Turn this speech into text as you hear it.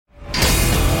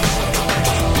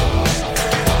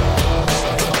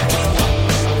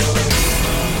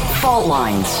Fault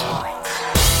Lines.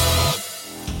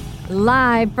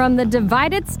 Live from the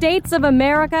divided states of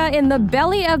America in the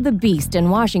belly of the beast in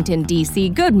Washington, D.C.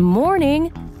 Good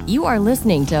morning. You are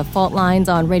listening to Fault Lines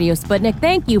on Radio Sputnik.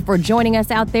 Thank you for joining us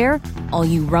out there, all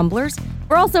you rumblers.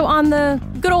 We're also on the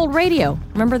good old radio.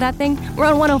 Remember that thing? We're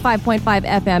on 105.5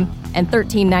 FM and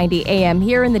 1390 AM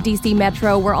here in the D.C.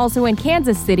 Metro. We're also in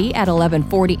Kansas City at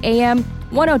 1140 AM,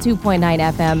 102.9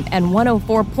 FM, and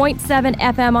 104.7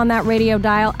 FM on that radio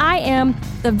dial. I am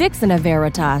the Vixen of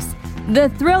Veritas, the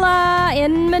Thriller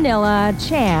in Manila,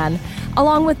 Chan,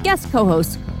 along with guest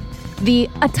co-host, the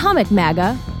Atomic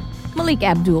MAGA, Malik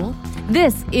Abdul.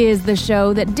 This is the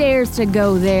show that dares to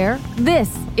go there.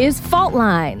 This is Fault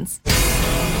Lines.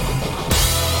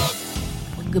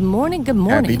 Good morning, good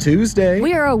morning. Happy Tuesday.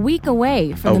 We are a week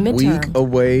away from the midterm. A week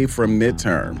away from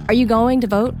midterm. Are you going to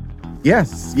vote?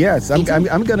 Yes. I'm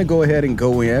going to go ahead and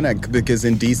go in because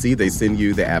in D.C. they send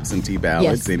you the absentee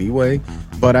ballots anyway.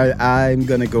 But I'm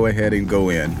going to go ahead and go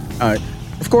in.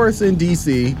 Of course, in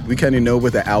D.C., we kind of know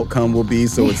what the outcome will be,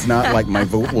 so it's not like my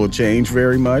vote will change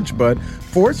very much. But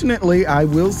fortunately, I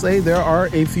will say there are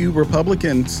a few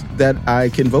Republicans that I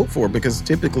can vote for because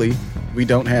typically we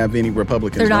don't have any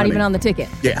Republicans They're not running. even on the ticket.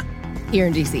 Yeah. Here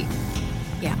in D.C.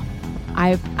 Yeah.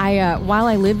 While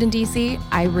I lived in D.C.,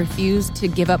 I refused to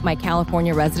give up my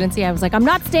California residency. I was like, I'm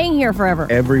not staying here forever.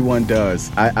 Everyone does.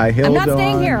 I'm not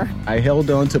staying here. I held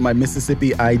on to my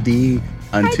Mississippi ID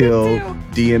until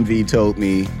DMV told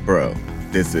me, bro,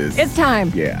 it's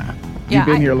time. Yeah. You've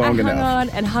been here long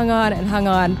enough. I hung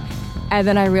on. And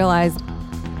then I realized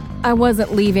I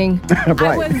wasn't leaving. Right.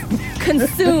 I was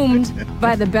consumed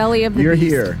by the belly of the You're beast.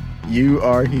 here. You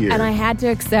are here. And I had to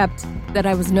accept that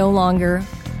I was no longer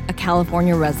a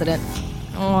California resident.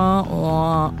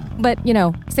 But,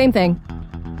 same thing.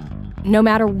 No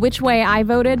matter which way I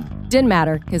voted, didn't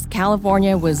matter because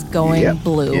California was going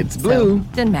blue. It's blue. So,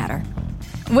 didn't matter.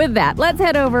 With that, let's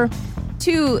head over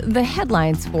to the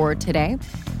headlines for today.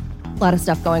 A lot of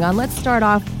stuff going on. Let's start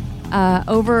off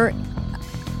over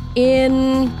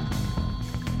in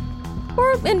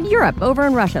Europe, over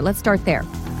in Russia. Let's start there.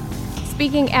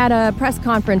 Speaking at a press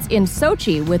conference in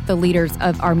Sochi with the leaders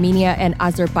of Armenia and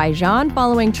Azerbaijan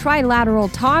following trilateral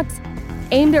talks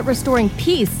aimed at restoring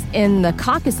peace in the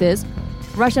Caucasus,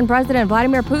 Russian President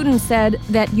Vladimir Putin said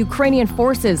that Ukrainian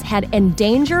forces had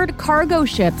endangered cargo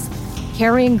ships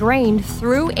carrying grain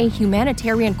through a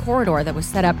humanitarian corridor that was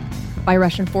set up by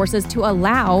Russian forces to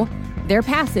allow their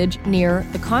passage near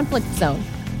the conflict zone.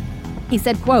 He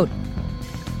said, quote,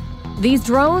 "These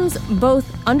drones,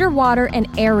 both underwater and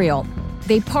aerial,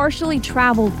 they partially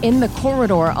traveled in the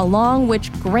corridor along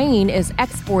which grain is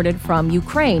exported from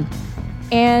Ukraine.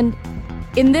 And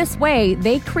in this way,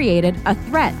 they created a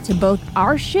threat to both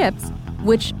our ships,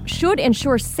 which should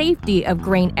ensure safety of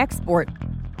grain export,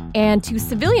 and to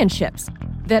civilian ships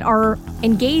that are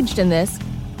engaged in this.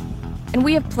 And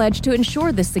we have pledged to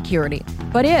ensure this security.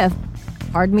 But if,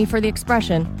 pardon me for the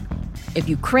expression, if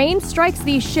Ukraine strikes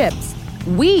these ships,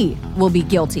 we will be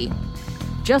guilty.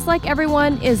 Just like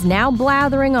everyone is now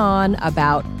blathering on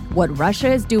about what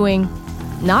Russia is doing,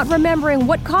 not remembering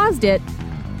what caused it,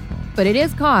 but it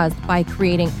is caused by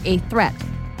creating a threat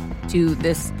to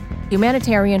this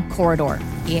humanitarian corridor,"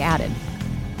 he added.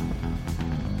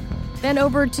 Then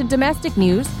over to domestic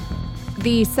news.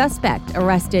 The suspect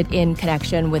arrested in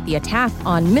connection with the attack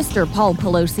on Mr. Paul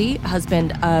Pelosi,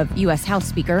 husband of U.S. House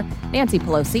Speaker Nancy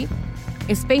Pelosi,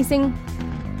 is facing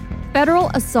federal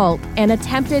assault and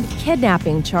attempted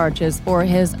kidnapping charges for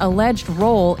his alleged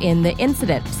role in the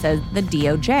incident, said the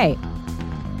DOJ.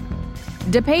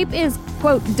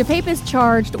 DePape is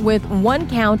charged with one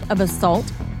count of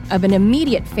assault of an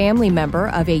immediate family member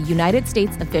of a United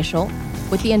States official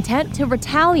with the intent to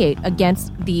retaliate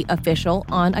against the official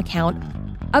on account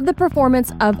of the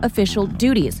performance of official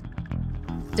duties.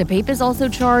 DePape is also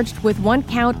charged with one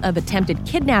count of attempted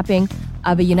kidnapping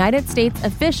of a United States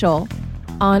official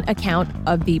on account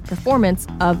of the performance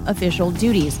of official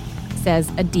duties, says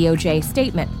a DOJ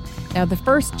statement. Now, the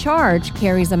first charge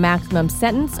carries a maximum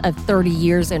sentence of 30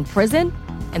 years in prison,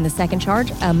 and the second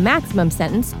charge, a maximum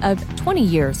sentence of 20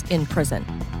 years in prison.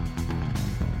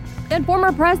 Then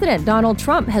former President Donald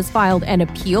Trump has filed an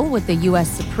appeal with the U.S.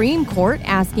 Supreme Court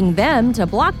asking them to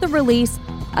block the release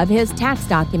of his tax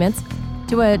documents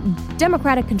to a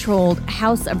Democratic-controlled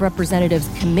House of Representatives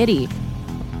committee,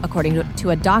 according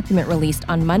to a document released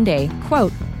on Monday.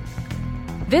 Quote,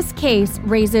 "This case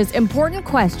raises important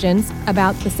questions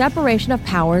about the separation of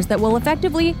powers that will affect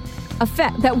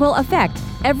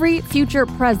every future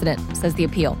president," says the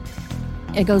appeal.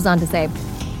 It goes on to say,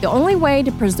 "The only way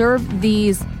to preserve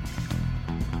these..."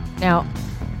 Now,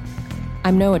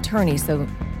 I'm no attorney, so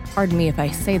pardon me if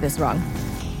I say this wrong,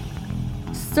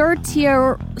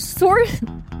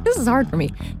 this is hard for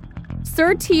me,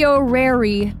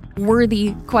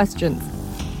 certiorari-worthy questions,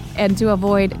 and to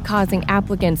avoid causing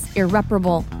applicants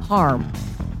irreparable harm,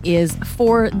 is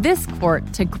for this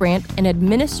court to grant an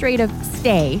administrative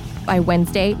stay by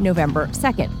Wednesday, November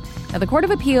 2nd. Now, the Court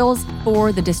of Appeals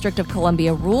for the District of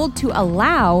Columbia ruled to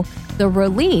allow the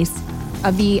release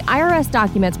of the IRS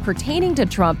documents pertaining to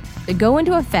Trump to go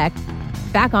into effect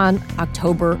back on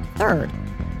October 3rd.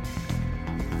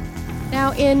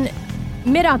 Now, in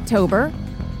mid-October,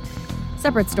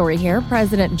 separate story here,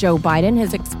 President Joe Biden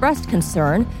has expressed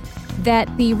concern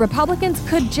that the Republicans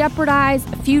could jeopardize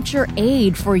future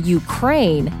aid for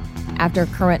Ukraine after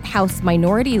current House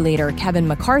Minority Leader Kevin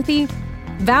McCarthy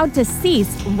vowed to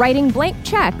cease writing blank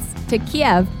checks to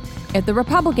Kiev if the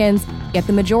Republicans get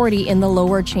the majority in the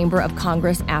lower chamber of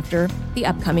Congress after the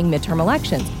upcoming midterm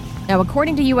elections. Now,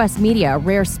 according to U.S. media, a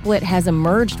rare split has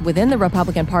emerged within the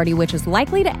Republican Party, which is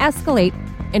likely to escalate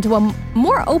into a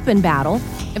more open battle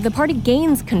if the party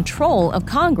gains control of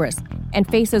Congress and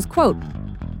faces, quote,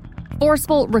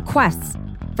 forceful requests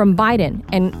from Biden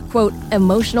and, quote,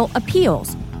 emotional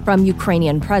appeals from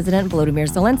Ukrainian President Volodymyr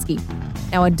Zelensky.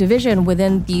 Now, a division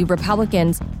within the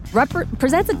Republicans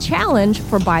presents a challenge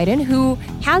for Biden, who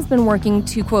has been working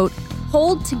to, quote,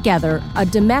 hold together a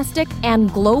domestic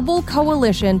and global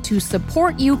coalition to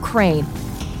support Ukraine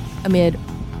amid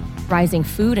rising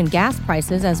food and gas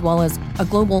prices, as well as a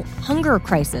global hunger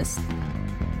crisis.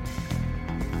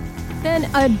 Then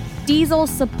a diesel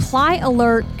supply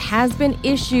alert has been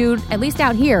issued, at least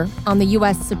out here on the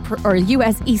U.S.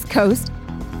 East Coast,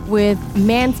 with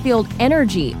Mansfield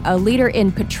Energy, a leader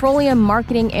in petroleum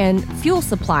marketing and fuel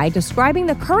supply, describing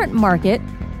the current market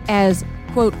as,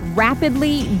 quote,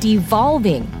 rapidly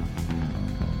devolving.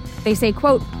 They say,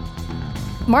 quote,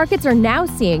 markets are now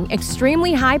seeing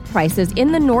extremely high prices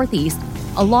in the Northeast,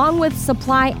 along with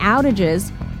supply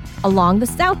outages along the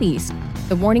Southeast.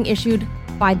 The warning issued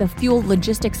by the fuel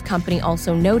logistics company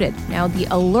also noted. Now, the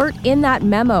alert in that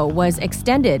memo was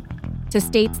extended to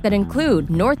states that include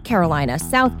North Carolina,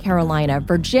 South Carolina,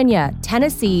 Virginia,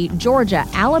 Tennessee, Georgia,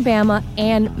 Alabama,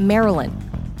 and Maryland.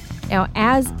 Now,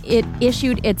 as it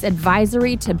issued its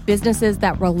advisory to businesses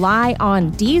that rely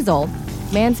on diesel,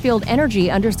 Mansfield Energy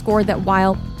underscored that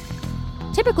while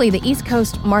typically the East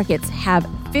Coast markets have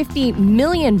 50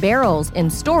 million barrels in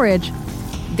storage,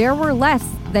 there were less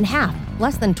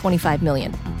than 25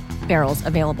 million barrels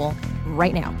available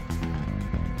right now.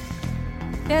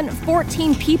 Then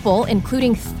 14 people,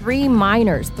 including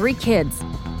 3 kids,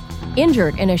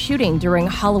 injured in a shooting during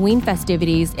Halloween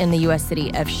festivities in the U.S.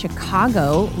 city of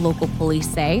Chicago, local police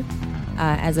say,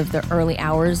 as of the early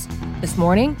hours this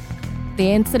morning.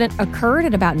 The incident occurred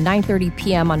at about 9:30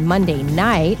 p.m. on Monday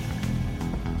night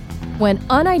when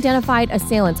unidentified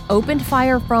assailants opened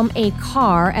fire from a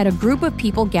car at a group of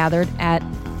people gathered at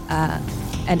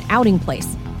an outing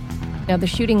place. Now, the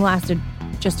shooting lasted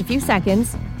just a few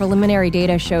seconds. Preliminary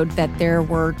data showed that there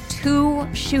were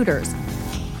 2 shooters.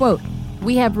 Quote,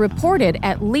 we have reported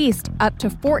at least up to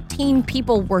 14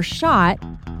 people were shot.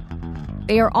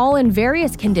 They are all in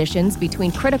various conditions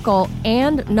between critical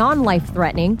and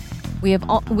non-life-threatening.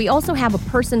 We also have a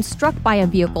person struck by a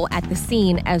vehicle at the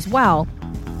scene as well,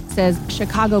 says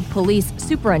Chicago Police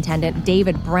Superintendent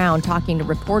David Brown, talking to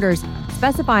reporters,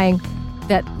 specifying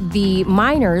that the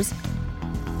minors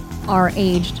are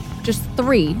aged just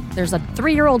 3. There's a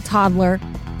 3-year-old toddler,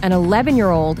 an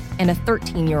 11-year-old, and a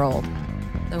 13-year-old.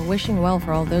 So wishing well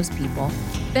for all those people.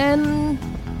 Then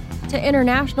to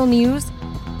international news,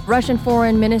 Russian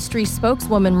Foreign Ministry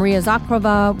spokeswoman Maria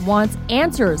Zakharova wants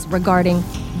answers regarding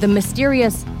the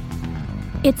mysterious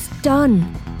 "it's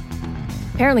done."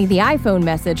 Apparently, the iPhone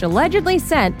message allegedly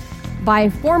sent by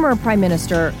former Prime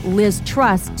Minister Liz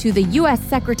Truss to the U.S.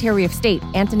 Secretary of State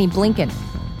Antony Blinken,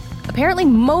 apparently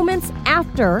moments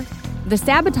after the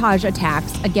sabotage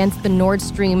attacks against the Nord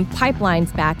Stream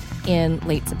pipelines back in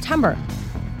late September.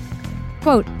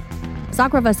 Quote,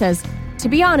 Zakharova says, "To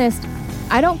be honest,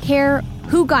 I don't care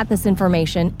who got this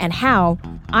information and how.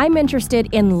 I'm interested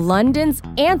in London's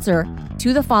answer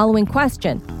to the following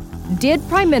question. Did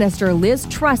Prime Minister Liz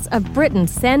Truss of Britain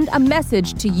send a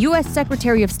message to U.S.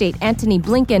 Secretary of State Antony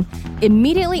Blinken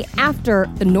immediately after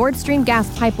the Nord Stream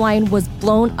gas pipeline was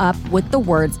blown up with the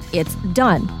words, 'It's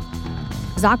done'?"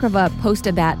 Zakharova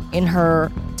posted that in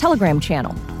her Telegram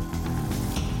channel.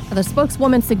 The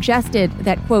spokeswoman suggested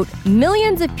that, quote,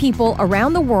 millions of people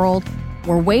around the world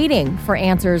were waiting for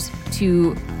answers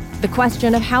to the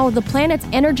question of how the planet's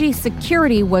energy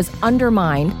security was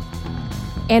undermined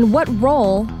and what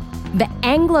role the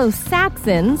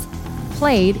Anglo-Saxons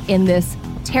played in this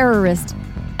terrorist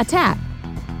attack.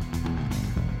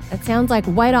 That sounds like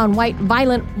white-on-white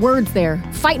violent words there,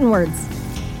 fighting words.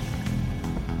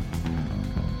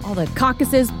 All the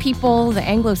Caucasus people, the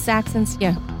Anglo-Saxons,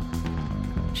 yeah.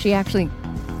 She actually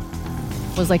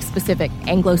was like specific.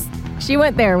 She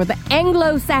went there with the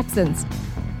Anglo-Saxons,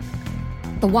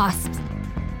 the WASPs.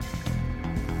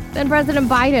 Then President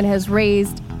Biden has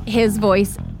raised his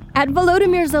voice at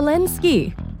Volodymyr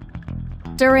Zelensky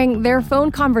during their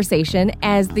phone conversation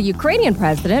as the Ukrainian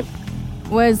president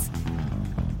was,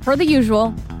 per the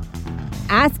usual,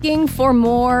 asking for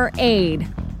more aid.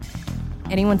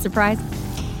 Anyone surprised?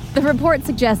 The report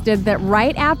suggested that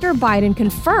right after Biden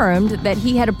confirmed that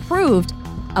he had approved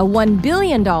a $1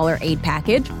 billion aid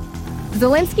package,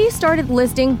 Zelensky started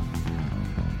listing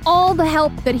all the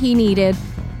help that he needed,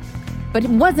 but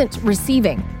wasn't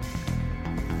receiving.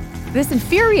 This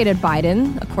infuriated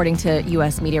Biden, according to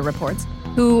U.S. media reports,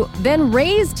 who then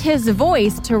raised his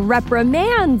voice to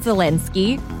reprimand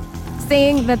Zelensky,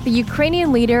 saying that the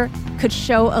Ukrainian leader could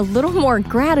show a little more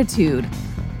gratitude.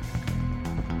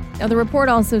 Now, the report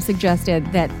also suggested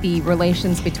that the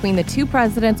relations between the two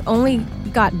presidents only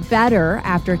got better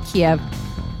after Kiev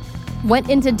went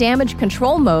into damage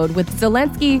control mode, with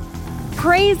Zelensky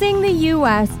praising the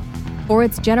U.S. for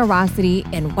its generosity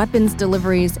in weapons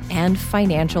deliveries and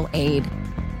financial aid.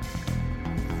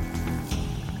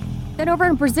 Then over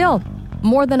in Brazil,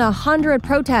 more than 100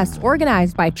 protests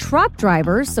organized by truck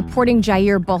drivers supporting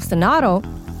Jair Bolsonaro,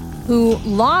 who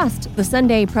lost the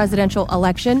Sunday presidential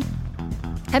election,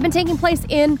 have been taking place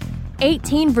in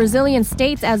 18 Brazilian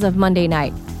states as of Monday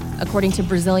night, according to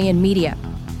Brazilian media.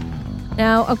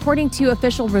 Now, according to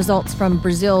official results from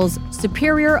Brazil's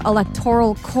Superior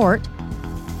Electoral Court,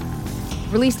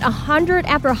 released after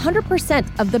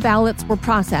 100% of the ballots were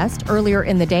processed earlier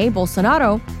in the day,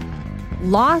 Bolsonaro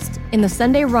lost in the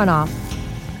Sunday runoff,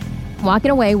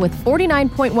 walking away with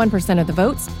 49.1% of the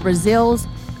votes. Brazil's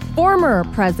former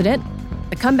president,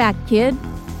 the comeback kid,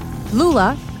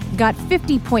 Lula, got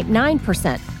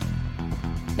 50.9%.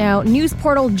 Now, news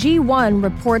portal G1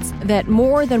 reports that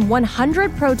more than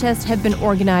 100 protests have been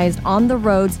organized on the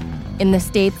roads in the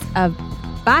states of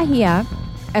Bahia,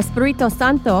 Espírito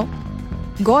Santo,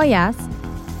 Goiás,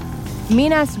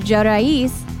 Minas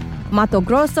Gerais, Mato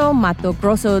Grosso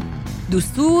do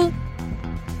Sul,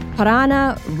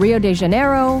 Paraná, Rio de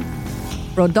Janeiro,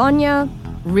 Rondônia,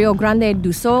 Rio Grande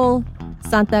do Sul,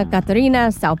 Santa Catarina,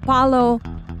 São Paulo,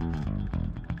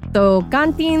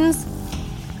 Tocantins,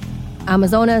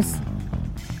 Amazonas,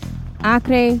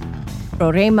 Acre,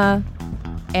 Roraima,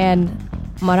 and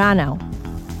Maranhão.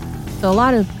 So a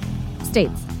lot of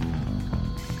states.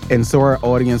 And so our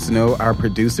audience know our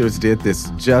producers did this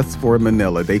just for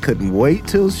Manila. They couldn't wait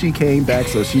till she came back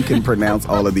so she can pronounce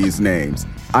all of these names.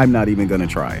 I'm not even going to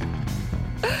try it.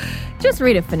 Just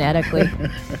read it phonetically.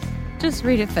 Just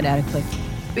read it phonetically.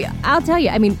 But I'll tell you,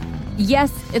 I mean,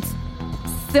 yes, it's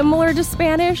similar to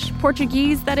Spanish,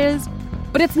 Portuguese, that is,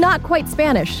 but it's not quite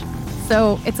Spanish.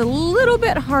 So it's a little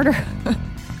bit harder.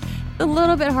 A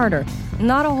little bit harder.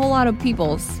 Not a whole lot of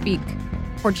people speak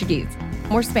Portuguese,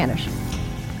 more Spanish.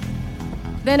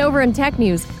 Then over in tech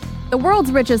news, the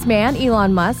world's richest man,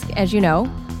 Elon Musk, as you know,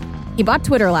 he bought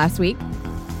Twitter last week.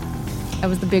 That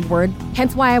was the big word,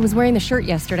 hence why I was wearing the shirt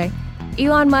yesterday.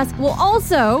 Elon Musk will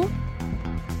also,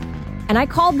 and I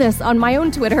called this on my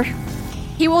own Twitter,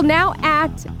 he will now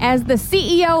act as the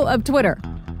CEO of Twitter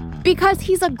because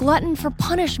he's a glutton for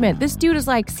punishment. This dude is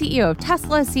like CEO of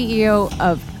Tesla, CEO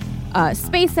of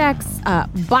SpaceX,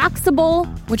 Boxable,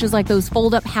 which is like those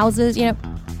fold-up houses, you know.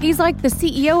 He's like the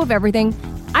CEO of everything.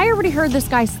 I already heard this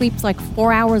guy sleeps like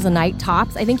 4 hours a night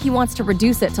tops. I think he wants to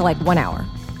reduce it to like 1 hour.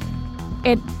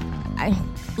 I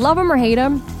love him or hate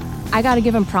him, I got to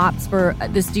give him props for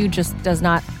this dude just does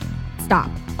not stop.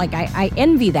 Like I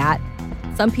envy that.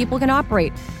 Some people can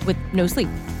operate with no sleep.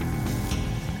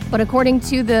 But according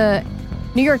to the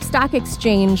New York Stock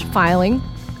Exchange filing,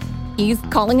 he's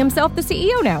calling himself the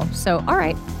CEO now. So, all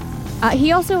right.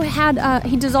 He also had,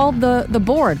 he dissolved the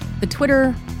board, the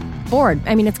Twitter board.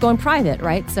 I mean, it's going private,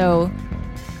 right? So,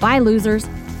 bye, losers.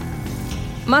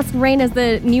 Musk's reign as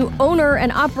the new owner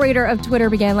and operator of Twitter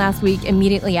began last week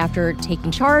immediately after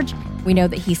taking charge. We know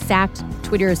that he sacked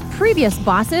Twitter's previous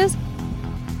bosses,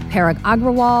 Parag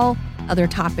Agrawal, other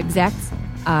top execs.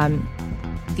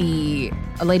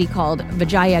 A lady called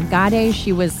Vijaya Gade,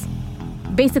 she was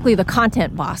basically the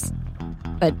content boss.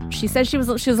 But she said she was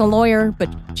a lawyer, but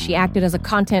she acted as a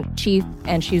content chief,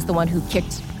 and she's the one who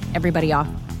kicked everybody off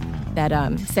that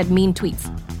said mean tweets.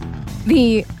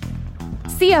 The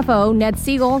CFO, Ned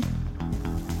Siegel,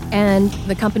 and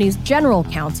the company's general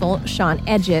counsel, Sean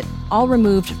Edgett, all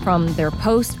removed from their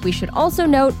post. We should also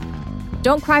note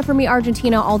Don't cry for me,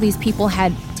 Argentina. All these people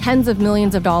had tens of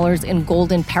millions of dollars in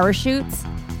golden parachutes.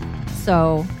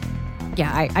 So,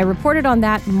 yeah, I reported on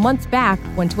that months back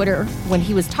when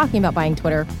he was talking about buying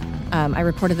Twitter. I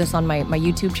reported this on my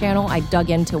YouTube channel. I dug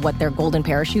into what their golden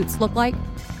parachutes look like.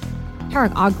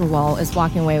 Tareq Agrawal is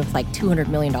walking away with like $200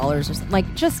 million or something.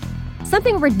 Like, just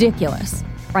something ridiculous,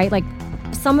 right? Like,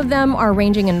 some of them are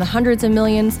ranging in the hundreds of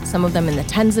millions, some of them in the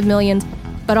tens of millions.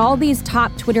 But all these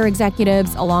top Twitter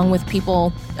executives, along with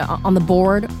people on the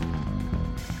board,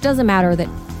 doesn't matter that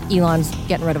Elon's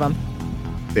getting rid of them.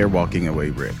 They're walking away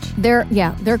rich.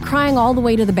 They're crying all the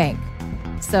way to the bank.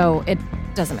 So it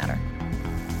doesn't matter.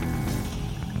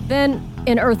 Then,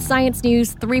 in Earth science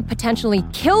news, 3 potentially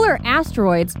killer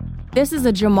asteroids, this is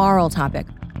a Jamarl topic,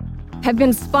 have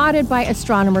been spotted by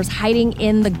astronomers hiding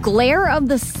in the glare of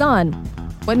the sun.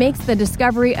 What makes the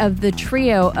discovery of the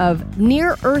trio of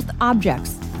near-Earth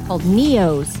objects, called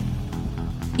NEOs,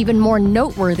 even more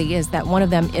noteworthy is that one of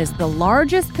them is the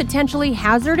largest potentially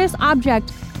hazardous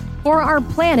object for our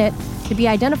planet to be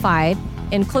identified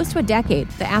in close to a decade.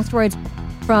 The asteroids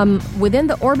from within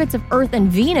the orbits of Earth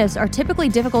and Venus are typically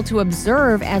difficult to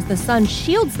observe as the sun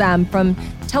shields them from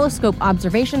telescope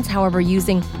observations. However,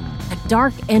 using a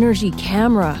dark energy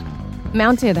camera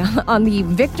mounted on the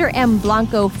Victor M.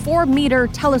 Blanco 4-meter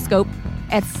telescope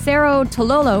at Cerro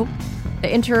Tololo,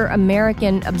 the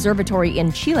Inter-American Observatory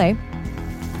in Chile,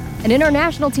 an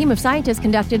international team of scientists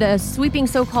conducted a sweeping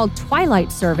so-called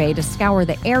twilight survey to scour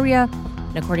the area.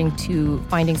 And according to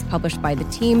findings published by the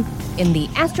team in the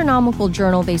Astronomical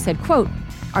Journal, they said, quote,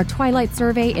 "Our twilight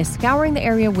survey is scouring the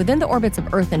area within the orbits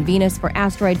of Earth and Venus for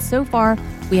asteroids. So far,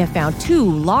 we have found 2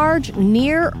 large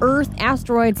near-Earth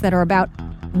asteroids that are about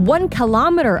 1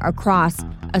 kilometer across,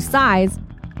 a size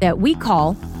that we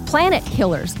call planet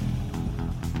killers."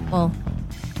 Well,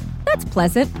 that's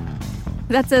pleasant.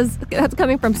 That's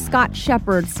coming from Scott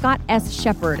S.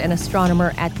 Shepard, an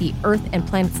astronomer at the Earth and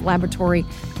Planets Laboratory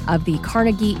of the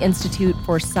Carnegie Institute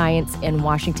for Science in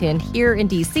Washington, here in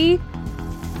D.C.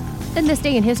 Then this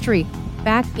day in history,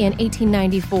 back in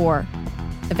 1894,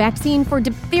 the vaccine for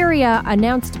diphtheria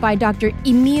announced by Dr.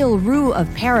 Emile Roux of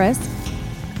Paris.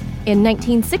 In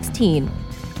 1916,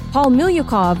 Paul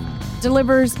Milyukov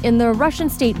delivers in the Russian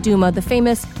State Duma the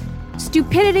famous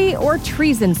stupidity or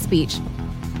treason speech,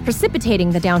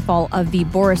 precipitating the downfall of the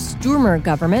Boris Sturmer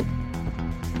government.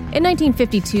 In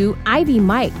 1952, Ivy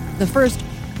Mike, the first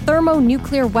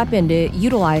thermonuclear weapon to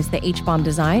utilize the H-bomb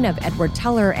design of Edward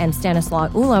Teller and Stanislaw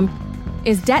Ulam,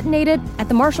 is detonated at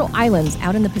the Marshall Islands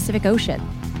out in the Pacific Ocean.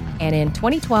 And in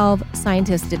 2012,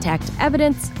 scientists detect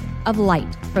evidence of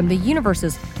light from the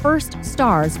universe's first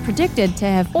stars predicted to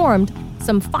have formed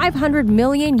some 500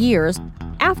 million years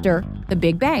after the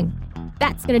Big Bang.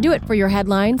 That's going to do it for your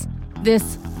headlines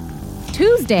this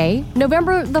Tuesday,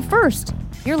 November the 1st.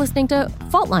 You're listening to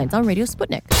Fault Lines on Radio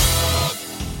Sputnik.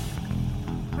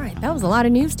 All right, that was a lot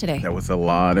of news today. That was a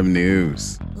lot of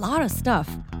news. A lot of stuff.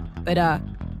 But I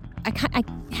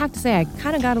have to say, I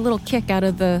kind of got a little kick out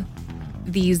of the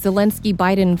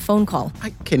Zelensky-Biden phone call.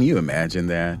 Can you imagine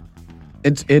that?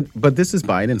 But this is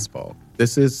Biden's fault.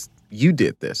 You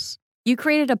did this. You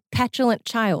created a petulant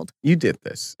child. You did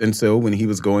this. And so when he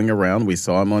was going around, we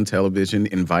saw him on television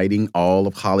inviting all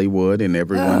of Hollywood and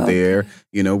everyone there.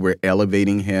 You know, we're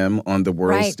elevating him on the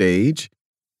world stage.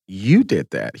 You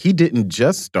did that. He didn't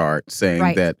just start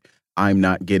saying that I'm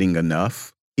not getting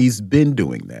enough. He's been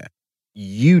doing that.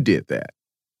 You did that.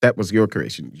 That was your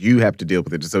creation. You have to deal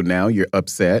with it. So now you're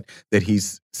upset that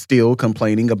he's still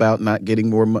complaining about not getting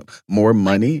more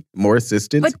money, more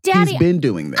assistance. But Daddy, he's been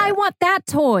doing that. I want that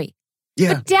toy.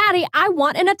 Yeah. But Daddy, I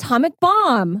want an atomic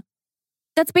bomb.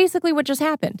 That's basically what just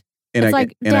happened. And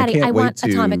Daddy, I want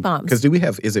atomic bombs. Because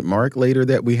is it Mark later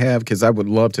that we have? Because I would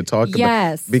love to talk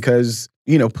about, because,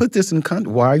 put this in context.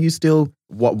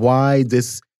 Why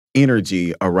this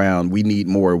energy around we need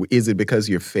more? Is it because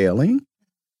you're failing?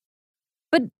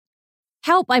 But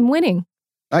help, I'm winning.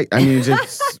 I mean,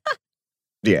 just,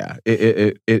 yeah,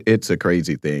 it's a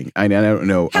crazy thing. I don't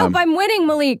know. Help, I'm winning,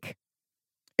 Malik.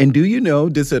 And do you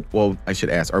know, I should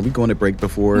ask, are we going to break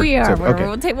before? We are.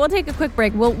 Okay. We'll take a quick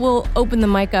break. We'll open the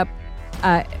mic up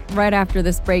right after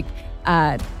this break.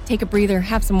 Take a breather,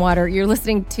 have some water. You're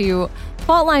listening to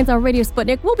Fault Lines on Radio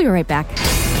Sputnik. We'll be right back.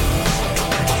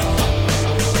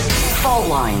 Fault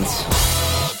Lines.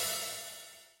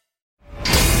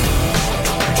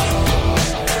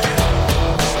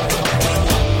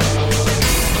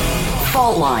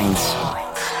 Fault Lines.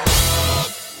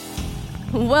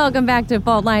 Welcome back to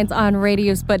Fault Lines on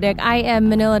Radio Sputnik. I am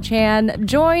Manila Chan,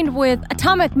 joined with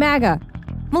Atomic MAGA,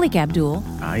 Malik Abdul.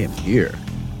 I am here.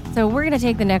 So we're going to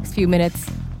take the next few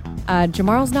minutes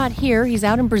Jamarl's not here. He's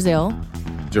out in Brazil.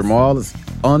 Jamarl is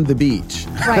on the beach.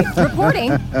 Right,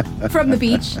 reporting from the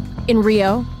beach in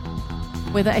Rio.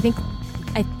 With I think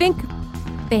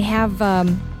they have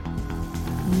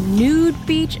nude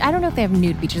beach. I don't know if they have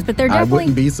nude beaches, but they're definitely. I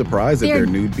wouldn't be surprised if there are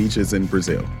nude beaches in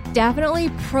Brazil. Definitely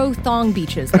pro-thong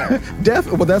beaches there.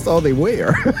 Well, that's all they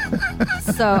wear.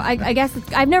 So I guess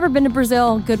I've never been to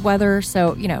Brazil. Good weather,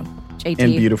 so JT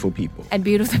and beautiful people and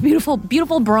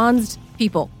beautiful bronzed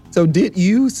people. So did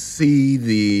you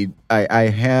see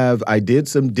I did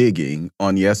some digging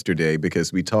on yesterday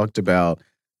because we talked about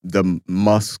the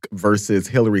Musk versus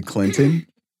Hillary Clinton.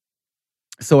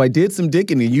 So I did some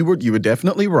digging, and you were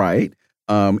definitely right.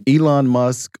 Elon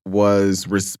Musk was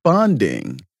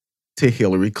responding to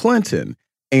Hillary Clinton.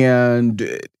 And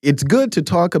it's good to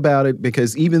talk about it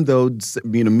because even though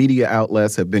media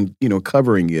outlets have been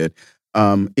covering it,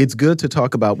 it's good to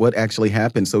talk about what actually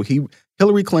happened. So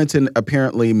Hillary Clinton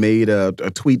apparently made a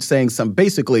tweet saying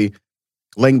basically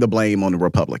laying the blame on the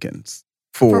Republicans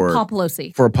for Paul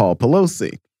Pelosi. For Paul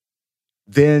Pelosi.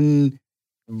 Then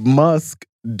Musk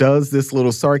does this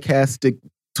little sarcastic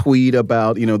tweet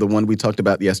about, the one we talked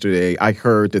about yesterday. I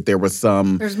heard that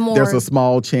there's a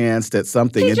small chance that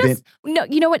something. No,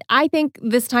 you know what? I think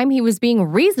this time he was being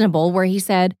reasonable where he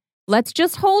said, let's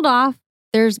just hold off.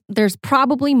 There's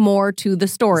probably more to the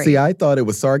story. See, I thought it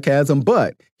was sarcasm,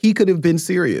 but he could have been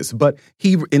serious. But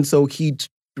he retweeted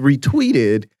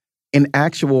an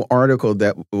actual article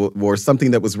or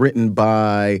something that was written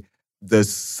by the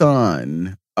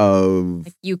son of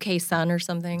UK Sun or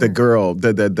something. The girl,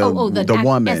 the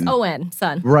woman. SON,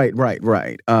 son. Right.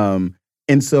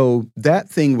 And so that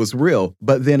thing was real.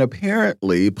 But then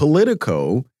apparently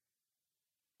Politico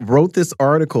wrote this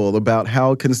article about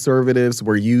how conservatives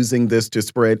were using this to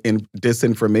spread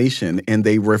disinformation, and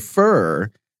they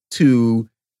refer to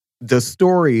the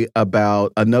story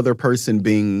about another person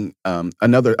being a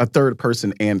third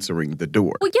person answering the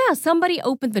door. Well, yeah, somebody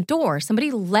opened the door. Somebody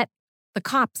let the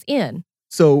cops in.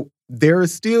 So there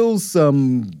is still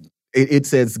some. It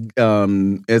says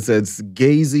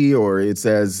gazy, or it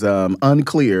says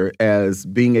unclear as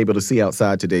being able to see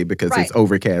outside today because it's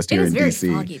overcast here in D.C. It is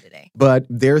very foggy today. But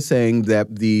they're saying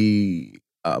that the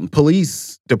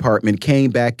police department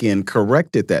came back and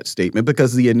corrected that statement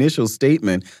because the initial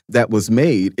statement that was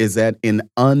made is that an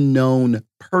unknown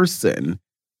person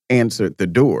answered the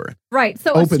door. Right.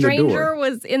 So a stranger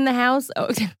was in the house.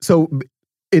 Oh. So.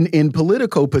 In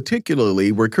Politico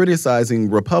particularly, we're criticizing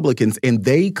Republicans, and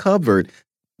they covered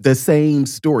the same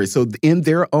story. So in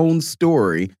their own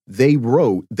story, they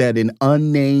wrote that an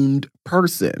unnamed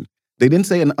person, they didn't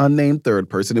say an unnamed third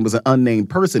person, it was an unnamed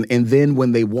person. And then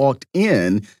when they walked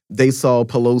in, they saw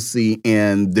Pelosi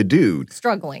and the dude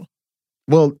struggling.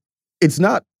 Well, it's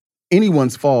not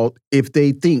anyone's fault if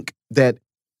they think that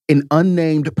an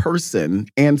unnamed person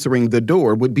answering the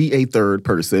door would be a third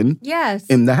person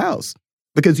in the house.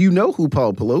 Because who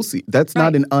Paul Pelosi, that's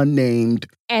not an unnamed.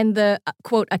 And the,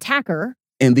 quote, attacker.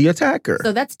 And the attacker.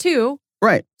 So that's two.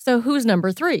 Right. So who's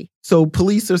number three? So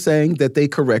police are saying that they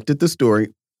corrected the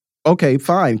story. Okay,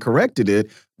 fine, corrected it.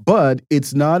 But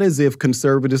it's not as if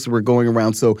conservatives were going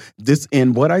around. So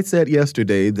and what I said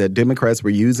yesterday, that Democrats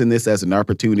were using this as an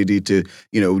opportunity to,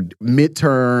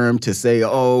 midterm, to say,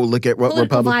 oh, look at what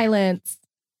Political violence.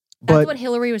 That's what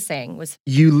Hillary was saying.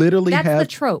 You literally have the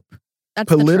trope. That's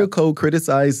Politico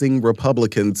criticizing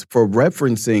Republicans for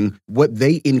referencing what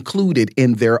they included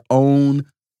in their own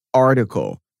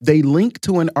article. They linked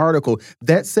to an article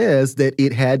that says that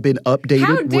it had been updated.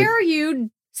 How dare you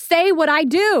say what I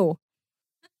do?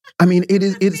 I mean,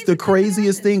 it's the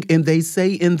craziest thing. And they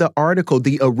say in the article,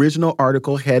 the original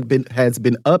article has been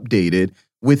updated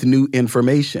with new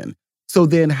information. So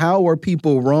then how are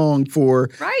people wrong for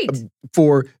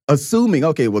assuming,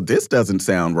 okay, well, this doesn't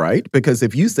sound right? Because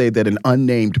if you say that an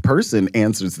unnamed person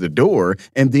answers the door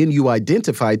and then you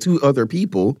identify two other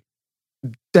people,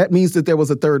 that means that there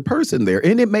was a third person there.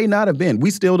 And it may not have been.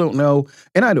 We still don't know.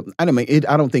 And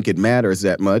I don't think it matters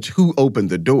that much who opened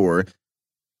the door.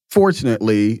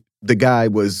 Fortunately, the guy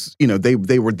was, they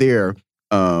were there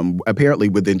apparently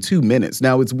within 2 minutes.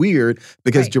 Now, it's weird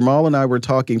because Jamarl and I were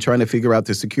trying to figure out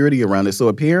the security around it. So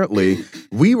apparently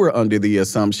we were under the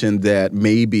assumption that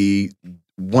maybe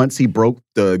once he broke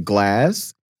the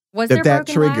glass, that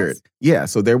triggered. Glass? Yeah,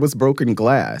 so there was broken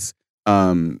glass,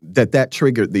 that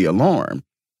triggered the alarm.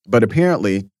 But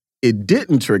apparently it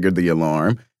didn't trigger the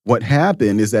alarm. What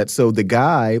happened is that the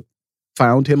guy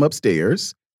found him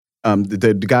upstairs.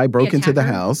 The guy broke into the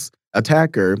house.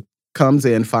 Attacker comes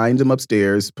in, finds him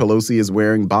upstairs. Pelosi is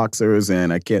wearing boxers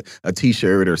and a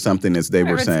T-shirt or something, as they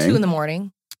were saying. It's 2 in the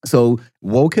morning. So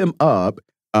woke him up.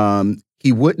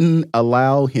 he wouldn't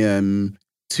allow him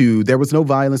to. There was no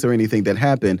violence or anything that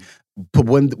happened. But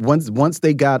once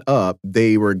they got up,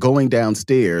 they were going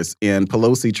downstairs, and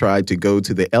Pelosi tried to go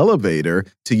to the elevator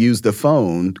to use the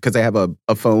phone because they have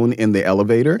a phone in the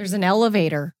elevator. There's an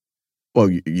elevator. Well,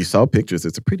 you saw pictures.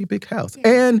 It's a pretty big house.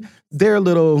 And they're a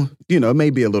little,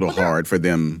 maybe a little hard for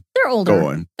them. They're older.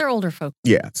 Going. They're older folks.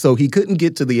 Yeah. So he couldn't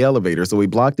get to the elevator. So he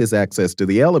blocked his access to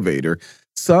the elevator.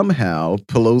 Somehow,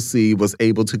 Pelosi was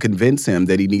able to convince him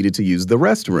that he needed to use the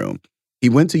restroom. He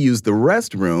went to use the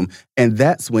restroom, and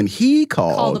that's when he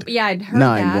called I'd heard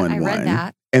 911. that. I read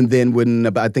that. And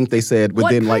then I think they said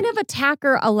within what kind of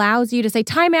attacker allows you to say,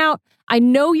 time out, I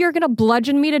know you're going to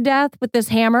bludgeon me to death with this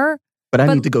hammer. But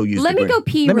I need to go use. Let me go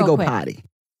pee. Let me real go quick. potty.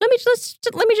 Let me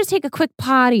just take a quick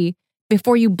potty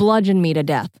before you bludgeon me to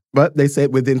death. But they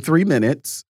said within 3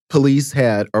 minutes, police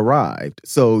had arrived.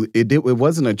 So it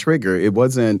wasn't a trigger. It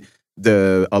wasn't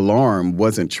the alarm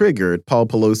wasn't triggered. Paul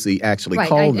Pelosi actually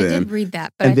called them. I did read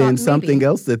that. But and then something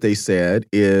else that they said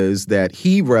is that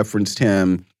he referenced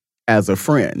him as a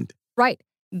friend. Right.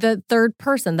 The third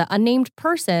person, the unnamed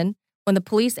person, when the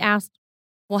police asked,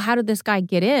 well, how did this guy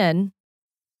get in?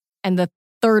 And the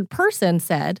third person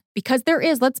said, because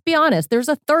let's be honest, there's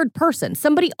a third person.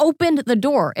 Somebody opened the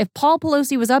door. If Paul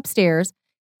Pelosi was upstairs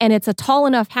and it's a tall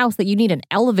enough house that you need an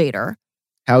elevator.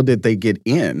 How did they get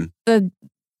in?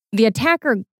 The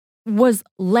attacker was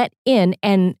let in,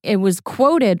 and it was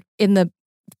quoted in the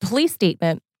police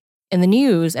statement in the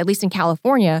news, at least in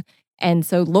California. And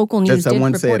so local news did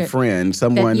report said friend.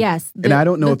 Someone. Yes. And I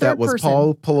don't know if that was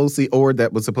Paul Pelosi or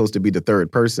that was supposed to be the third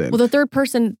person. Well, the third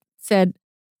person said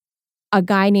a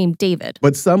guy named David.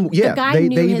 But the guy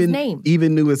knew his name.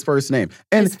 Even knew his first name.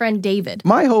 And his friend David.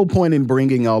 My whole point in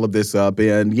bringing all of this up,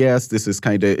 and yes, this is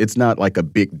it's not like a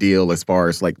big deal as far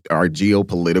as like our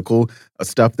geopolitical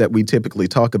stuff that we typically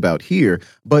talk about here.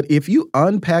 But if you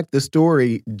unpack the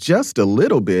story just a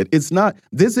little bit,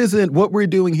 this isn't what we're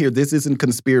doing here. This isn't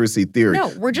conspiracy theory. No,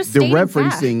 we're just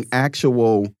referencing facts.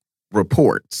 Actual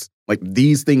reports. Like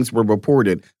these things were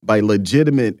reported by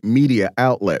legitimate media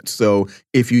outlets. So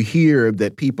if you hear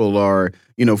that people are,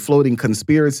 floating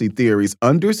conspiracy theories,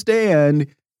 understand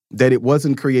that it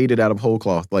wasn't created out of whole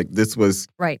cloth. Like this was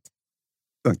right.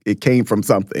 It came from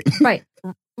something. Right.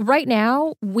 Right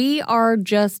now, we are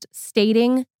just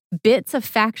stating bits of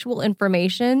factual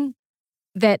information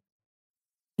that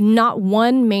not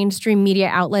one mainstream media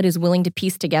outlet is willing to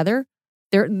piece together.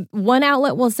 One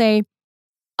outlet will say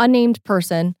unnamed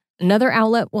person. Another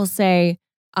outlet will say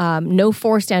no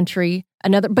forced entry.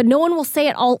 But no one will say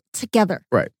it all together.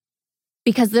 Right.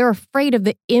 Because they're afraid of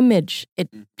the image it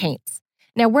paints.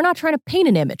 Now, we're not trying to paint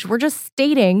an image. We're just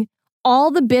stating all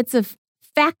the bits of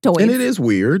factoids. And it is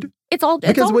weird. It's all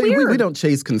weird. We don't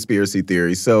chase conspiracy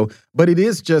theories. But it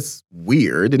is just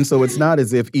weird. And so it's not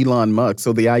as if Elon Musk.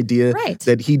 So the idea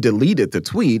that he deleted the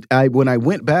tweet, when I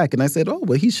went back and I said, oh,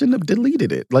 well, he shouldn't have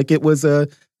deleted it. Like it was a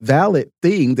valid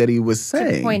thing that he was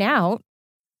saying. To point out,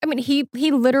 I mean, he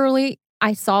literally,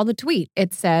 I saw the tweet.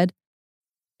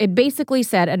 It basically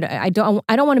said, and I don't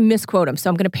want to misquote him, so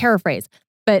I'm going to paraphrase,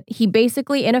 but he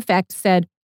basically, in effect, said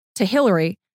to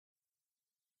Hillary,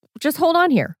 just hold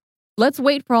on here. Let's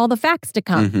wait for all the facts to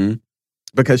come. Mm-hmm.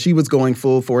 Because she was going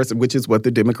full force, which is what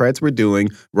the Democrats were doing,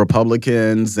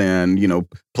 Republicans and,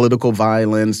 political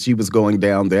violence. She was going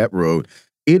down that road.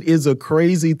 It is a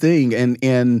crazy thing.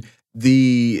 And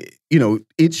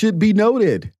it should be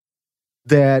noted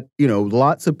that,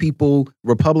 lots of people,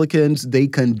 Republicans, they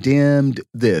condemned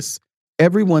this.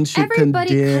 Everyone should Everybody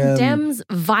condemns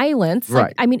violence. Right.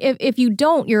 Like, I mean, if you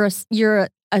don't, you're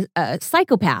a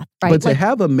psychopath, right? But to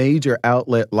have a major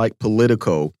outlet like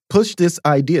Politico push this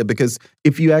idea, because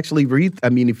if you actually read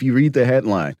the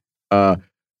headline,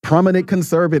 prominent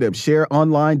conservatives share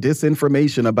online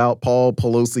disinformation about Paul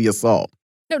Pelosi assault.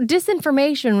 No,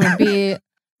 disinformation would be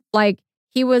like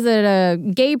he was at a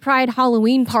gay pride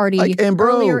Halloween party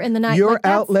earlier in the night. Your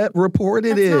outlet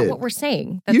reported it. That's not what we're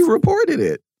saying. You reported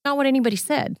it. Not what anybody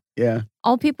said. Yeah.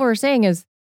 All people are saying is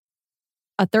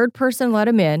a third person let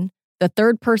him in. The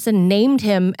third person named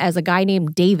him as a guy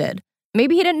named David.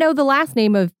 Maybe he didn't know the last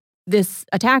name of this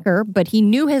attacker, but he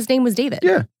knew his name was David.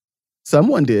 Yeah.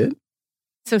 Someone did.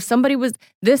 So somebody was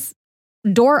this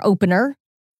door opener.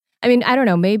 I mean, I don't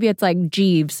know. Maybe it's like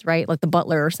Jeeves, right? Like the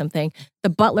butler or something. The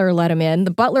butler let him in.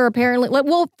 The butler apparently,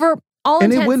 for all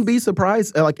intents. And it wouldn't be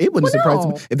surprised. It wouldn't surprise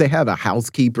me if they have a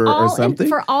housekeeper or something.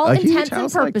 For all intents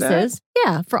and purposes.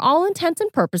 Yeah. For all intents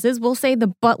and purposes, we'll say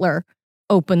the butler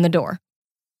opened the door.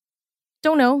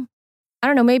 Don't know. I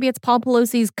don't know. Maybe it's Paul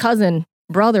Pelosi's cousin,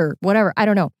 brother, whatever. I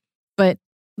don't know. But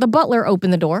the butler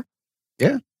opened the door.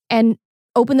 Yeah. And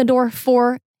opened the door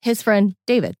for his friend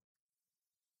David.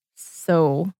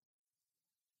 So,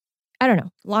 I don't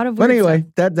know. A lot of weird But anyway,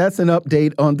 stuff. that's an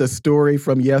update on the story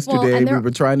from yesterday. We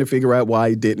were trying to figure out why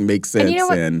it didn't make sense. And you know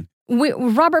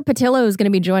what? Robert Patillo is going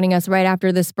to be joining us right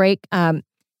after this break.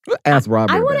 Ask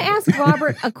Robert. I want to ask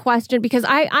Robert a question because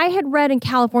I had read in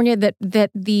California that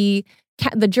the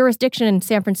jurisdiction in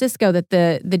San Francisco, that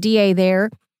the DA there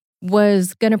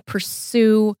was going to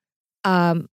pursue,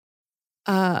 well,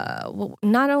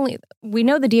 not only, we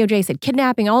know the DOJ said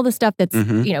kidnapping, all the stuff that's,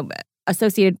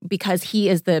 associated because he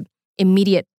is the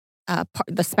immediate,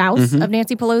 the spouse of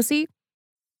Nancy Pelosi.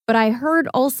 But I heard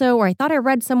also, or I thought I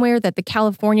read somewhere that the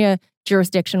California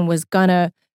jurisdiction was going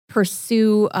to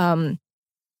pursue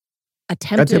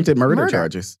attempted murder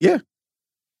charges. Yeah.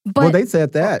 But, well, they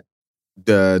said that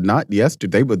not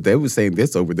yesterday, but they were saying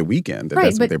this over the weekend that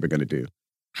that's what they were going to do.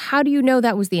 How do you know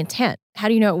that was the intent? How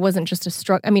do you know it wasn't just a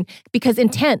struggle? I mean, because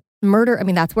intent, murder, I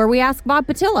mean, that's where we ask Bob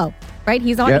Patillo, right?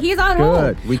 He's on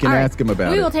hold. We can ask him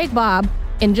about it. We will take Bob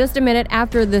in just a minute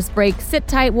after this break. Sit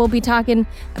tight. We'll be talking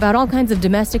about all kinds of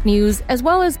domestic news, as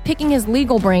well as picking his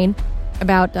legal brain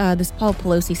about this Paul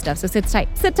Pelosi stuff. So sit tight.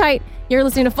 Sit tight. You're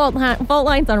listening to Fault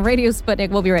Lines on Radio Sputnik.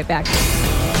 We'll be right back.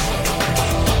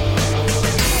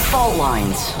 Fault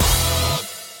Lines.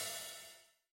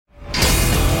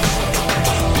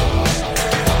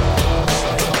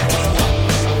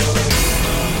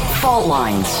 Fault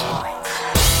Lines.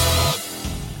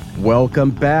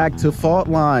 Welcome back to Fault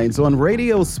Lines on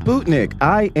Radio Sputnik.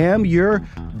 I am your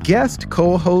guest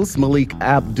co-host, Malik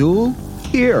Abdul,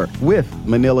 here with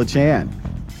Manila Chan.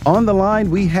 On the line,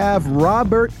 we have the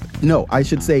Robert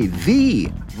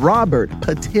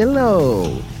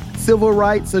Patillo, civil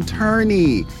rights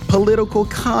attorney, political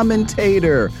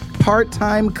commentator,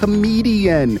 part-time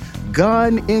comedian,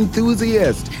 gun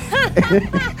enthusiast,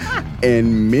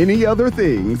 and many other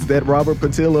things that Robert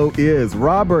Patillo is.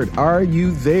 Robert, are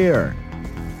you there?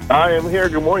 I am here.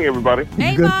 Good morning, everybody.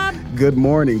 Hey, Bob. Good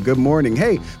morning. Good morning.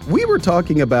 Hey, we were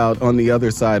talking about, on the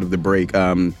other side of the break,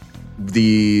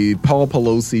 the Paul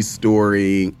Pelosi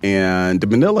story, and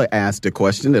Manila asked a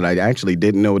question that I actually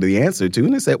didn't know the answer to,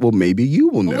 and I said, well, maybe you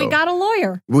will know. We got a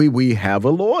lawyer. We have a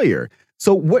lawyer.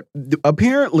 So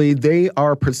apparently they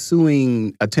are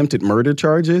pursuing attempted murder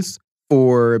charges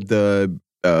for the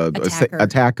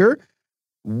attacker.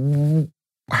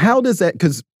 How does that,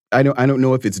 because I don't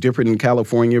know if it's different in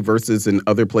California versus in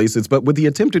other places, but with the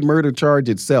attempted murder charge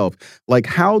itself, like,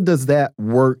 how does that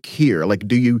work here? Like,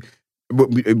 do you...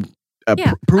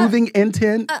 proving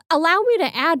intent? Allow me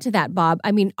to add to that, Bob.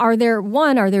 I mean, are there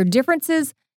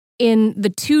differences in the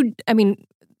two? I mean,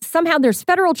 somehow there's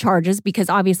federal charges because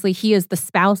obviously he is the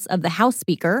spouse of the House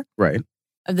Speaker. Right.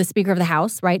 Of the Speaker of the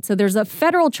House, right? So there's a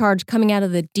federal charge coming out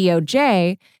of the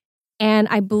DOJ. And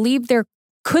I believe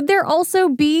could there also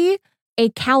be a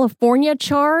California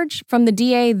charge from the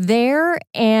DA there?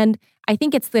 And I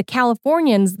think it's the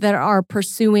Californians that are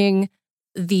pursuing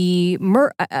the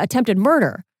attempted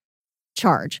murder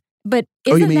charge. But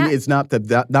you mean it's not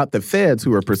the feds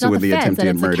who are pursuing the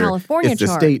attempted murder? California it's the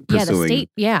charge. state pursuing. Yeah, the state.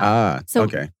 Yeah. So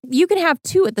okay. You can have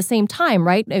two at the same time,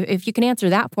 right? If you can answer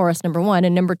that for us, number one,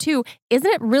 and number two, isn't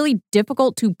it really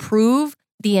difficult to prove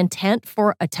the intent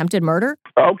for attempted murder?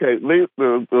 Okay.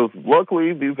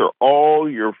 Luckily, these are all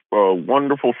your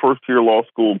wonderful first-year law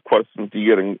school questions you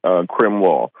get in crim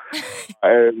law,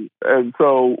 and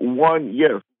so one,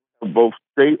 yes, both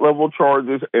state-level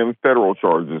charges and federal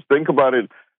charges. Think about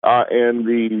it in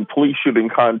the police shooting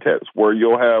context, where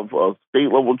you'll have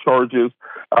state-level charges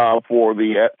for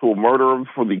the actual murder,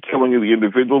 for the killing of the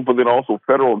individual, but then also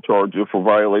federal charges for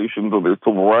violations of their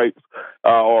civil rights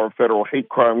or federal hate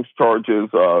crimes charges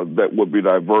that would be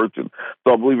divergent.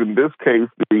 So I believe in this case,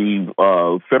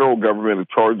 the federal government is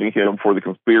charging him for the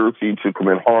conspiracy to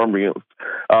commit harm against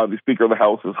the Speaker of the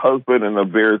House's husband, and the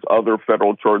various other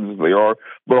federal charges they are.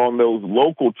 But on those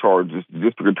local charges, the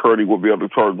district attorney will be able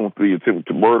to charge them for the attempt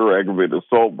to murder, aggravated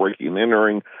assault, breaking and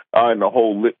entering, and the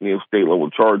whole litany of state-level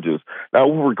charges. Now,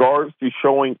 with regards to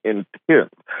showing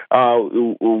intent,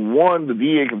 one, the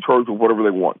DA can charge with whatever they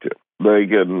want to. They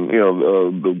can,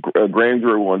 the grand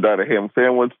jury will indict a ham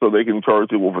sandwich, so they can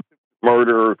charge it with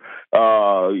murder,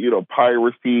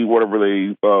 piracy, whatever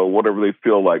they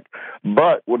feel like.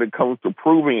 But when it comes to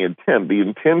proving intent, the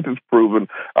intent is proven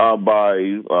by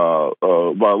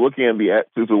looking at the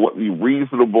actions of what the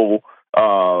reasonable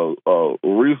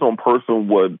person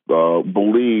would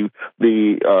believe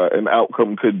an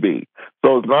outcome could be.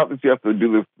 So it's not that you have to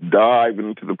do this dive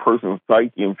into the person's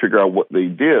psyche and figure out what they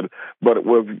did, but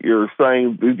if you're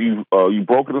saying that you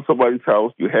broke into somebody's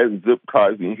house, you had zip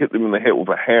ties, and you hit them in the head with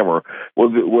a hammer,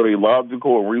 would a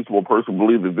logical and reasonable person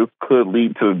believe that this could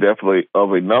lead to the death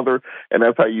of another, and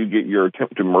that's how you get your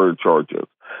attempted murder charges?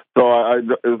 So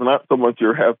it's not so much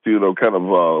you have to kind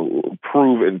of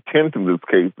prove intent in this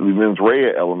case, the mens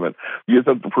rea element. You just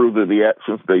have to prove that the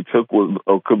actions they took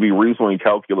could be reasonably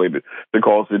calculated to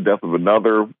cause the death of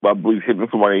another. I believe hitting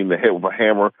somebody in the head with a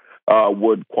hammer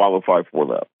would qualify for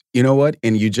that. You know what?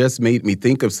 And you just made me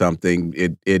think of something.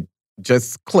 It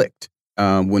just clicked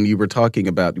when you were talking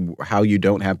about how you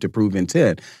don't have to prove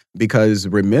intent. Because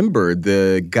remember,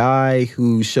 the guy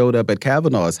who showed up at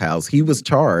Kavanaugh's house, he was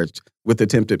charged with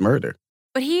attempted murder.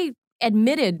 But he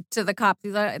admitted to the cops.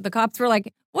 The cops were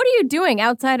like, "What are you doing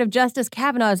outside of Justice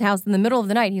Kavanaugh's house in the middle of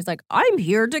the night?" And he's like, "I'm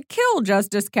here to kill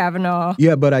Justice Kavanaugh."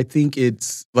 Yeah, but I think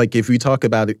it's like if we talk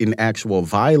about it in actual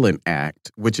violent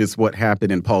act, which is what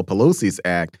happened in Paul Pelosi's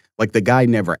act, like the guy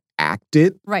never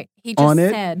acted right. He just on it.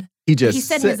 said He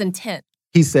said his intent.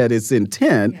 He said it's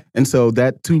intent. Yeah. And so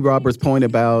that, to Robert's point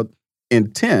about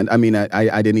intent, I mean,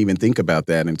 I didn't even think about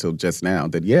that until just now.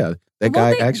 That, yeah, that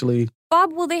guy actually...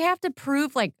 Bob, will they have to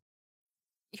prove, like,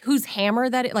 whose hammer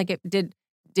that it... Like, did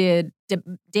David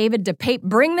DePape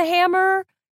bring the hammer?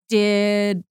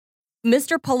 Did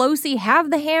Mr. Pelosi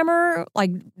have the hammer?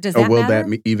 Like, does that will matter?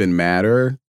 That even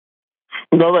matter?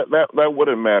 No, that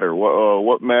wouldn't matter.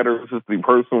 What matters is the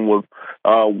person was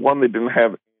one that didn't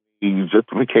have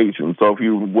justification. So if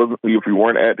you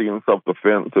weren't acting in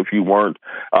self-defense, if you weren't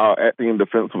acting in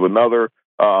defense of another,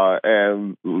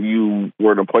 and you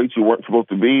were in a place you weren't supposed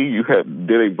to be, you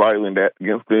did a violent act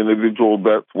against the individual,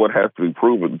 that's what has to be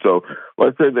proven. So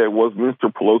let's say that it was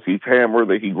Mr. Pelosi's hammer,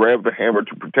 that he grabbed the hammer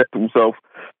to protect himself.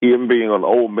 Him being an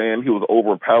old man, he was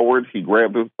overpowered. He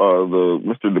grabbed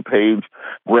Mr. DePage,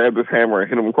 grabbed his hammer and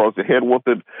hit him across the head with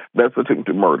it. That's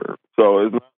attempted murder. So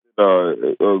it's not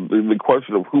the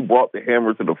question of who brought the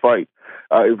hammer to the fight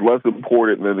is less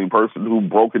important than the person who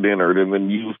broke it in and then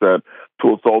used that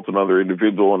to assault another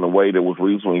individual in a way that was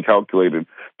reasonably calculated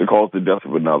to cause the death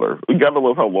of another. We got to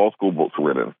love how law school books are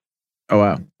written. Oh,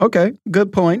 wow. Okay.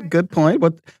 Good point. Good point.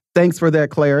 Well, thanks for that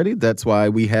clarity. That's why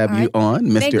we have you on,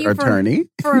 Mr. Attorney.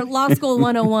 For Law School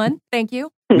 101. Thank you.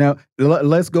 Now,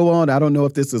 let's go on. I don't know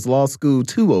if this is Law School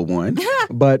 201,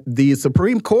 but the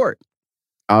Supreme Court,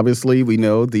 obviously, we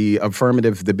know the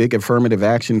big affirmative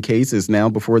action case is now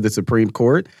before the Supreme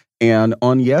Court. And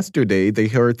on yesterday, they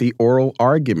heard the oral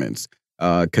arguments.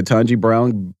 Ketanji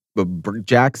Brown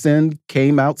Jackson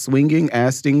came out swinging,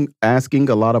 asking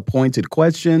a lot of pointed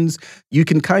questions. You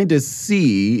can kind of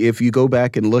see, if you go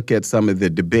back and look at some of the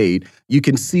debate, you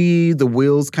can see the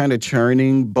wheels kind of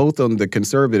churning, both on the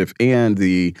conservative and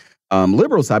the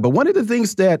liberal side. But one of the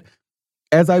things that,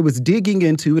 as I was digging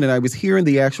into it and I was hearing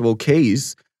the actual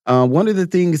case, one of the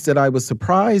things that I was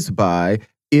surprised by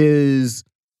is,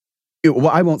 well,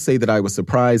 I won't say that I was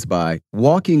surprised by.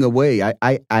 Walking away,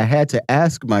 I had to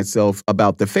ask myself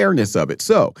about the fairness of it.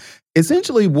 So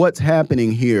essentially what's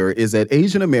happening here is that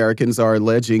Asian Americans are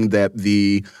alleging that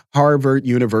the Harvard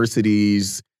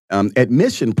University's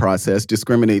admission process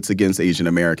discriminates against Asian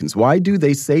Americans. Why do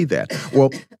they say that?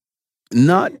 Well,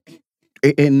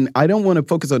 and I don't want to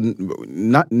focus on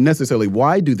not necessarily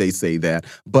why do they say that,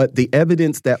 but the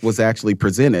evidence that was actually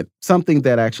presented, something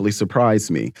that actually surprised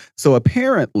me. So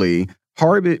apparently,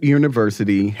 Harvard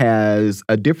University has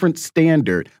a different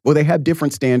standard. Well, they have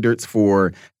different standards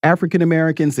for African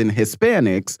Americans and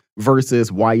Hispanics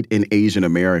versus white and Asian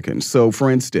Americans. So, for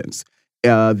instance,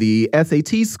 the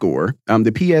SAT score,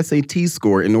 the PSAT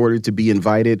score, in order to be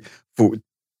invited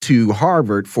to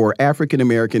Harvard for African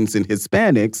Americans and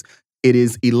Hispanics, it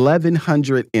is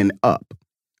 1,100 and up.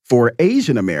 For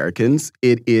Asian Americans,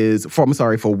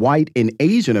 for white and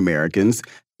Asian Americans,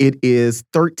 it is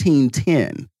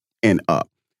 1,310 and up.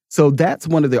 So that's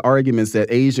one of the arguments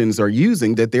that Asians are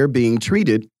using, that they're being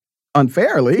treated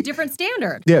unfairly. It's a different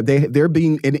standard. Yeah, they're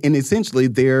being, and essentially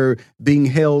they're being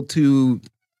held to,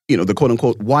 the quote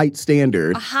unquote white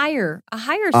standard. A higher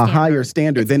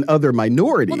standard than other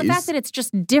minorities. Well, the fact that it's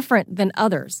just different than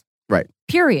others. Right.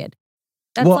 Period.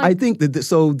 That's I think that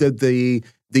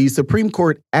the Supreme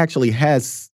Court actually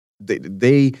has,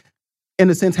 they in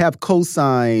a sense have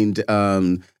co-signed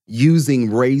using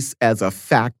race as a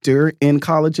factor in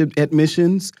college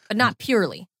admissions. But not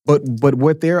purely. But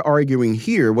what they're arguing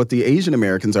here, what the Asian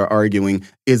Americans are arguing,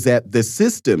 is that the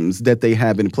systems that they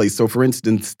have in place, so for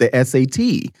instance, the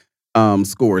SAT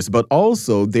scores, but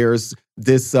also there's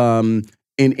this,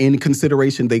 in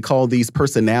consideration, they call these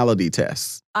personality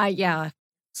tests. Yeah.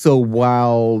 So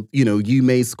while, you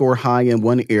may score high in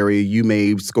one area, you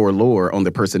may score lower on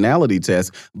the personality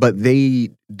test, but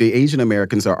the Asian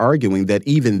Americans are arguing that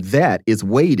even that is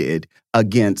weighted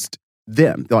against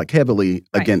them, like heavily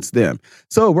against them.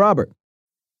 So, Robert,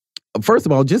 first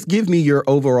of all, just give me your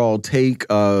overall take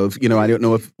of, I don't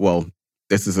know if,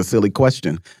 this is a silly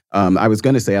question. I was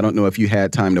going to say, I don't know if you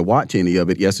had time to watch any of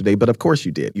it yesterday, but of course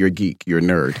you did. You're a geek. You're a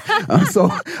nerd. So,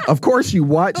 of course, you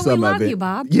watched some of it. We love you,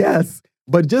 Bob. Yes.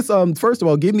 But just, first of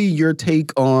all, give me your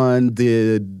take on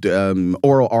the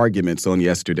oral arguments on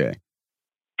yesterday.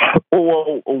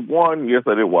 Well, one, yes,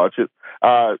 I did watch it.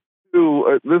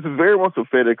 Two, this is very much a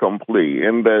fait accompli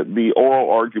in that the oral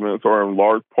arguments are in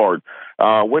large part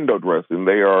window dressing.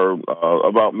 They are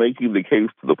about making the case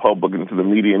to the public and to the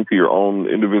media and to your own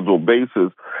individual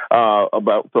basis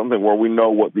about something where we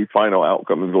know what the final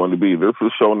outcome is going to be. This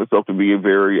has shown itself to be a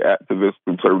very activist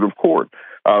conservative court.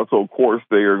 So, of course,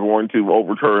 they are going to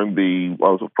overturn the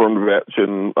affirmative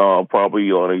action probably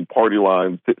on a party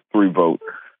line 6-3 vote.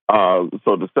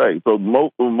 So to say. So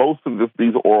most of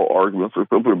these oral arguments are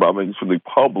simply about making sure the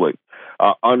public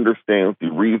understands the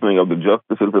reasoning of the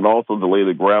justices and also to lay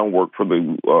the groundwork for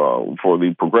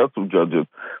the progressive judges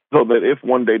so that if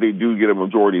one day they do get a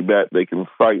majority back, they can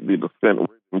cite the dissent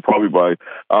written probably by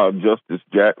Justice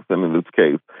Jackson in this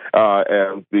case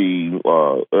as the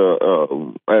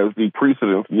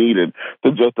precedence needed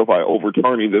to justify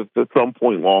overturning this at some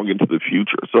point long into the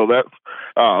future. So that's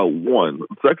one.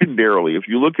 Secondarily, if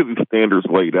you look at the standards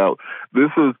laid out, this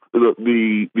is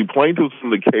the plaintiffs in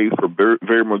the case are very,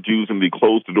 very much using the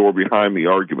close the door behind the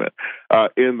argument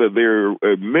in that they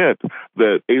admit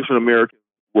that Asian Americans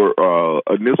were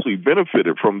initially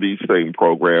benefited from these same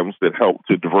programs that helped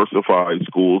to diversify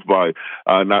schools by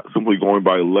not simply going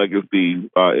by legacy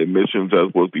admissions,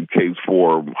 as was the case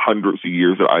for hundreds of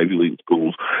years at Ivy League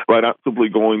schools, by not simply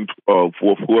going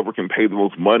for whoever can pay the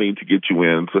most money to get you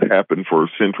in. It's happened for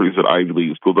centuries at Ivy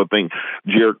League schools. I think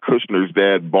Jared Kushner's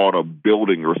dad bought a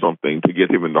building or something to get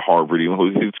him into Harvard, even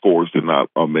though his scores did not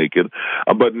make it.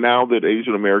 But now that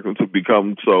Asian Americans have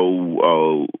become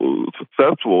so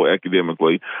successful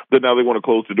academically, that now they want to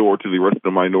close the door to the rest of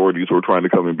the minorities who are trying to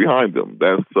come in behind them.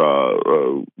 That's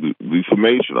the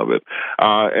summation of it.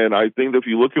 And I think that if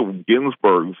you look at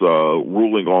Ginsburg's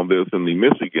ruling on this in the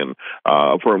Michigan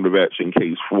affirmative action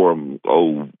case from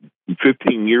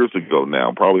 15 years ago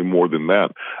now, probably more than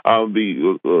that,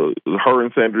 her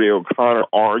and Sandra O'Connor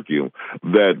argue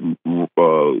that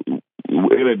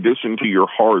in addition to your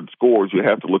hard scores, you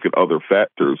have to look at other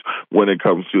factors when it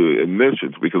comes to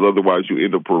admissions, because otherwise you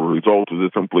end up with a result of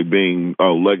it simply being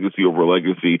legacy over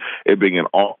legacy, it being an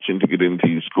option to get into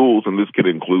these schools. And this could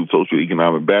include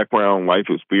socioeconomic background, life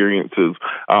experiences,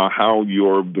 how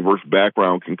your diverse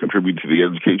background can contribute to the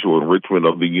educational enrichment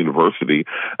of the university.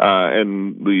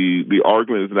 And the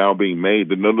argument is now being made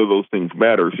that none of those things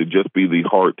matter. It should just be the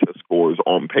hard test scores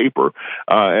on paper.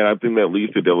 And I think that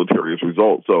leads to deleterious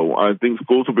results. So I think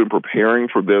schools have been preparing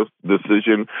for this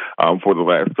decision for the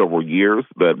last several years,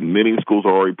 that many schools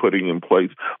are already putting in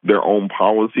place their own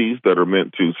policies that are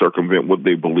meant to circumvent what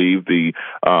they believe the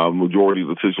majority of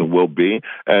the decision will be,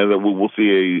 and that we will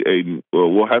see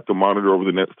we'll have to monitor over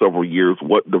the next several years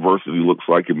what diversity looks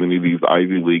like in many of these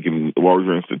Ivy League and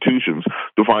larger institutions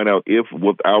to find out if,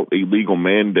 without a legal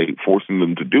mandate forcing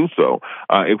them to do so,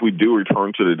 if we do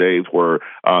return to the days where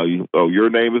your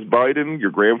name is Biden,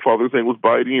 your grandfather's name was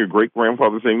Biden, your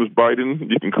great-grandfather's name was Biden,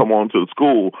 you can come on to the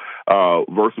school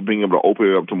versus being able to open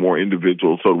it up to more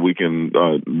individuals so that we can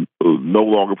no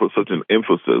longer put such an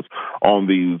emphasis on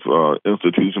these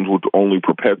institutions which only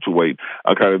perpetuate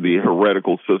kind of the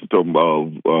heretical system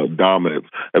of dominance.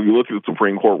 If you look at the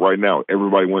Supreme Court right now,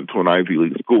 everybody went to an Ivy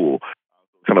League school.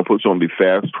 Kind of puts on the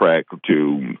fast track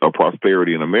to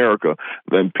prosperity in America,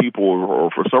 then people, or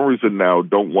for some reason now,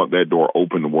 don't want that door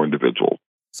open to more individuals.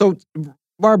 So,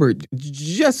 Robert,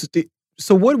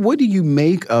 so what do you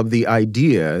make of the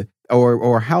idea,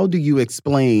 or how do you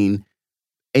explain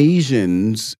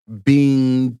Asians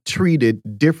being treated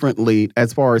differently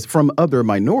as far as from other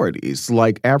minorities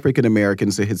like African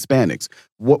Americans and Hispanics?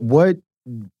 What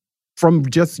from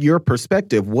just your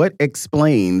perspective, what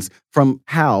explains from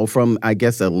I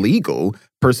guess, a legal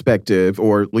perspective,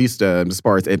 or at least as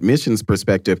far as admissions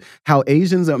perspective, how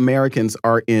Asian Americans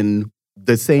are in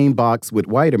the same box with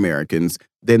white Americans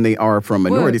than they are from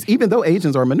minorities, even though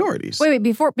Asians are minorities? Wait,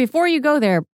 before you go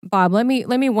there, Bob, let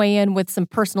me weigh in with some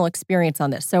personal experience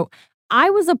on this. So I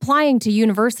was applying to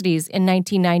universities in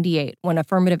 1998 when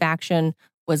affirmative action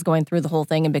was going through the whole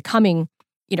thing and becoming,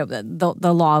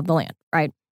 the law of the land,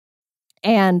 right?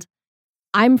 And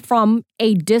I'm from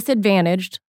a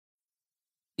disadvantaged,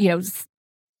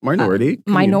 Minority.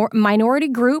 Minority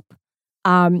group.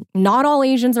 Not all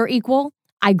Asians are equal.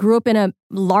 I grew up in a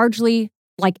largely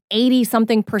like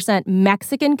 80-something%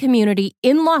 Mexican community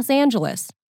in Los Angeles.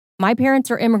 My parents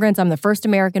are immigrants. I'm the first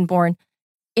American born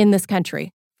in this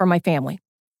country for my family,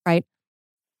 right?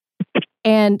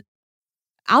 And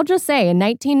I'll just say in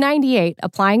 1998,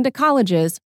 applying to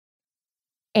colleges,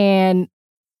 and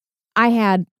I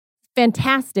had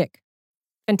fantastic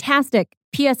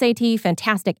PSAT,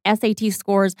 fantastic SAT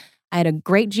scores. I had a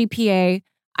great GPA.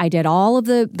 I did all of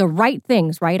the right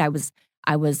things, right? I was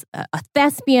a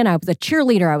thespian. I was a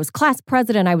cheerleader. I was class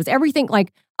president. I was everything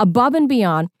like above and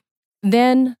beyond.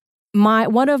 Then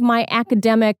one of my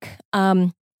academic,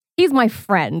 he's my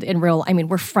friend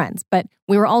we're friends, but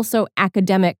we were also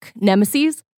academic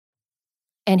nemesis.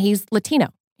 And he's Latino.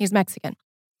 He's Mexican.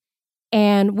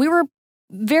 And we were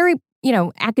very,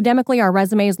 academically, our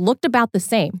resumes looked about the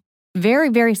same. Very,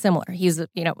 very similar. He's, a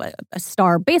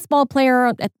star baseball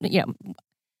player,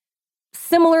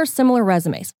 similar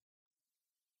resumes.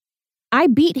 I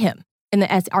beat him in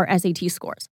our SAT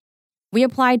scores. We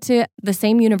applied to the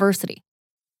same university.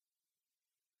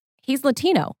 He's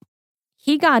Latino.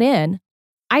 He got in.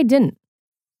 I didn't.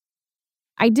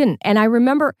 And I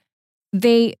remember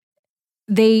they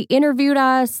interviewed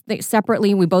us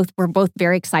separately. We were both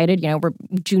very excited. We're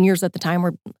juniors at the time.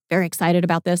 We're very excited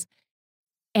about this.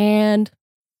 And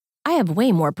I have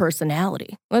way more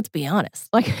personality. Let's be honest.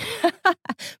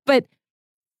 But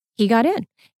he got in.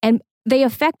 And they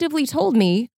effectively told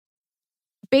me,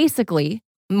 basically,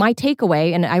 my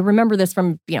takeaway, and I remember this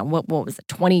from, what was it,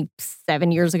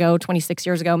 27 years ago, 26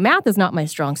 years ago. Math is not my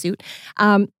strong suit.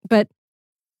 But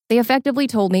they effectively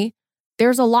told me,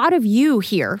 there's a lot of you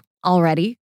here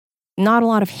already, not a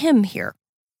lot of him here.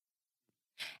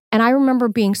 And I remember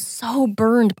being so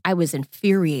burned, I was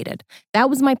infuriated. That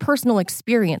was my personal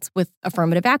experience with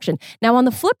affirmative action. Now, on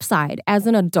the flip side, as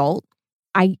an adult,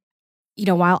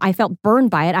 while I felt burned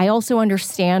by it, I also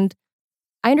understand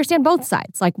both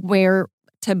sides. Like where,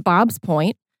 to Bob's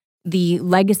point, the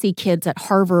legacy kids at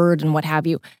Harvard and what have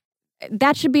you,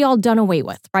 that should be all done away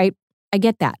with, right? I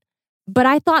get that. But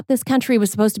I thought this country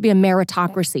was supposed to be a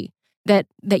meritocracy, that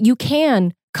you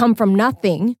can come from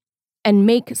nothing and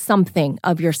make something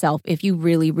of yourself if you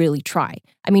really, really try.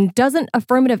 I mean, doesn't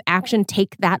affirmative action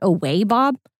take that away,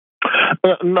 Bob?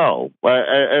 No,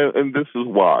 and this is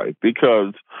why.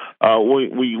 Because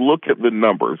when we look at the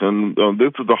numbers, and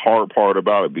this is the hard part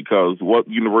about it, because what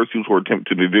universities were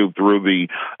attempting to do through the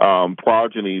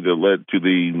progeny that led to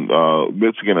the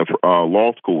Michigan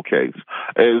law school case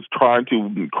is trying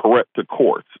to correct the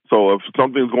course. So if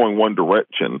something's going one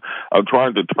direction,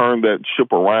 trying to turn that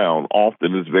ship around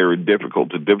often is very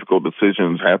difficult. The difficult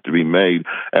decisions have to be made,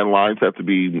 and lines have to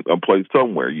be placed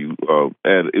somewhere.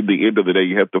 At the end of the day,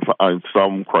 you have to find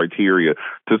some criteria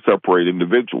to separate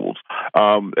individuals.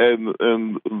 And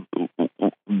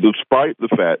despite the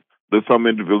fact that some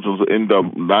individuals end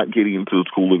up not getting into the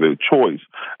school of their choice,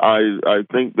 I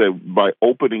think that by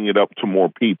opening it up to more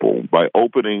people, by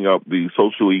opening up the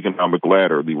socioeconomic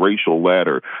ladder, the racial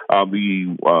ladder,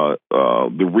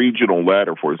 the regional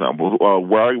ladder, for example,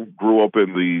 where I grew up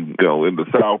in the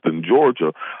South in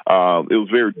Georgia, it was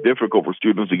very difficult for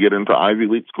students to get into Ivy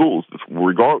League schools,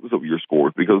 regardless of your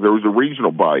scores, because there was a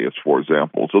regional bias, for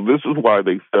example. So this is why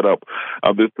they set up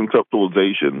this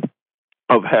conceptualization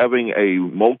of having a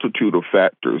multitude of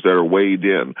factors that are weighed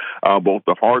in, both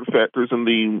the hard factors and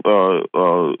the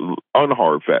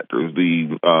unhard factors,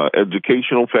 the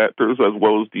educational factors, as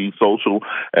well as the social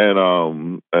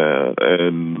and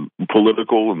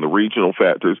political and the regional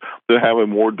factors, to have a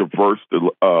more diverse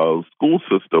school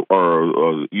system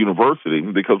or university,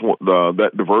 because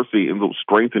that diversity ends up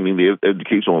strengthening the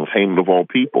educational attainment of all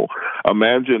people.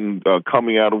 Imagine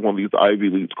coming out of one of these Ivy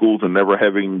League schools and never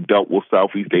having dealt with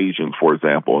Southeast Asians, for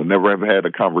example, and never have had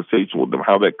a conversation with them,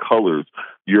 how that colors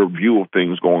your view of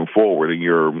things going forward and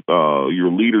your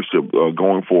leadership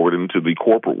going forward into the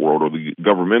corporate world or the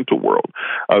governmental world.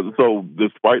 So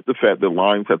despite the fact that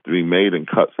lines have to be made and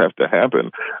cuts have to happen,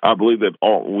 I believe that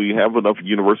we have enough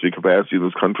university capacity in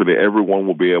this country that everyone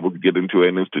will be able to get into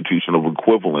an institution of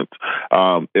equivalence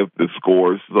if the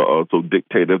scores so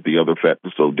dictate, if the other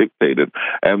factors so dictated,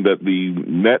 and that the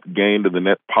net gain and the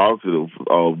net positive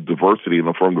of diversity and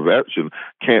affirmative action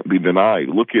can't be denied.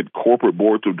 Look at corporate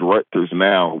boards of directors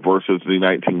now now versus the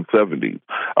 1970s.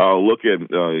 Look at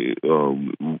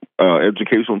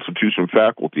educational institution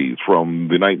faculties from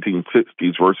the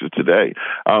 1960s versus today.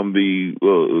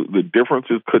 The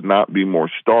differences could not be more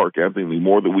stark. I think the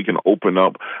more that we can open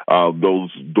up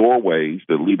those doorways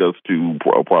that lead us to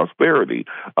prosperity,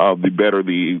 the better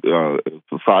the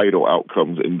societal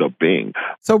outcomes end up being.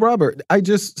 So, Robert,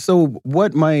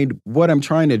 what I'm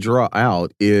trying to draw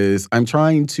out is I'm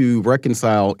trying to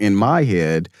reconcile in my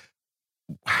head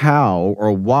how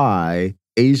or why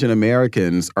Asian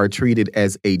Americans are treated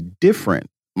as a different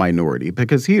minority,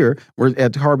 because here we're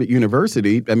at Harvard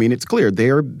University. I mean, it's clear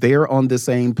they're on the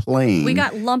same plane. We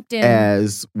got lumped in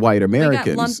as white Americans.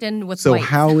 We got lumped in with so whites.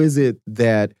 How is it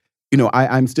that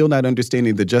I'm still not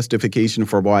understanding the justification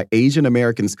for why Asian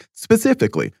Americans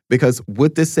specifically, because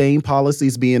would the same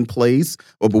policies be in place,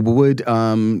 or would,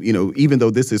 even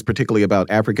though this is particularly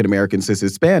about African Americans and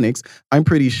Hispanics, I'm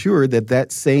pretty sure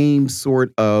that same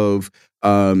sort of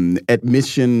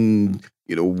admission,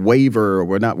 waiver,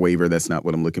 or not waiver, that's not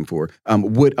what I'm looking for,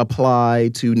 would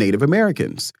apply to Native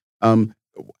Americans.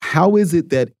 How is it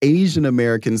that Asian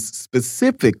Americans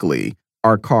specifically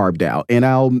are carved out? And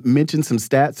I'll mention some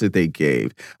stats that they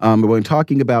gave. When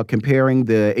talking about comparing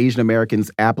the Asian Americans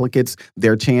applicants,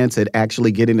 their chance at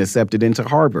actually getting accepted into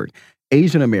Harvard.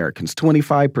 Asian Americans,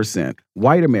 25%,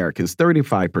 white Americans,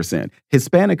 35%,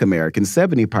 Hispanic Americans,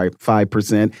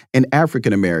 75%, and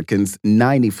African Americans,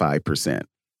 95%.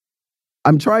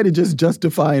 I'm trying to just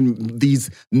justify these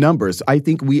numbers. I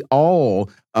think we all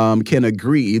can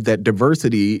agree that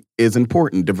diversity is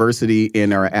important. Diversity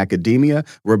in our academia,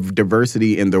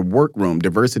 diversity in the workroom,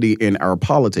 diversity in our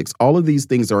politics. All of these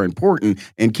things are important.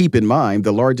 And keep in mind,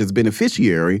 the largest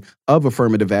beneficiary of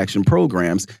affirmative action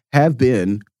programs have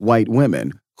been white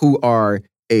women who are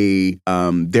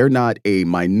they're not a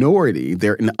minority,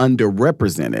 they're an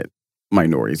underrepresented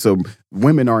minority. So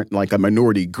women aren't like a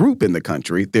minority group in the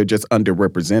country. They're just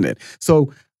underrepresented.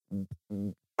 So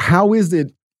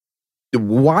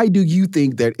why do you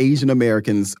think that Asian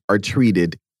Americans are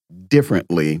treated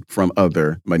differently from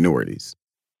other minorities?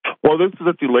 Well, this is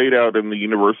actually laid out in the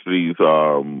university's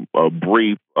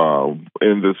brief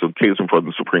in this case in front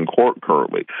of the Supreme Court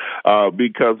currently,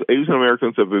 because Asian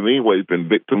Americans have in many ways been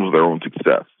victims of their own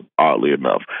success, oddly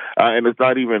enough. And it's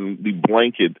not even the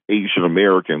blanket Asian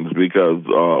Americans, because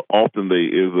often they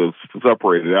is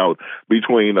separated out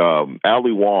between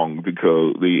Ali Wong,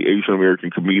 because the Asian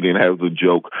American comedian has a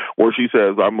joke where she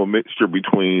says, I'm a mixture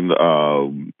between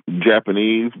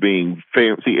Japanese, being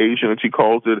fancy Asian, as she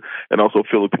calls it, and also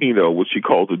Filipino, which she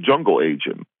calls a jungle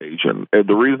Asian. And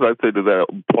the reason I say that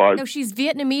applies... No, she's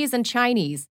Vietnamese and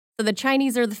Chinese. So the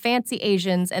Chinese are the fancy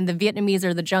Asians and the Vietnamese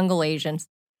are the jungle Asians.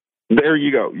 There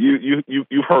you go.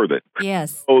 You've heard it.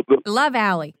 Yes. So love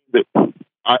Allie.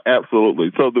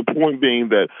 Absolutely. So the point being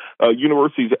that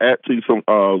universities actually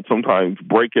sometimes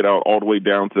break it out all the way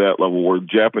down to that level, where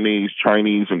Japanese,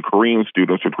 Chinese, and Korean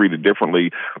students are treated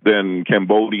differently than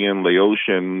Cambodian,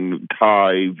 Laotian,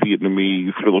 Thai,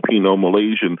 Vietnamese, Filipino,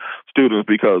 Malaysian students,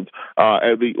 because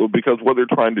what they're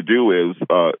trying to do is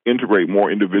integrate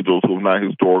more individuals who have not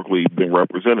historically been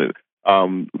represented.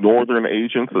 Northern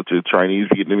Asians, such as Chinese,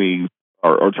 Vietnamese,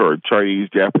 Chinese,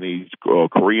 Japanese,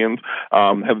 Koreans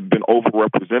have been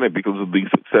overrepresented because of the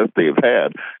success they have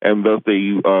had, and thus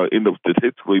they end up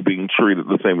statistically being treated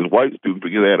the same as white students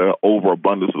because they had an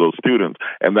overabundance of those students,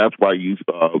 and that's why you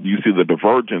see the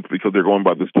divergence, because they're going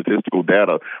by the statistical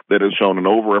data that has shown an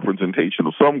overrepresentation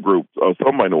of some groups,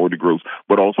 some minority groups,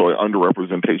 but also an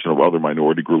underrepresentation of other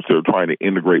minority groups that are trying to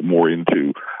integrate more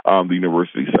into the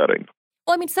university setting.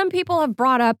 Well, I mean, some people have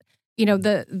brought up,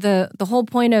 the whole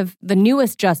point of the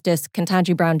newest justice,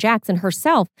 Ketanji Brown Jackson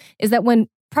herself, is that when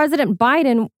President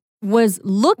Biden was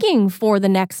looking for the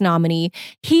next nominee,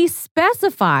 he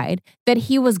specified that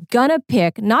he was gonna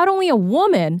pick not only a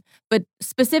woman, but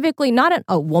specifically not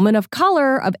a woman of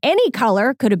color, of any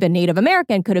color, could have been Native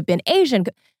American, could have been Asian.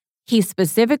 He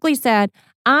specifically said,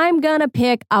 I'm gonna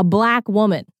pick a black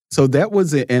woman. So that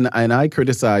was it, and I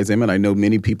criticize him, and I know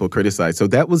many people criticize. So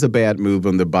that was a bad move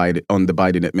on the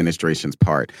Biden administration's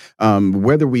part.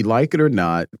 Whether we like it or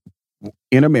not,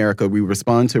 in America, we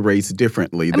respond to race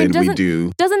differently than we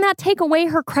do. Doesn't that take away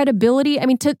her credibility? I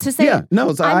mean, to say, yeah,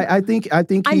 no. So I think he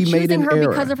made an error. I'm choosing her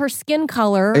because of her skin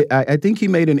color. I think he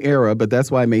made an error, but that's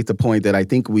why I made the point that I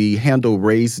think we handle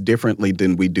race differently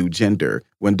than we do gender.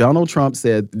 When Donald Trump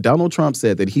said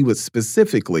that he would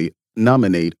specifically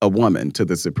nominate a woman to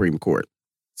the Supreme Court.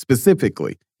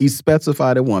 Specifically, he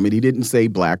specified a woman. He didn't say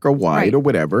black or white or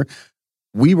whatever.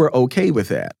 We were okay with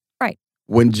that. Right.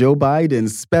 When Joe Biden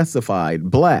specified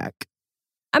black,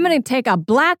 I'm going to take a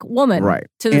black woman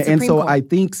to the Supreme Court. And so I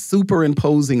think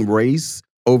superimposing race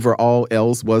over all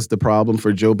else was the problem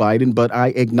for Joe Biden. But I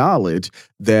acknowledge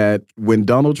that when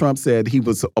Donald Trump said he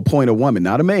would appoint a woman,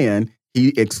 not a man,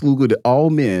 he excluded all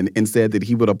men and said that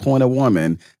he would appoint a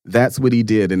woman. That's what he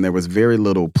did, and there was very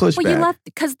little pushback. Well, you left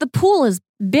because the pool is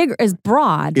bigger, is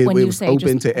broad. When you say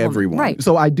open to everyone. Right.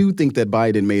 So I do think that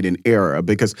Biden made an error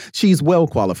because she's well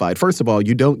qualified. First of all,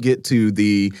 you don't get to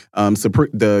the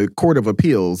Court of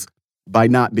Appeals by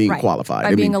not being qualified.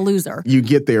 By being a loser. You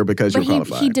get there because you're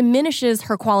qualified. He diminishes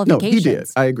her qualifications. No, he did.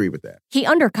 I agree with that. He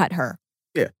undercut her.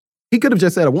 Yeah. He could have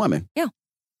just said a woman. Yeah.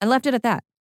 I left it at that.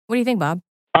 What do you think, Bob?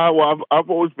 Well, I've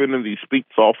always been in the speak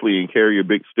softly and carry a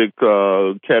big stick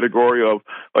category of,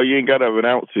 you ain't got to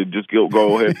announce it, just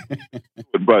go ahead.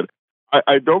 But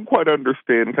I don't quite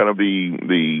understand kind of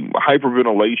the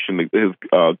hyperventilation that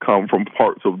has come from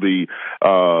parts of the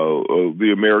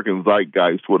American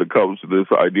zeitgeist when it comes to this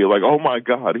idea. Like, oh my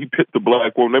God, he picked the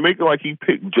black woman. They make it like he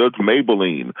picked Judge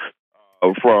Maybelline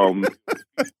from.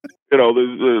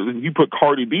 He put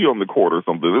Cardi B on the court or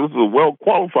something. This is a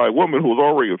well-qualified woman who was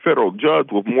already a federal judge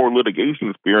with more litigation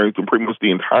experience than pretty much the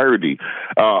entirety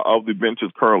of the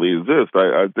benches currently exist.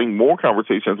 I think more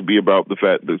conversation has to be about the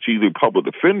fact that she's a public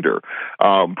defender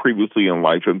previously in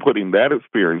life and putting that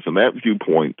experience and that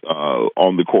viewpoint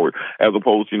on the court as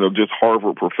opposed to, just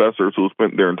Harvard professors who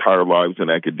spent their entire lives in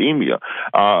academia.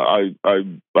 I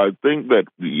think that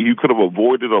you could have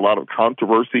avoided a lot of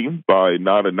controversy by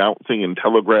not announcing and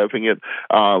telegraphing it.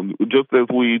 Just as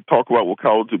we talk about with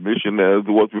college admission as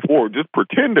it was before, just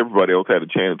pretend everybody else had a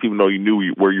chance, even though you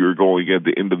knew where you were going at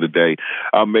the end of the day,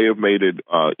 may have made it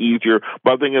easier.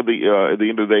 But I think at the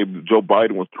end of the day, Joe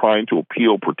Biden was trying to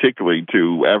appeal particularly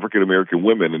to African-American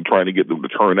women and trying to get them to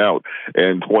turn out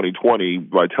in 2020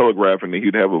 by telegraphing that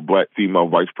he'd have a black female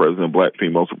vice president, black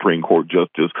female Supreme Court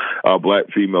justice,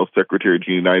 black female secretary to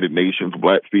the United Nations,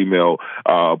 black female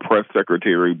press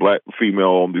secretary, black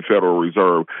female on the Federal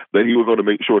Reserve, that he was going to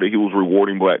make sure that he was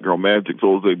rewarding black girl magic.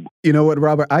 So it was You know what,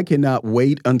 Robert? I cannot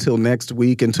wait until next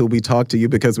week until we talk to you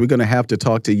because we're going to have to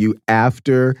talk to you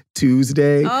after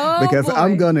Tuesday because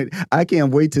boy. I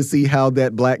can't wait to see how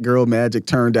that black girl magic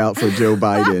turned out for Joe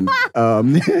Biden.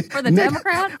 For the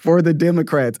Democrats? For the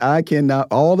Democrats. I cannot,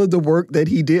 all of the work that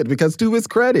he did, because to his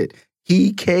credit,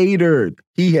 he catered.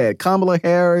 He had Kamala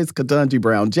Harris, Ketanji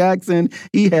Brown Jackson.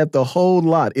 He had the whole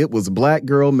lot. It was black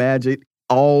girl magic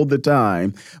all the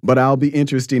time. But I'll be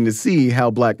interested to see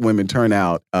how black women turn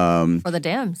out for the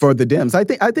Dems. For the Dems,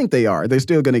 I think they are. They're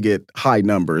still going to get high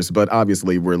numbers, but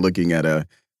obviously we're looking at a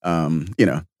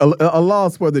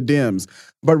loss for the Dems.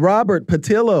 But Robert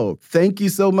Patillo, thank you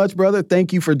so much, brother.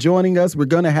 Thank you for joining us. We're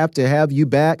going to have you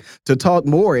back to talk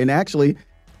more, and actually,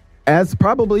 as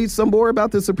probably some more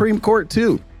about the Supreme Court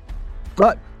too.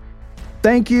 But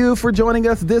thank you for joining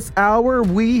us this hour.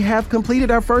 We have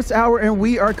completed our first hour and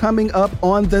we are coming up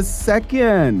on the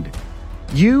second.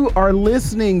 You are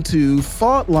listening to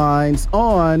Fault Lines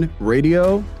on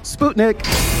Radio Sputnik.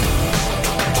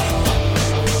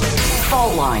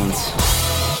 Fault Lines.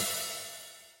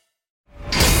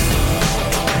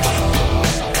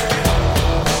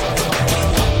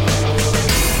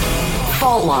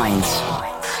 Fault Lines.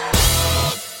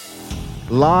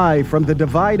 Live from the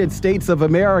divided states of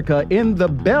America in the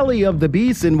belly of the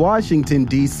beast in Washington,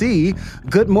 D.C.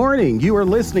 Good morning. You are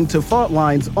listening to Fault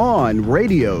Lines on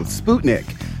Radio Sputnik.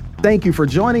 Thank you for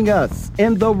joining us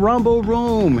in the Rumble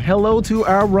Room. Hello to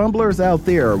our Rumblers out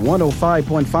there,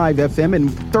 105.5 FM and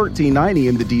 1390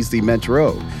 in the D.C.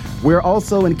 Metro. We're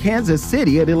also in Kansas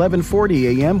City at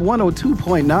 1140 AM,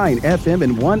 102.9 FM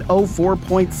and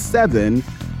 104.7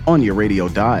 on your radio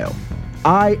dial.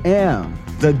 I am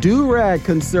the do-rag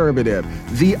conservative,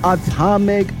 the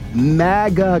atomic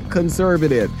MAGA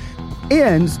conservative.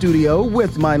 In studio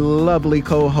with my lovely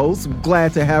co-host,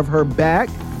 glad to have her back,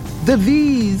 the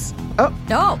V's.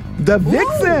 The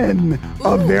Vixen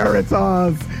of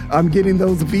Veritas. I'm getting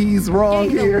those V's wrong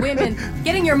here.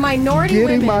 Getting your minority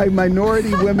women. Getting my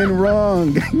minority women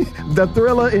wrong. The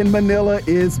Thriller in Manila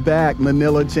is back,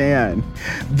 Manila Chan.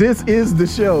 This is the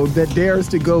show that dares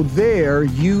to go there.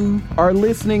 You are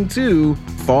listening to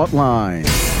Fault Lines.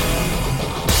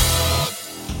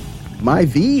 My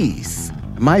V's.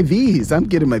 I'm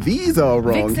getting my V's all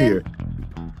wrong here.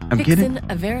 Vixen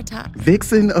of Veritas.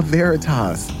 Vixen of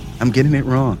Veritas. I'm getting it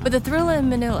wrong. But the Thriller in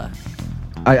Manila.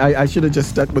 I should have just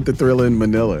stuck with the Thriller in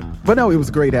Manila. But no, it was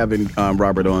great having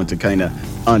Robert on to kind of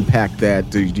unpack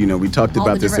that. We talked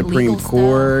about the Supreme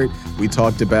Court. We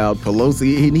talked about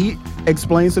Pelosi, and he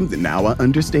explained something. Now I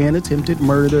understand attempted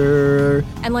murder.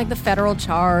 And like the federal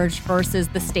charge versus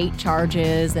the state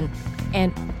charges. And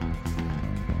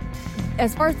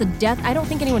as far as the death, I don't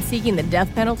think anyone's seeking the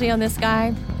death penalty on this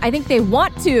guy. I think they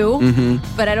want to,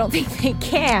 but I don't think they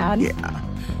can. Yeah.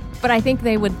 But I think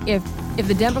they would, if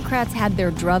the Democrats had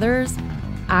their druthers,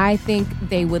 I think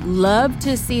they would love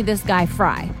to see this guy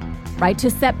fry, right? To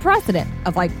set precedent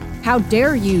of like, how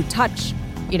dare you touch,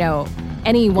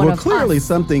 any one of us. Well, clearly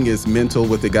something is mental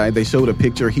with the guy. They showed a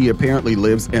picture. He apparently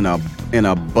lives in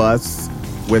a bus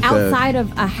with outside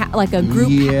of a group.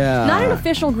 Yeah. Not an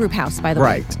official group house, by the way.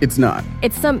 Right. It's not.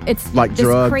 It's like this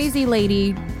drugs. Crazy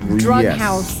lady drug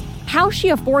house. How she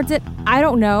affords it, I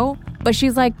don't know. But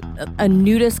she's like a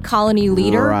nudist colony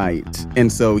leader. Right.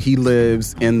 And so he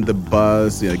lives in the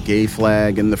bus, gay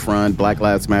flag in the front, Black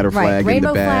Lives Matter flag Rainbow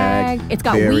in the back. flag. It's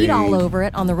got weed all over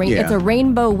it on the Yeah. It's a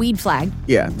rainbow weed flag.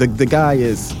 Yeah. The guy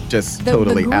is just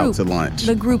totally out to lunch.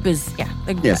 The group is,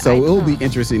 so it'll be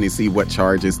interesting to see what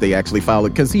charges they actually file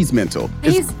because he's mental.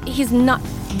 He's not.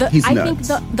 He's I nuts.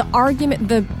 think the argument,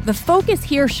 the focus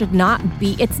here should not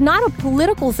be, it's not a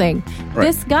political thing. Right.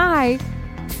 This guy,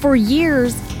 for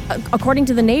years, according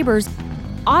to the neighbors,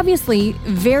 obviously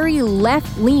very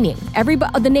left-leaning.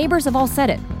 The neighbors have all said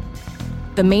it.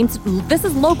 This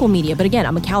is local media, but again,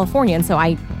 I'm a Californian, so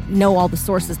I know all the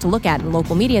sources to look at in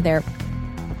local media there.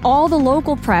 All the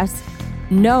local press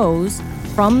knows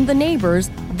from the neighbors,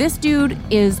 this dude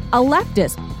is a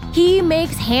leftist. He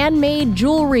makes handmade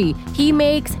jewelry. He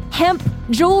makes hemp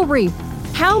jewelry.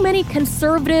 How many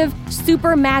conservative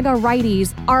super MAGA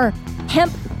righties are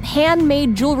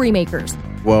handmade jewelry makers?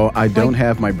 Well, I don't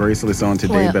have my bracelets on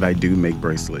today, but I do make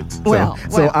bracelets. So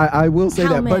I will say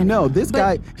that. But no, this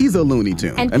guy, he's a Looney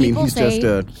Tune. And he's just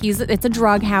a... It's a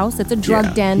drug house. It's a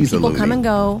drug den. He's People come and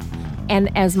go.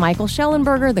 And as Michael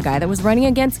Schellenberger, the guy that was running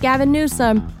against Gavin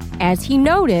Newsom, as he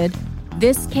noted,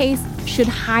 this case should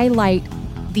highlight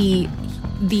the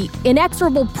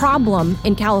inexorable problem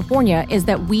in California is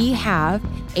that we have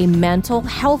a mental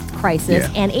health crisis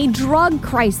and a drug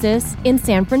crisis in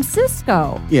San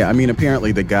Francisco. Yeah,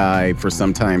 apparently the guy for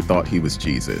some time thought he was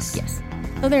Jesus. Yes.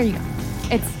 So there you go.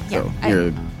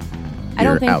 I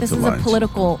don't think this is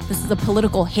a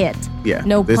political hit. Yeah.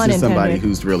 No this pun is intended. Somebody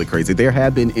who's really crazy. There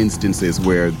have been instances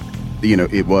where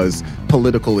it was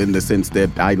political in the sense that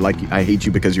I hate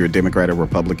you because you're a Democrat or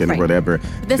Republican or whatever.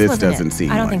 This doesn't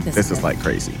seem I don't like think this is like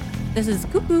crazy. This is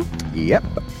cuckoo. Yep.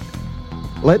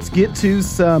 Let's get to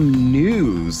some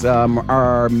news.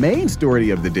 Our main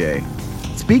story of the day.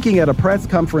 Speaking at a press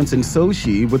conference in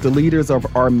Sochi with the leaders of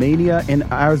Armenia and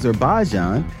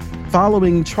Azerbaijan,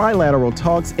 following trilateral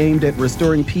talks aimed at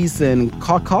restoring peace in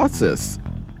Caucasus,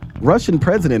 Russian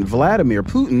President Vladimir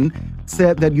Putin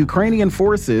said that Ukrainian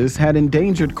forces had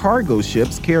endangered cargo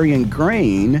ships carrying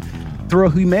grain through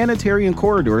a humanitarian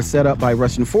corridor set up by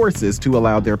Russian forces to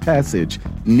allow their passage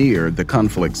near the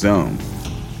conflict zone.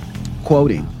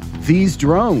 Quoting, "These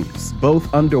drones,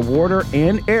 both underwater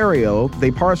and aerial,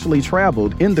 they partially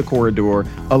traveled in the corridor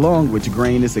along which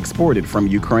grain is exported from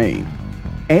Ukraine.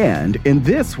 And in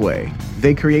this way,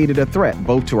 they created a threat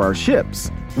both to our ships,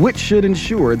 which should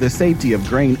ensure the safety of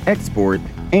grain export,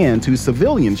 and to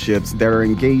civilian ships that are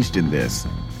engaged in this.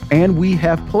 And we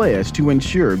have pledged to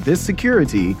ensure this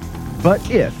security, but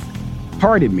if,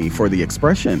 pardon me for the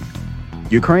expression,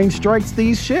 Ukraine strikes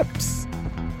these ships,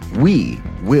 we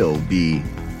will be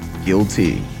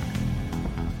guilty."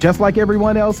 Just like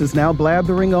everyone else is now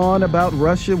blathering on about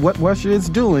Russia, what Russia is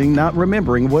doing, not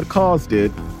remembering what caused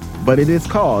it, but it is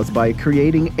caused by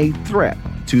creating a threat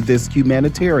to this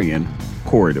humanitarian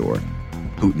corridor,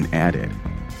 Putin added.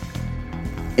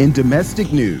 In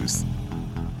domestic news,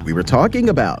 we were talking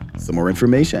about some more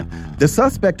information. The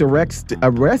suspect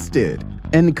arrested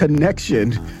in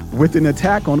connection with an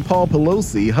attack on Paul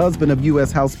Pelosi, husband of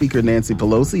U.S. House Speaker Nancy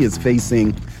Pelosi, is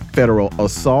facing federal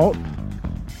assault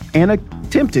and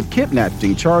attempted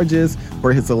kidnapping charges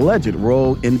for his alleged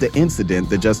role in the incident,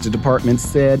 the Justice Department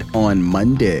said on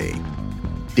Monday.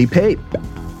 DePape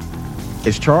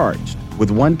is charged with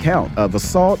one count of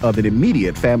assault of an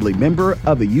immediate family member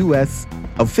of a U.S.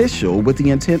 official with the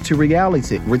intent to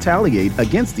retaliate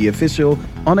against the official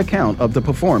on account of the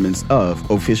performance of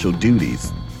official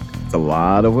duties. It's a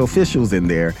lot of officials in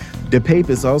there. DePape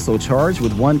is also charged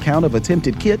with one count of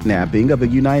attempted kidnapping of a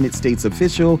United States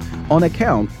official on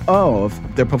account of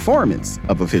the performance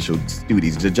of official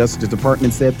duties. The Justice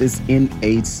Department said this in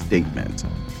a statement.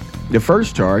 The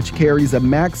first charge carries a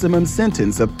maximum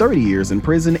sentence of 30 years in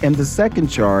prison, and the second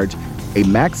charge, a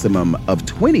maximum of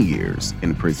 20 years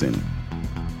in prison.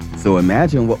 So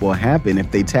imagine what will happen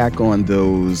if they tack on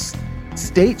those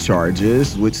state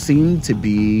charges, which seem to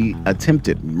be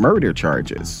attempted murder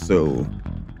charges. So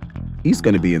he's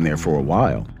going to be in there for a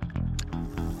while.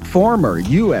 Former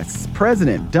U.S.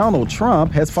 President Donald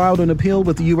Trump has filed an appeal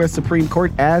with the U.S. Supreme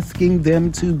Court asking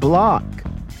them to block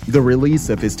the release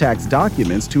of his tax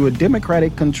documents to a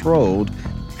Democratic-controlled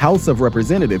House of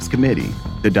Representatives committee,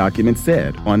 the document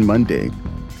said on Monday.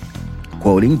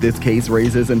 Quoting, "This case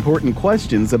raises important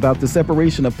questions about the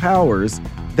separation of powers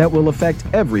that will affect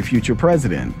every future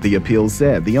president," the appeal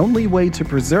said. "The only way to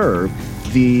preserve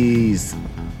these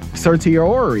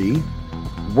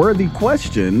certiorari-worthy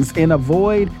questions and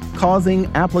avoid causing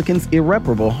applicants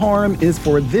irreparable harm is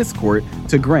for this court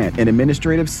to grant an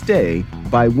administrative stay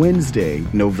by Wednesday,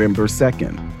 November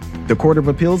 2nd. The Court of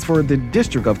Appeals for the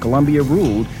District of Columbia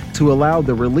ruled to allow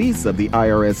the release of the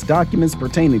IRS documents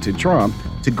pertaining to Trump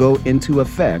to go into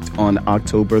effect on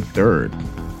October 3rd.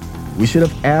 We should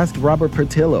have asked Robert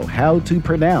Patillo how to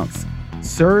pronounce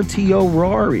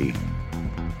certiorari.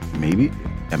 Maybe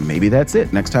that's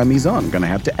it. Next time he's on, I'm going to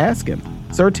have to ask him.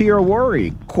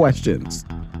 Certiorari questions.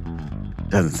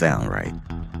 Doesn't sound right.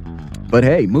 But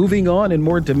hey, moving on in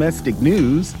more domestic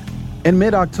news. In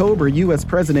mid-October, U.S.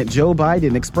 President Joe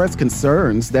Biden expressed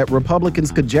concerns that Republicans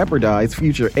could jeopardize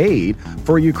future aid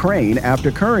for Ukraine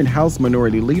after current House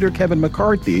Minority Leader Kevin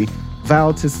McCarthy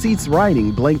vowed to cease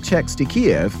writing blank checks to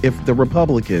Kiev if the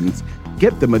Republicans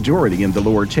get the majority in the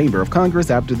lower chamber of Congress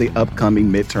after the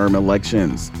upcoming midterm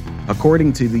elections.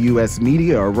 According to the U.S.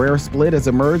 media, a rare split has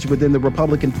emerged within the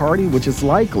Republican Party, which is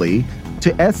likely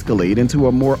to escalate into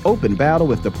a more open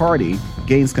battle if the party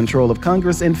gains control of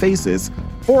Congress and faces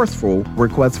forceful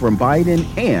requests from Biden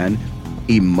and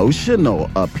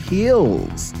emotional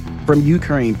appeals from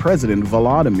Ukraine President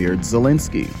Volodymyr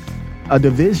Zelensky. A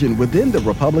division within the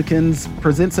Republicans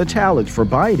presents a challenge for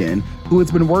Biden, who has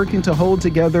been working to hold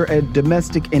together a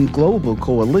domestic and global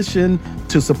coalition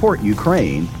to support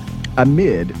Ukraine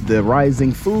amid the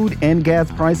rising food and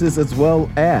gas prices as well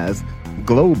as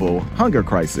global hunger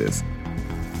crisis.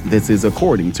 This is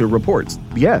according to reports.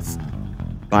 Yes,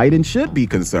 Biden should be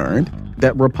concerned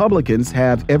that Republicans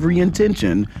have every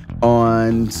intention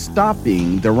on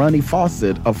stopping the running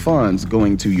faucet of funds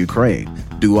going to Ukraine.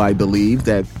 Do I believe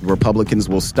that Republicans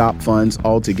will stop funds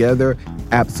altogether?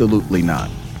 Absolutely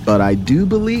not. But I do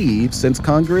believe since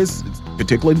Congress,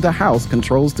 particularly the House,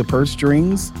 controls the purse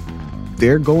strings,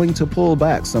 they're going to pull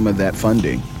back some of that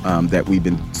funding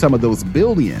some of those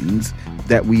billions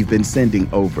that we've been sending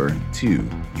over to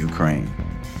Ukraine.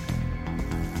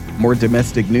 More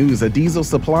domestic news. A diesel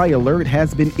supply alert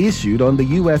has been issued on the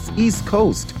U.S. East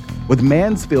Coast, with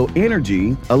Mansfield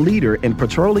Energy, a leader in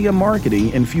petroleum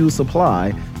marketing and fuel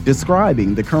supply,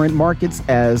 describing the current markets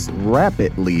as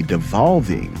rapidly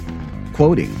devolving.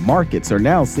 Quoting, "Markets are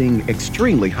now seeing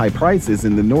extremely high prices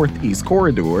in the Northeast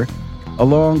corridor,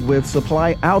 along with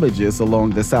supply outages along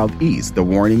the Southeast," the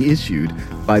warning issued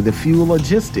by the fuel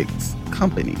logistics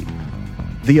company.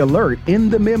 The alert in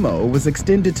the memo was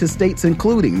extended to states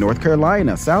including North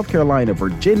Carolina, South Carolina,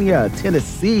 Virginia,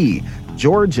 Tennessee,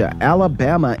 Georgia,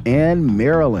 Alabama, and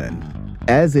Maryland.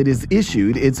 As it is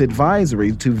issued its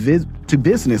advisory to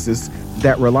businesses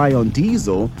that rely on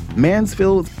diesel,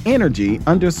 Mansfield Energy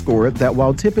underscored that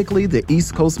while typically the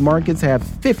East Coast markets have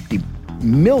 50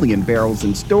 million barrels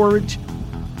in storage,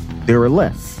 there are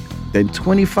less than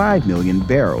 25 million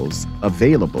barrels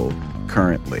available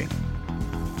currently.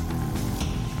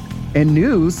 And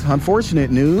news,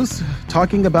 unfortunate news,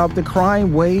 talking about the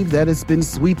crime wave that has been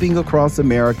sweeping across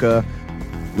America,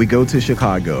 we go to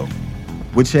Chicago,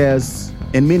 which has,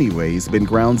 in many ways, been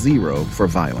ground zero for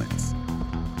violence.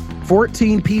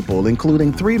 14 people,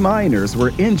 including 3 minors,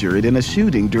 were injured in a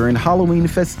shooting during Halloween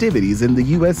festivities in the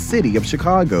U.S. city of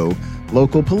Chicago,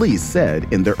 local police said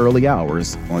in the early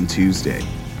hours on Tuesday.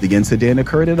 The incident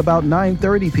occurred at about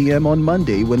 9:30 p.m. on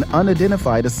Monday when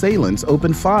unidentified assailants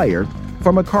opened fire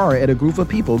from a car at a group of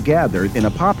people gathered in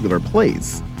a popular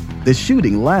place. The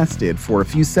shooting lasted for a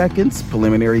few seconds,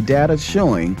 preliminary data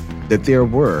showing that there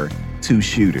were 2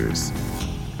 shooters.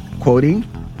 Quoting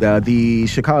the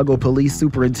Chicago Police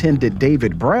Superintendent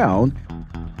David Brown,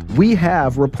 "We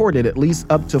have reported at least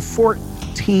up to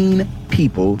 14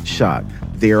 people shot.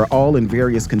 They are all in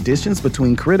various conditions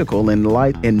between critical and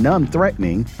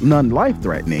non-life-threatening.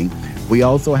 We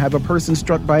also have a person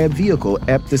struck by a vehicle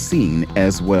at the scene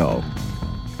as well."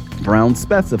 Brown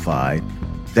specified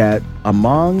that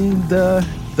among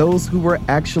those who were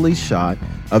actually shot,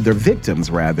 of their victims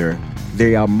rather,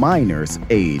 they are minors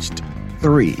aged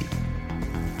 3,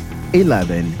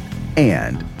 11,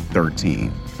 and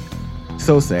 13.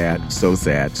 So sad, so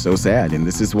sad, so sad. And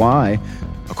this is why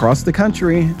across the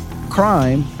country,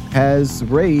 crime has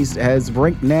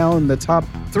ranked now in the top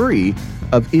 3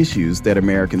 of issues that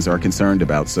Americans are concerned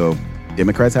about. So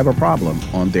Democrats have a problem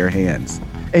on their hands.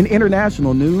 In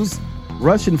international news,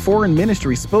 Russian Foreign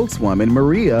Ministry spokeswoman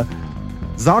Maria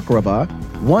Zakharova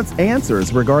wants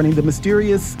answers regarding the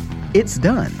mysterious "it's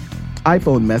done"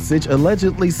 iPhone message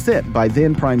allegedly sent by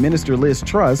then Prime Minister Liz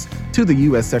Truss to the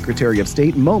U.S. Secretary of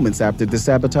State moments after the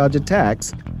sabotage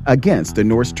attacks against the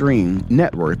Nord Stream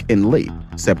network in late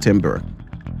September.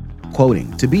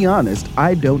 Quoting, "To be honest,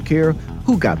 I don't care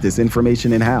who got this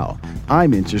information and how.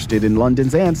 I'm interested in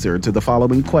London's answer to the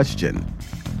following question.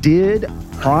 Did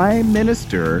Prime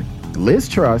Minister Liz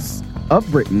Truss of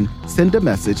Britain send a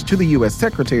message to the U.S.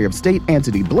 Secretary of State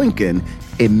Antony Blinken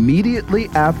immediately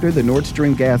after the Nord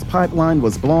Stream gas pipeline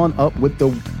was blown up with the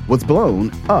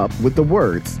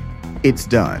words, 'It's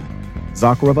done'?"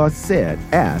 Zakharova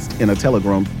asked in a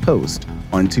Telegram post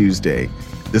on Tuesday.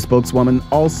 The spokeswoman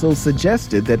also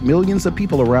suggested that millions of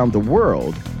people around the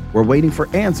world were waiting for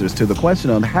answers to the question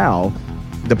on how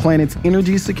the planet's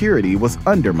energy security was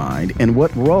undermined and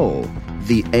what role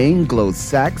the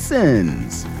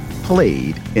Anglo-Saxons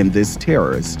played in this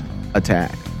terrorist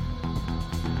attack.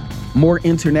 More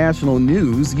international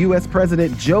news, U.S.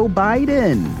 President Joe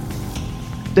Biden.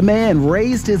 The man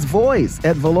raised his voice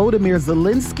at Volodymyr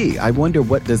Zelensky. I wonder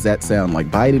what does that sound like?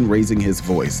 Biden raising his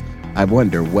voice. I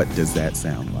wonder what does that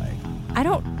sound like? I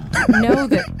don't know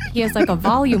that he has like a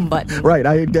volume button. Right.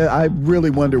 I really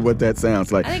wonder what that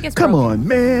sounds like. I think it's Come broken. on,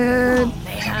 man. Oh,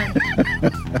 man.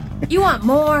 You want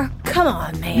more? Come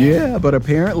on, man. Yeah, but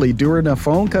apparently during a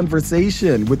phone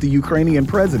conversation with the Ukrainian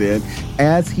president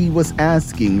as he was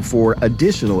asking for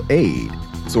additional aid,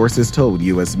 sources told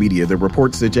U.S. media the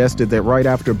report suggested that right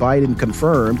after Biden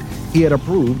confirmed he had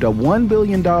approved a $1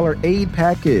 billion aid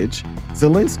package,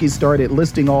 Zelensky started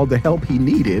listing all the help he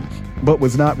needed but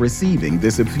was not receiving.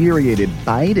 This infuriated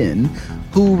Biden,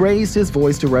 who raised his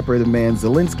voice to reprimand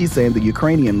Zelensky, saying the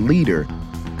Ukrainian leader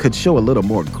could show a little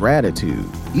more gratitude.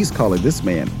 He's calling this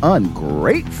man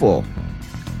ungrateful.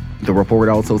 The report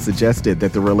also suggested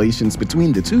that the relations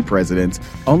between the two presidents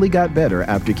only got better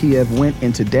after Kiev went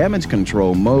into damage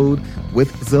control mode,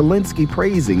 with Zelensky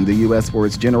praising the U.S. for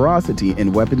its generosity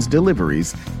in weapons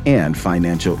deliveries and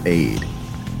financial aid.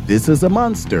 This is a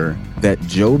monster that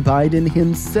Joe Biden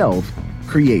himself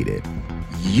created.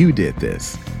 You did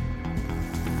this.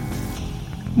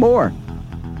 More.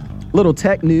 Little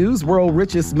tech news. World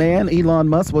richest man Elon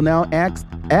Musk will now act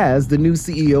as the new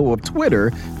CEO of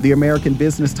Twitter, the American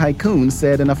business tycoon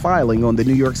said in a filing on the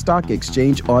New York Stock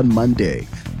Exchange on Monday.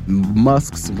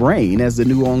 Musk's reign as the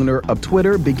new owner of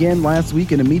Twitter began last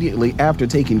week, and immediately after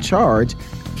taking charge,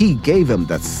 he gave him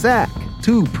the sack.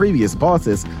 Two previous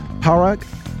bosses, Parag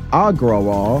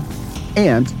Agrawal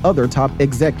and other top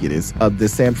executives of the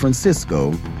San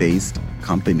Francisco-based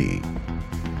company.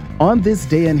 On this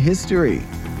day in history,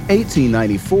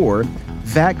 1894,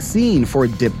 vaccine for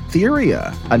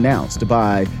diphtheria announced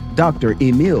by Dr.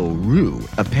 Emile Roux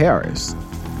of Paris.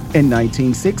 In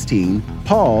 1916,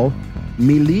 Paul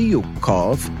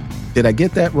Milyukov, did I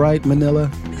get that right, Manila?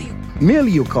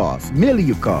 Milyukov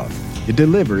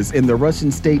delivers in the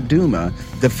Russian State Duma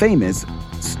the famous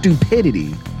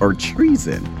stupidity or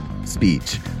treason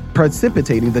speech,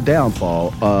 precipitating the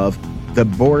downfall of the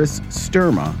Boris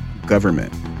Sturma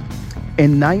government.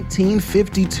 In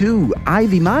 1952,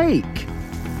 Ivy Mike,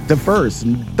 the first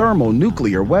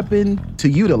thermonuclear weapon to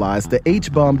utilize the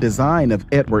H-bomb design of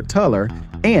Edward Teller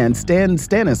and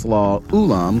Stanislaw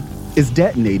Ulam, is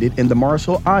detonated in the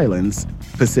Marshall Islands,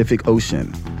 Pacific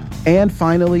Ocean. And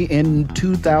finally, in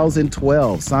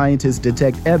 2012, scientists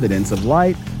detect evidence of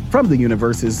light from the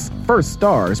universe's first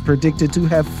stars predicted to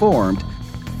have formed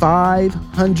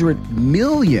 500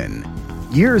 million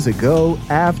years ago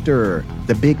after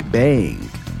the Big Bang.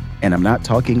 And I'm not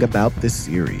talking about the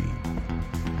series.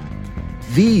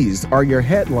 These are your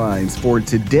headlines for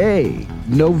today,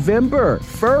 November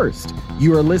 1st.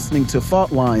 You are listening to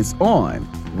Fault Lines on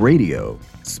Radio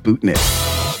Sputnik.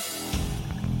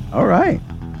 All right.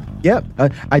 Yep.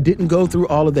 I didn't go through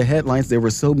all of the headlines. There were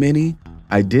so many.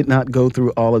 I did not go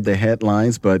through all of the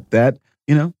headlines, but that,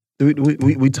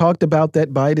 we talked about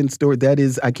that Biden story. That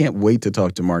is, I can't wait to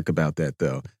talk to Mark about that,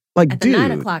 though. Like, at the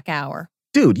 9 o'clock hour.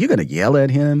 Dude, you're going to yell at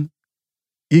him?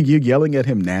 You're yelling at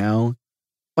him now?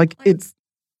 Like, it's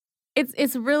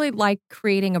really like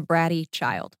creating a bratty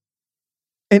child.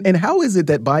 And how is it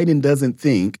that Biden doesn't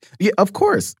think, yeah, of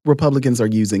course, Republicans are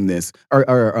using this, are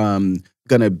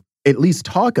going to at least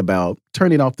talk about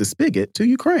turning off the spigot to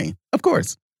Ukraine. Of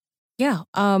course. Yeah.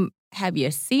 Have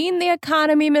you seen the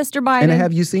economy, Mr. Biden? And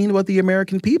have you seen what the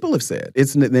American people have said?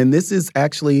 And this is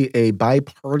actually a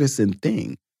bipartisan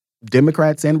thing.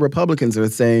 Democrats and Republicans are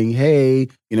saying, hey,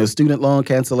 student loan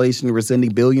cancellation, we're sending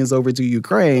billions over to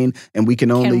Ukraine, and we can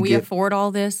only Can we afford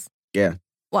all this? Yeah.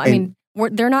 Well, I mean,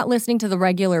 they're not listening to the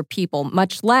regular people,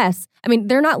 much less,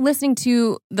 they're not listening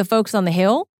to the folks on the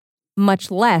Hill, much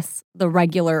less the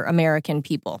regular American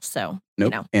people. So,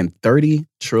 nope. And $30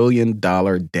 trillion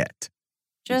debt.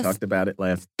 We talked about it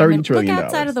last. $30 trillion. Look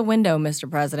outside of the window, Mr.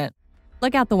 President.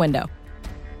 Look out the window.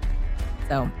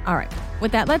 So, all right.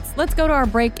 With that, let's go to our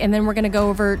break, and then we're going to go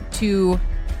over to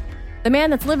the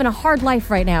man that's living a hard life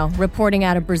right now, reporting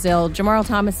out of Brazil. Jamarl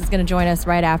Thomas is going to join us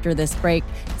right after this break.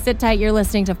 Sit tight. You're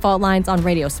listening to Fault Lines on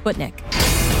Radio Sputnik.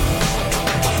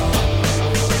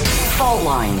 Fault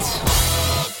Lines.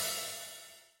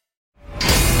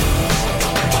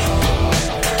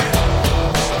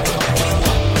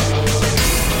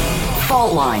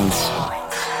 Fault Lines.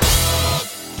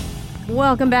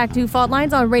 Welcome back to Fault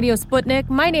Lines on Radio Sputnik.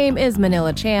 My name is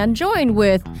Manila Chan, joined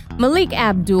with Malik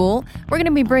Abdul. We're going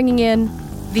to be bringing in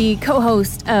the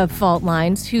co-host of Fault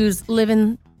Lines, who's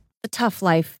living the tough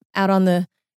life out on the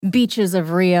beaches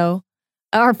of Rio.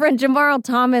 Our friend Jamarl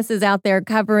Thomas is out there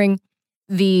covering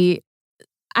I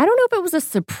don't know if it was a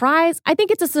surprise. I think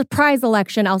it's a surprise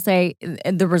election. I'll say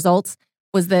the results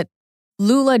was that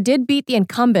Lula did beat the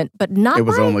incumbent, but not It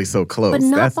was only so close. But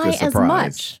not That's by the surprise. as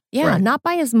much. Yeah, right. Not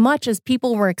by as much as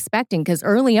people were expecting, because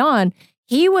early on,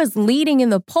 he was leading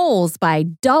in the polls by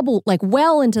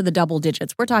well into the double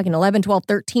digits. We're talking 11, 12,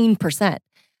 13%.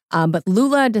 But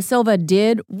Lula da Silva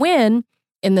did win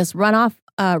in this runoff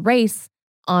race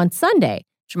on Sunday.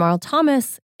 Jamarl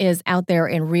Thomas is out there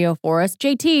in Rio for us.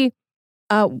 JT,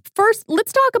 first,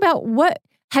 let's talk about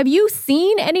have you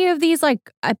seen any of these,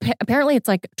 apparently it's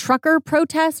like trucker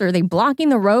protests? Are they blocking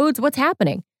the roads? What's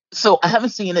happening? So I haven't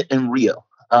seen it in Rio,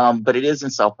 but it is in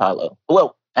Sao Paulo.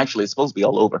 Well, actually, it's supposed to be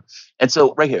all over. And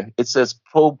so right here, it says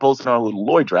pro-Bolsonaro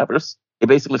lorry drivers. They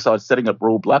basically started setting up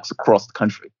roadblocks across the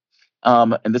country.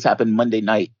 And this happened Monday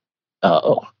night.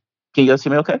 Can you guys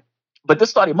hear me okay? But this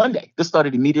started Monday. This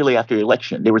started immediately after the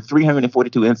election. There were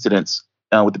 342 incidents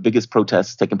with the biggest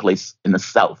protests taking place in the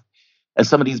South. And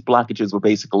some of these blockages were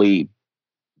basically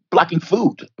blocking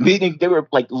food, meaning they were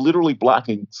literally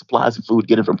blocking supplies of food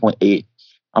getting from point A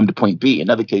to point B. In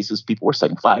other cases, people were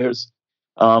setting fires.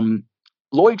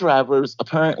 Lorry drivers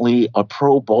apparently are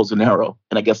pro-Bolsonaro,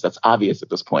 and I guess that's obvious at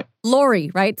this point. Lorry,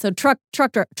 right? So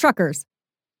truckers.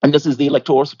 And this is the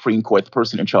Electoral Supreme Court, the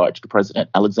person in charge, the president,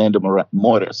 Alexander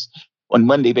Moraes, on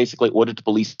Monday basically ordered the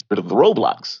police to get rid of the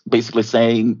roadblocks, basically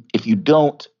saying if you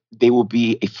don't, there will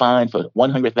be a fine for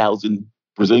 100,000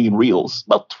 Brazilian reals,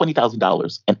 about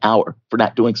 $20,000 an hour for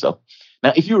not doing so.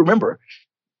 Now, if you remember,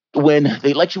 when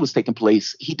the election was taking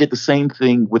place, he did the same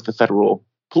thing with the federal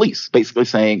police, basically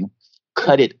saying,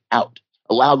 cut it out.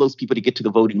 Allow those people to get to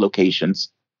the voting locations,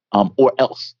 or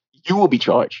else you will be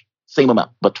charged same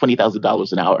amount, but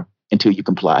 $20,000 an hour until you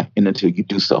comply and until you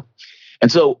do so.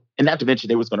 And so, and not to mention,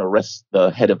 they was going to arrest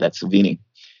the head of that Savini.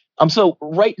 So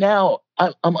right now,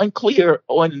 I'm unclear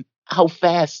on how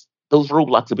fast those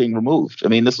roadblocks are being removed. I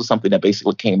mean, this was something that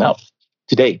basically came out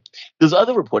today. There's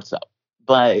other reports out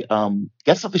by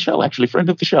guests of the show, actually, friend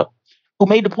of the show, who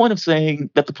made the point of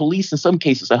saying that the police in some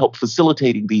cases are helping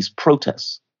facilitating these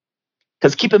protests.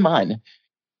 Because keep in mind,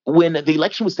 when the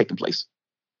election was taking place,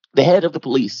 the head of the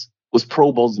police was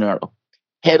pro-Bolsonaro.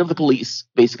 Head of the police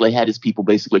basically had his people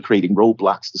basically creating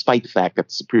roadblocks, despite the fact that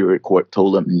the Superior Court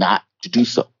told them not to do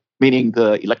so. Meaning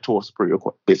the Electoral Superior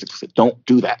Court basically said, don't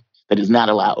do that. That is not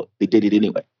allowed. They did it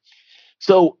anyway.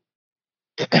 So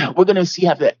we're going to see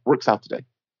how that works out today.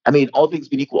 I mean, all things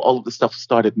being equal, all of the stuff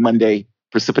started Monday,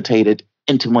 precipitated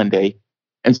into Monday.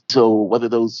 And so whether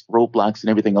those roadblocks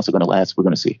and everything else are going to last, we're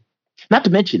going to see. Not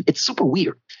to mention, it's super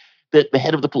weird that the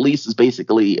head of the police is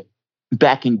basically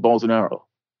backing Bolsonaro.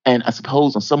 And I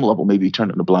suppose on some level, maybe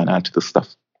turning a blind eye to this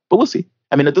stuff. But we'll see.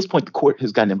 I mean, at this point, the court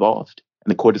has gotten involved.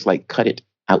 And the court is like, cut it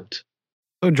out.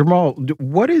 So,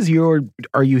 Jamarl,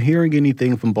 are you hearing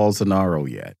anything from Bolsonaro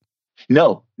yet?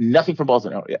 No, nothing from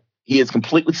Bolsonaro yet. He is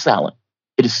completely silent.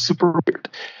 It is super weird.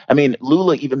 I mean,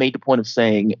 Lula even made the point of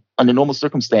saying, under normal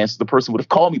circumstances, the person would have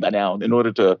called me by now in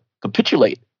order to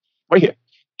capitulate. Right here.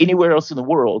 Anywhere else in the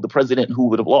world, the president who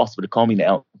would have lost would have called me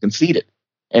now and conceded.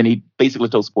 And he basically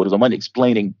told supporters on Monday,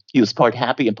 explaining he was part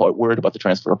happy and part worried about the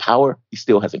transfer of power. He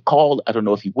still hasn't called. I don't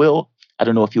know if he will. I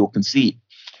don't know if he will concede.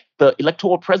 The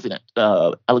electoral president,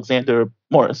 Alexander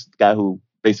Morris, the guy who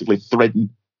basically threatened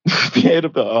the head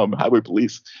of the highway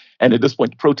police, and at this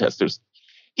point, the protesters,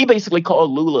 he basically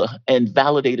called Lula and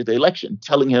validated the election,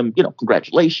 telling him,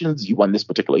 congratulations, you won this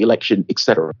particular election,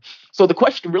 etc. So the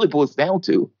question really boils down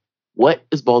to, what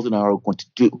is Bolsonaro going to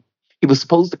do? He was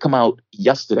supposed to come out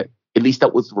yesterday. At least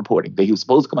that was the reporting, that he was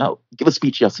supposed to come out, give a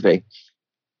speech yesterday.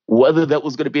 Whether that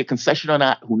was going to be a concession or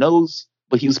not, who knows?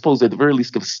 But he was supposed to, at the very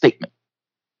least, give a statement.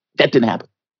 That didn't happen.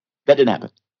 That didn't happen.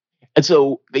 And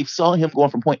so they saw him going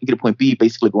from point A to point B,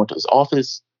 basically going to his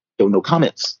office. There were no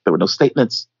comments. There were no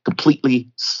statements.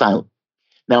 Completely silent.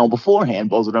 Now, beforehand,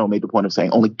 Bolsonaro made the point of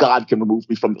saying, only God can remove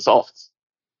me from this office.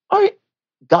 All right.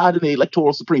 God in the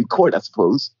electoral Supreme Court, I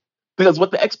suppose. Because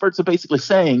what the experts are basically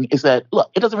saying is that, look,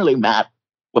 it doesn't really matter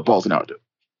what Bolsonaro do.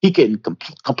 He can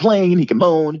complain, he can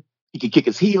moan, he can kick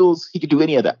his heels, he can do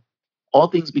any of that. All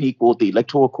things being equal, the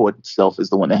electoral court itself is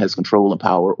the one that has control and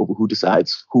power over who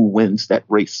decides who wins that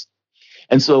race.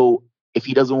 And so if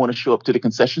he doesn't want to show up to the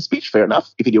concession speech, fair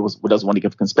enough. If he doesn't want to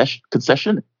give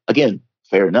concession, again,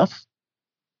 fair enough.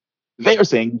 They are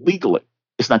saying legally,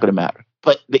 it's not going to matter.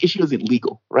 But the issue isn't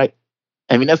legal, right?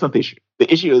 I mean, that's not the issue.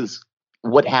 The issue is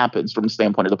what happens from the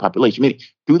standpoint of the population. Meaning,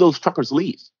 do those truckers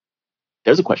leave?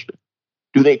 There's a question.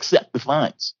 Do they accept the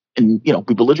fines and,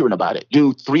 be belligerent about it?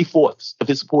 Do 3/4 of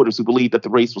his supporters who believe that the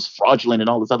race was fraudulent and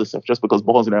all this other stuff just because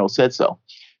Bolsonaro said so,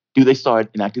 do they start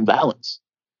enacting violence?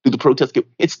 Do the protests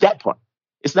it's that part.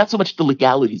 It's not so much the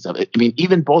legalities of it. I mean,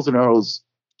 even Bolsonaro's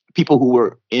people who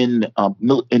were in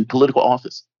political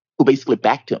office, who basically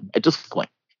backed him at this point,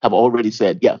 have already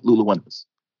said, yeah, Lula won this.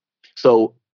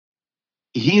 So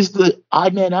he's the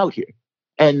odd man out here.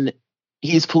 And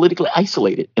he's politically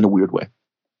isolated in a weird way.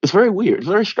 It's very weird. It's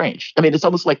very strange. I mean, it's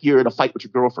almost like you're in a fight with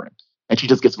your girlfriend and she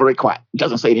just gets very quiet,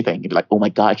 doesn't say anything. You'd be like, oh my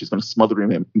God, she's going to smother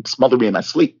me in my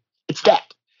sleep. It's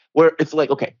that. Where it's like,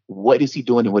 okay, what is he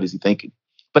doing and what is he thinking?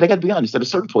 But I got to be honest, at a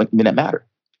certain point, it may not matter.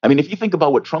 I mean, if you think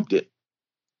about what Trump did,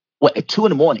 at 2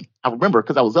 a.m, I remember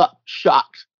because I was up,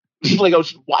 shocked. Like I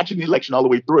was watching the election all the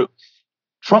way through.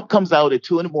 Trump comes out at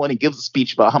 2 a.m, gives a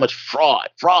speech about how much fraud,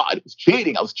 it was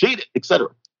cheating, I was cheated, etc.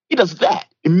 He does that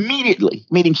immediately,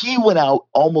 meaning he went out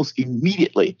almost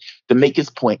immediately to make his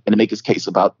point and to make his case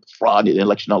about fraud in the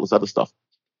election, all this other stuff.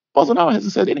 Bolsonaro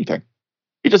hasn't said anything.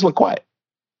 He just went quiet.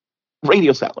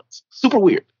 Radio silence. Super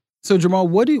weird. So, Jamarl,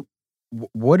 what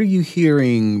are you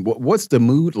hearing? What's the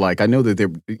mood like? I know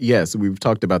that yes, we've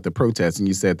talked about the protests, and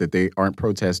you said that they aren't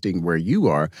protesting where you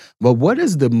are. But what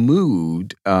is the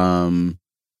mood?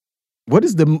 What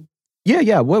is the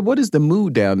what is the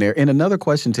mood down there? And another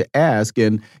question to ask,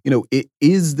 and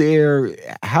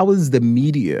how is the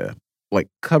media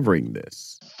covering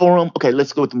this? Okay,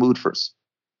 let's go with the mood first.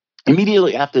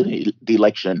 Immediately after the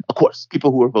election, of course,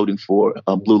 people who are voting for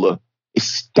Lula is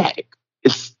ecstatic.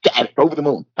 Ecstatic, over the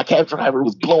moon. My cab driver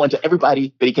was blowing to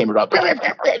everybody that he came around.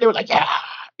 They were like, yeah,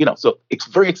 so it's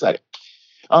very exciting.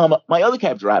 My other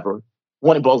cab driver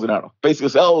wanted Bolsonaro. Basically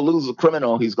said, oh, Lula's a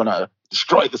criminal. He's going to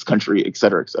destroy this country, et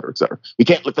cetera, et cetera, et cetera. We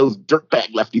can't let those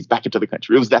dirtbag lefties back into the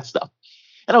country. It was that stuff.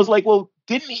 And I was like, well,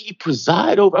 didn't he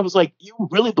preside over? I was like, you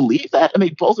really believe that? I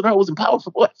mean, Bolsonaro was in power for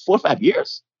what, 4 or 5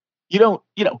 years? He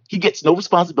gets no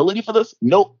responsibility for this?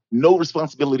 No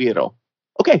responsibility at all.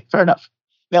 Okay, fair enough.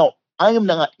 Now, I am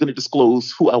not going to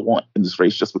disclose who I want in this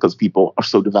race just because people are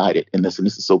so divided in this, and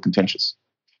this is so contentious.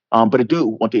 But I do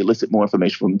want to elicit more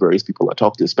information from various people I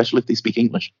talk to, especially if they speak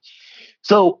English.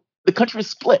 So the country is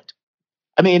split.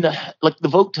 I mean, like the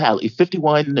vote tally,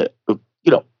 50.9%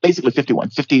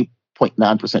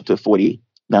 to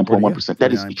 49.1%.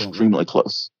 That is extremely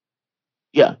close.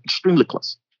 Yeah, extremely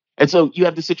close. And so you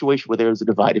have the situation where there is a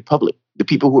divided public. The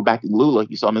people who are backing Lula,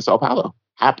 you saw them in Sao Paulo,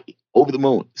 happy, over the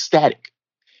moon, ecstatic.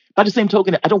 By the same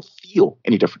token, I don't feel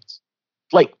any difference.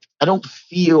 I don't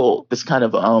feel this kind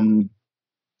of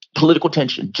political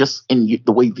tension just in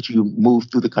the way that you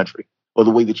move through the country or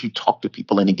the way that you talk to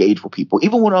people and engage with people.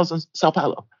 Even when I was in Sao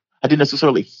Paulo, I didn't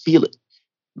necessarily feel it.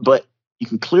 But you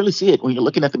can clearly see it when you're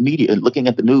looking at the media and looking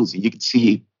at the news. And you can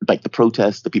see the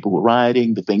protests, the people who are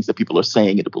rioting, the things that people are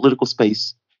saying in the political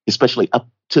space, especially up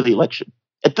to the election.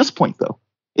 At this point, though,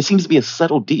 it seems to be a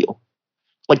settled deal.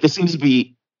 There seems to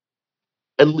be,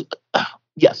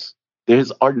 yes,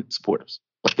 there's ardent supporters,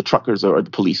 like the truckers or the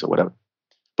police or whatever.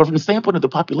 But from the standpoint of the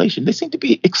population, they seem to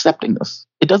be accepting this.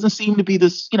 It doesn't seem to be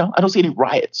this, I don't see any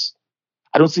riots.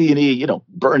 I don't see any,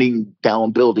 burning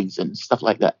down buildings and stuff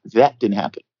like that. That didn't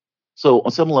happen. So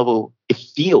on some level, it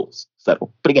feels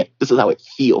settled. But again, this is how it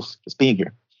feels just being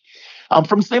here.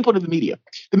 From the standpoint of the media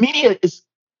is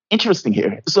interesting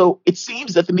here. So it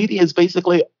seems that the media is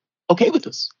basically okay with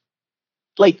this.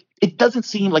 It doesn't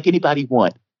seem like anybody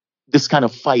wants this kind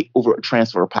of fight over a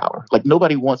transfer of power.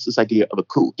 Nobody wants this idea of a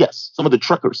coup. Yes, some of the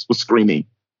truckers were screaming,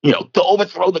 to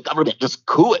overthrow the government, just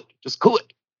coup it, just coup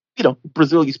it.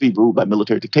 Brazil used to be ruled by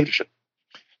military dictatorship.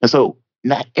 And so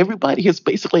not everybody has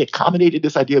basically accommodated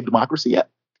this idea of democracy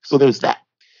yet. So there's that.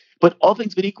 But all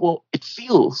things being equal, it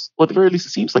feels, or at the very least,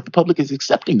 it seems like the public is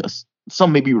accepting this.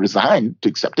 Some may be resigned to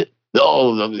accept it.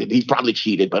 Oh, he probably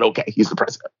cheated, but okay, he's the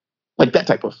president. That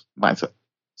type of mindset.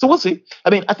 So we'll see.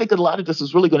 I mean, I think a lot of this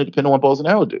is really going to depend on what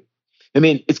Bolsonaro do. I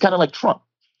mean, it's kind of like Trump.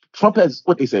 Trump has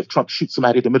what they say, if Trump shoots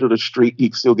somebody in the middle of the street, he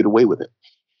can still get away with it.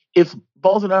 If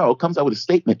Bolsonaro comes out with a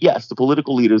statement, yes, the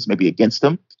political leaders may be against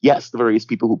him. Yes, the various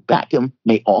people who back him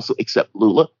may also accept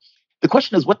Lula. The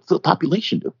question is, what does the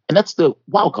population do? And that's the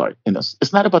wild card in this.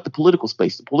 It's not about the political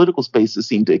space. The political spaces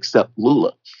seem to accept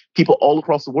Lula. People all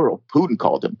across the world, Putin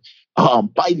called him,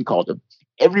 Biden called him.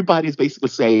 Everybody's basically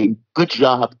saying, good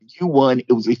job, you won.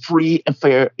 It was a free and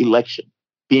fair election.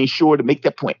 Being sure to make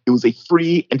that point. It was a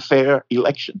free and fair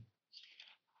election.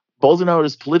 Bolsonaro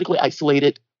is politically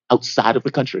isolated outside of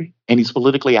the country, and he's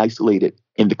politically isolated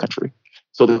in the country.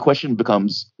 So the question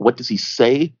becomes, what does he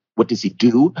say? What does he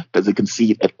do? Does he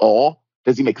concede at all?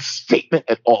 Does he make a statement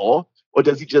at all? Or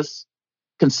does he just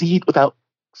concede without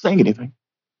saying anything?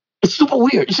 It's super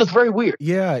weird. It's just very weird.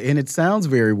 Yeah, and it sounds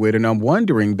very weird. And I'm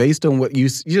wondering, based on what you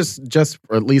just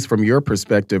or at least from your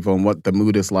perspective on what the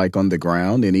mood is like on the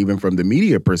ground, and even from the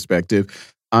media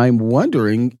perspective, I'm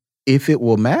wondering if it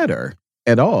will matter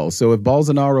at all. So if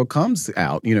Bolsonaro comes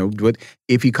out,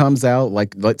 if he comes out,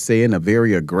 like, let's say, in a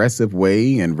very aggressive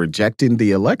way and rejecting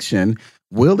the election,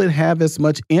 will it have as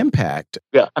much impact?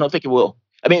 Yeah, I don't think it will.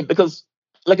 I mean, because,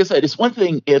 like I said, it's one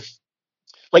thing if,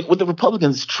 like with the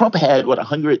Republicans, Trump had,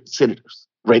 100 senators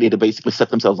ready to basically set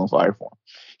themselves on fire for him.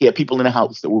 He had people in the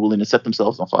House that were willing to set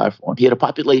themselves on fire for him. He had a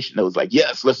population that was like,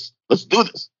 yes, let's do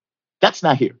this. That's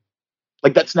not here.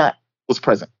 Like, that's not what's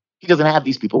present. He doesn't have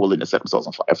these people willing to set themselves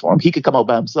on fire for him. He could come out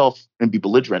by himself and be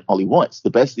belligerent all he wants. The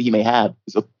best that he may have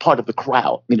is a part of the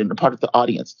crowd, meaning a part of the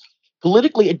audience.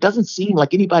 Politically, it doesn't seem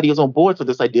like anybody is on board for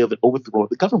this idea of an overthrow of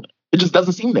the government. It just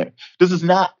doesn't seem there. This is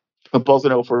not when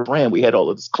Bolsonaro first ran. We had all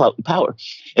of this clout and power.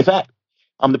 In fact,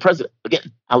 the president,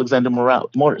 again, Alexander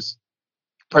Morales,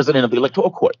 president of the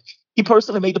Electoral Court, he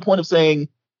personally made the point of saying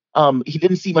he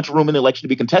didn't see much room in the election to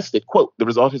be contested. Quote, the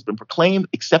result has been proclaimed,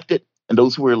 accepted, and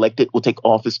those who were elected will take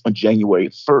office on January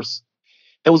 1st.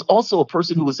 There was also a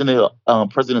person who was in the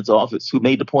president's office who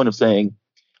made the point of saying,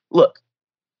 look,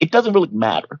 it doesn't really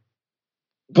matter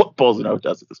what Bolsonaro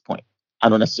does at this point. I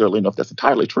don't necessarily know if that's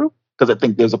entirely true, because I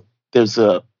think there's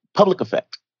a public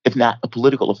effect, if not a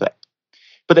political effect.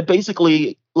 But that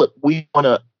basically, look, we want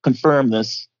to confirm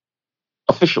this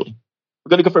officially. We're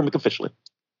going to confirm it officially.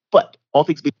 But all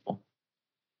things being equal,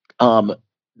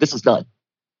 this is done.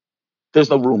 There's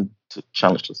no room to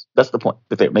challenge this. That's the point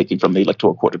that they're making from the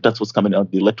Electoral Court. If that's what's coming out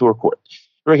of the Electoral Court.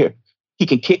 Right here. He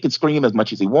can kick and scream as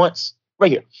much as he wants. Right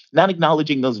here. Not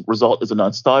acknowledging the result as a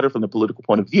non-starter from the political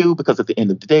point of view, because at the end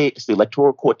of the day, it's the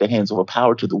Electoral Court that hands over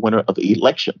power to the winner of the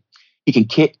election. He can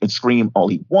kick and scream all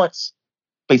he wants.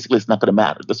 Basically, it's not going to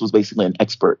matter. This was basically an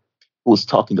expert who was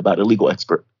talking about, a legal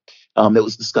expert that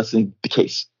was discussing the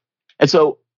case. And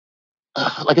so,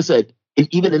 like I said, and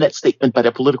even in that statement by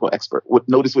that political expert,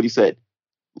 notice what he said.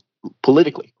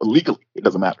 Politically or legally, it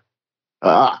doesn't matter.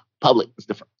 Public is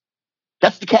different.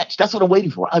 That's the catch. That's what I'm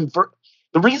waiting for.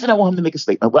 The reason I want him to make a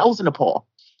statement, well, I was in Nepal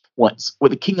once where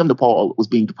the king of Nepal was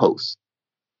being deposed.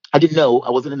 I didn't know. I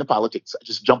wasn't into politics. I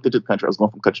just jumped into the country. I was going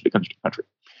from country to country to country.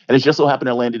 And it just so happened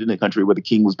I landed in a country where the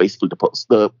king was basically deposed.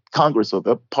 The Congress or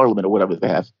the parliament or whatever they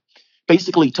have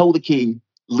basically told the king,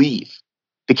 leave.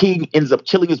 The king ends up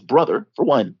killing his brother, for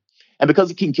one. And because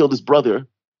the king killed his brother,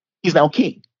 he's now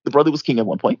king. The brother was king at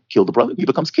one point, killed the brother, he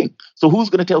becomes king. So who's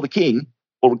going to tell the king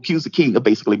or accuse the king of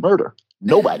basically murder?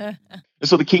 Nobody. And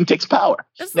so the king takes power.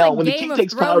 This now, like when Game the king of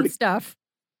takes Thrones power, stuff.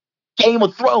 Game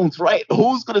of Thrones, right?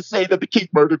 Who's going to say that the king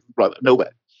murdered his brother? Nobody.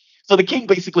 So the king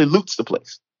basically loots the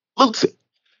place, loots it.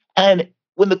 And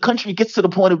when the country gets to the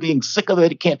point of being sick of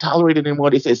it, it can't tolerate it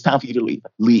anymore, they say, it's time for you to leave.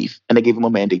 Leave. And they gave him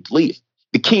a mandate to leave.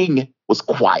 The king was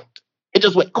quiet. It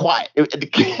just went quiet.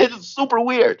 It's super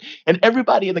weird. And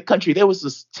everybody in the country, there was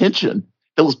this tension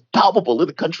that was palpable in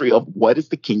the country of what is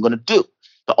the king going to do?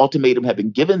 The ultimatum had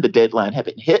been given. The deadline had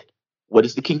been hit. What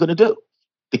is the king going to do?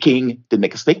 The king didn't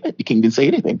make a statement. The king didn't say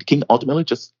anything. The king ultimately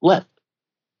just left.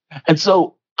 And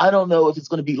so I don't know if it's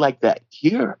going to be like that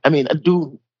here. I mean,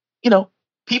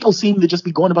 people seem to just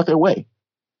be going about their way,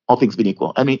 all things being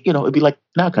equal. I mean, it'd be like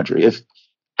in our country. If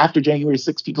after January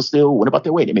 6th, people still went about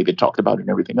their way, they maybe talked about it and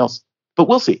everything else. But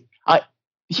we'll see.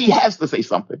 He has to say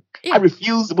something. Yeah. I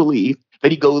refuse to believe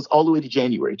that he goes all the way to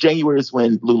January. January is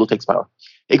when Lula takes power.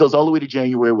 It goes all the way to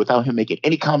January without him making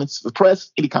any comments to the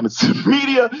press, any comments to the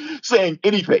media, saying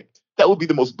anything. That would be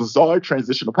the most bizarre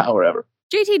transition of power ever.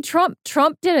 JT,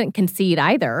 Trump didn't concede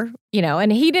either,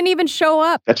 and he didn't even show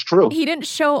up. That's true. He didn't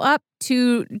show up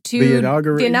to the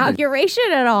inauguration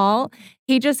at all.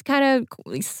 He just kind of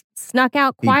snuck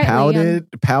out quietly.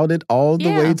 He pouted all the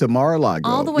way to Mar-a-Lago.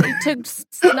 All the way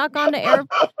snuck on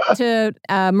to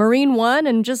Marine One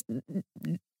and just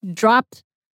dropped,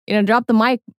 drop the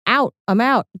mic out. I'm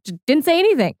out. Didn't say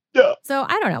anything. Yeah. So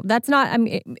I don't know. That's not, I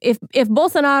mean, if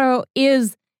Bolsonaro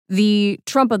is the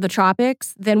Trump of the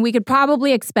tropics, then we could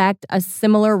probably expect a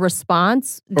similar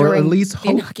response during or at least the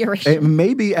inauguration.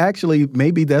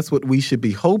 Maybe that's what we should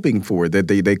be hoping for, that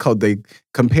they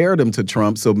compared him to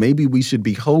Trump. So maybe we should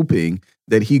be hoping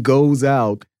that he goes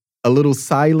out a little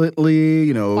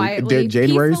silently, Quietly,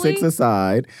 January peacefully. 6th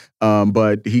aside,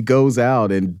 but he goes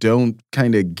out and don't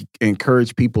kind of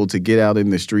encourage people to get out in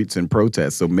the streets and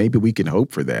protest. So maybe we can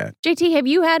hope for that. JT, have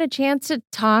you had a chance to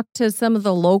talk to some of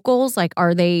the locals? Like,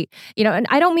 are they, and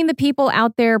I don't mean the people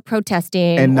out there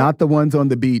protesting. And not the ones on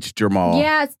the beach, Jamarl.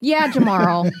 Yes, yeah,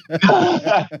 Jamarl.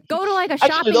 Go to like a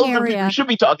shopping Actually, those area. are the people you should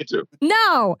be talking to.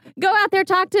 No, go out there,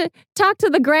 talk to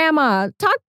the grandma,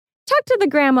 talk to the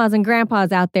grandmas and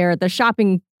grandpas out there at the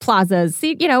shopping plazas.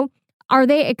 See, are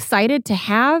they excited to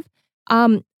have?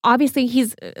 Obviously,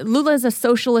 Lula is a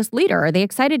socialist leader. Are they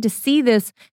excited to see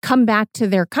this come back to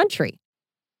their country?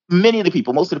 Most of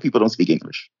the people don't speak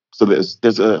English. So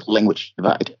there's a language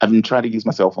divide. I've been trying to use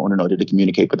my cell phone in order to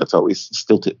communicate, but that's always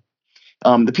stilted.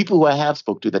 The people who I have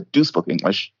spoke to that do speak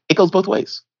English, it goes both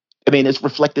ways. I mean, it's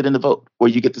reflected in the vote, where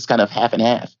you get this kind of half and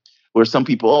half, where some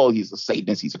people, he's a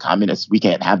Satanist, he's a communist, we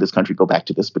can't have this country go back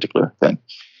to this particular thing.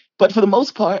 But for the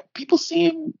most part, people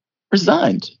seem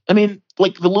resigned. I mean,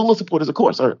 like the Lula supporters, of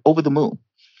course, are over the moon.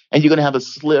 And you're going to have a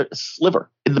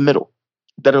sliver in the middle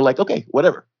that are like, okay,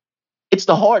 whatever. It's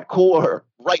the hardcore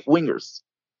right-wingers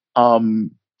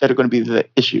that are going to be the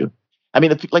issue. I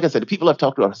mean, like I said, the people I've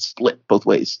talked to are split both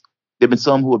ways. There have been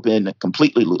some who have been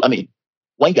completely Lula. I mean,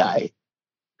 one guy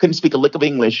couldn't speak a lick of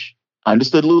English. I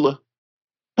understood Lula,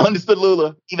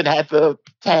 even had the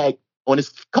tag on his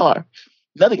car.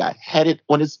 Another guy had it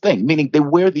on his thing, meaning they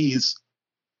wear these,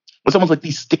 it's almost like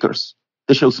these stickers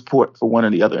that show support for one or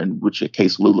the other, in which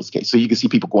case, Lula's case. So you can see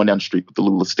people going down the street with the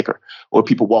Lula sticker, or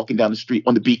people walking down the street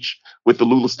on the beach with the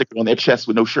Lula sticker on their chest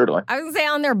with no shirt on. I was going to say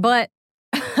on their butt,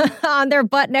 on their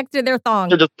butt next to their thong.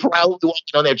 They're just proudly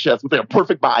walking on their chest with their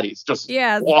perfect bodies, just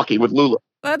walking with Lula.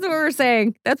 That's what we're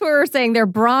saying. Their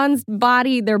bronze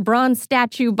body, their bronze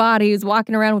statue bodies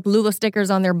walking around with Lula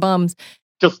stickers on their bums.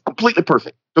 Just completely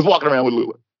perfect. Just walking around with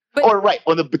Lula. Or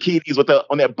on the bikinis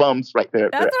on their bums right there.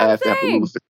 That's what I'm saying.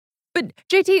 But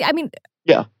JT, I mean.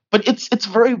 Yeah, but it's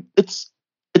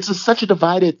such a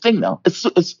divided thing now. It's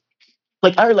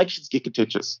like our elections get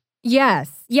contentious.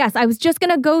 Yes. I was just going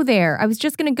to go there.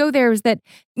 Is that,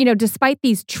 despite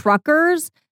these truckers,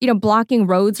 blocking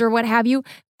roads or what have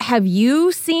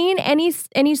you seen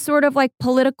any sort of like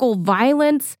political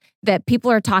violence that people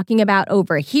are talking about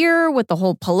over here with the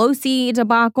whole Pelosi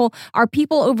debacle? Are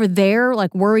people over there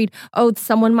like worried,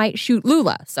 someone might shoot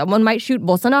Lula, someone might shoot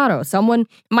Bolsonaro, someone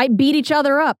might beat each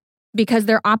other up because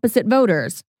they're opposite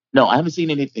voters? No, I haven't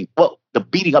seen anything. Well, the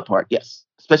beating up part, yes,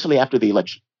 especially after the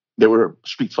election. There were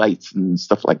street fights and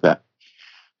stuff like that.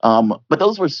 But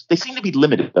they seem to be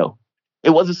limited, though.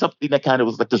 It wasn't something that kind of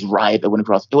was like this riot that went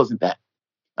across. It wasn't that.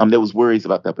 There was worries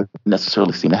about that, but it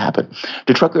necessarily seemed to happen.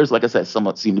 The truckers, like I said,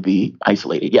 somewhat seem to be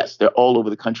isolated. Yes, they're all over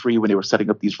the country when they were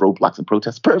setting up these roadblocks and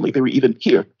protests. Apparently, they were even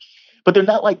here. But they're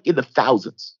not like in the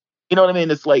thousands. You know what I mean?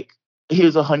 It's like,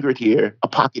 here's 100 here, a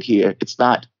pocket here. It's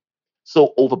not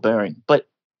so overbearing. But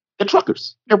the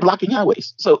truckers, they're blocking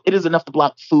highways. So it is enough to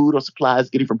block food or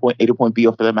supplies getting from point A to point B,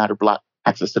 or for that matter, block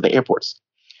access to the airports.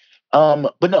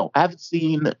 But no, I haven't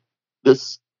seen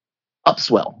this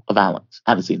upswell of violence.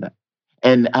 I haven't seen that.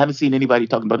 And I haven't seen anybody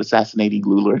talking about assassinating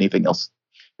Lula or anything else.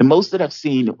 The most that I've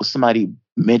seen was somebody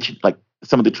mention, like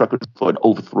some of the truckers, for an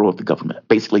overthrow of the government.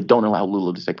 Basically, don't allow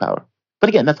Lula to take power. But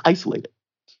again, that's isolated.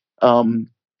 In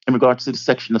regards to the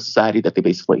section of society that they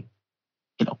basically,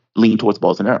 lean towards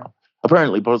Bolsonaro.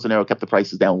 Apparently, Bolsonaro kept the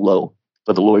prices down low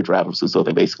for the lorry drivers, and so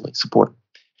they basically support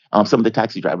some of the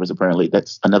taxi drivers. Apparently,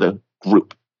 that's another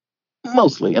group.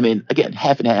 Mostly, I mean, again,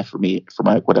 half and half for me, from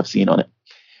what I've seen on it.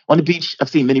 On the beach, I've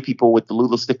seen many people with the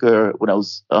Lula sticker when I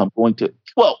was because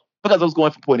I was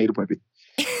going from point A to point B.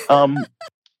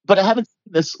 But I haven't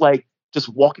seen this like just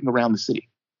walking around the city.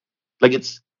 Like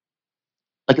it's,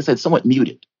 like I said, somewhat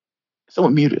muted.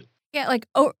 Yeah, like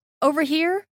over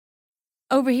here,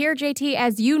 JT,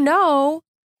 as you know,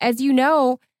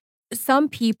 some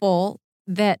people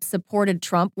that supported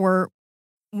Trump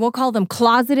we'll call them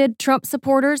closeted Trump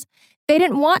supporters. They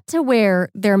didn't want to wear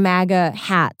their MAGA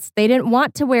hats. They didn't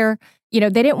want to they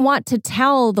didn't want to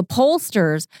tell the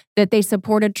pollsters that they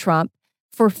supported Trump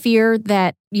for fear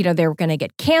that, they were going to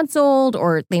get canceled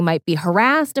or they might be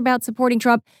harassed about supporting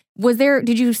Trump.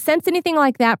 Did you sense anything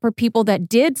like that for people that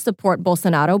did support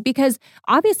Bolsonaro? Because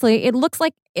obviously it looks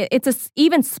like it's a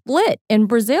even split in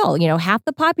Brazil. Half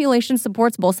the population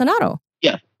supports Bolsonaro.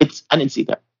 Yeah, I didn't see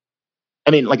that.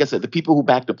 I mean, like I said, the people who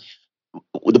backed him,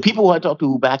 the people who I talked to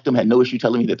who backed him had no issue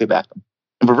telling me that they backed him.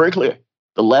 And we're very clear,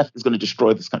 the left is going to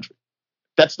destroy this country.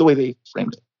 That's the way they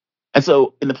framed it. And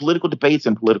so in the political debates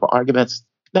and political arguments,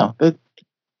 no,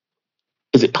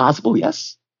 is it possible?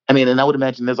 Yes. I mean, and I would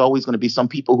imagine there's always going to be some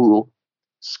people who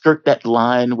skirt that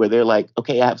line where they're like,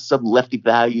 okay, I have some lefty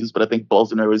values, but I think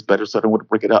Bolsonaro is better, so I don't want to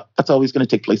break it up. That's always going to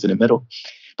take place in the middle.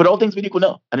 But all things being equal,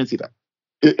 no, I didn't see that.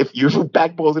 If you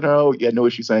back Bolsonaro, you had no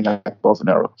issue saying I back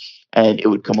Bolsonaro, and it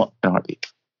would come up in a heartbeat.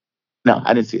 No,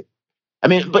 I didn't see it. I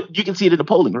mean, but you can see it in the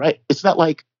polling, right? It's not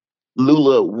like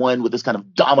Lula won with this kind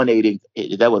of dominating.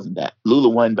 That wasn't that. Lula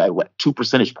won by 2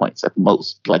 percentage points at the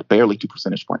most, like barely 2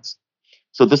 percentage points.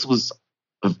 So this was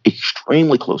an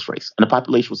extremely close race, and the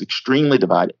population was extremely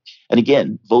divided. And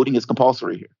again, voting is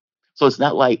compulsory here. So it's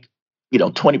not like,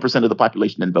 20% of the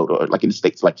population didn't vote, or like in the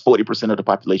States, like 40% of the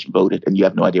population voted, and you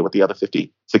have no idea what the other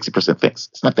 50, 60% thinks.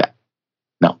 It's not that.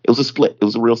 No, it was a split. It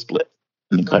was a real split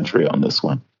in the country on this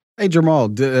one. Hey,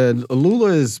 Jamarl,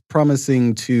 Lula is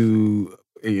promising to,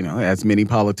 as many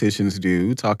politicians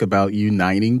do, talk about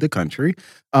uniting the country.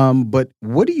 But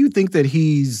what do you think that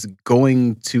he's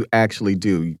going to actually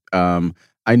do?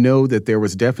 I know that there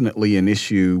was definitely an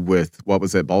issue with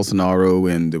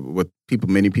Bolsonaro, and what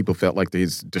many people felt like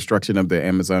his destruction of the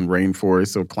Amazon rainforest.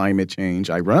 So climate change,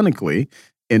 ironically,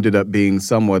 ended up being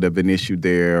somewhat of an issue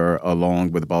there,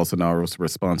 along with Bolsonaro's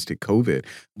response to COVID.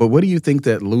 But what do you think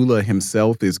that Lula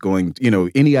himself is going?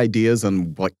 Any ideas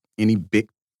on any big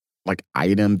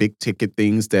ticket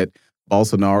things that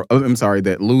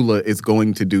that Lula is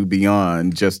going to do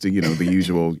beyond just the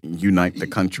usual unite the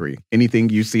country? Anything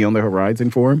you see on the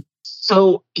horizon for him?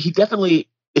 So he definitely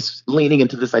is leaning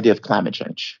into this idea of climate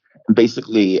change, and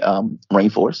basically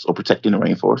rainforest, or protecting the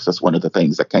rainforest. That's one of the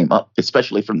things that came up,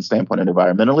 especially from the standpoint of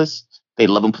environmentalists. They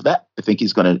love him for that. I think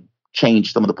he's going to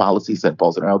change some of the policies that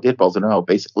Bolsonaro did. Bolsonaro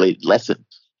basically lessened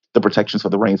the protections for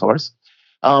the rainforest.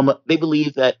 They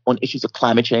believe that on issues of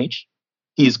climate change,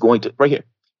 he's going to, right here,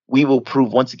 we will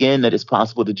prove once again that it's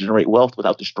possible to generate wealth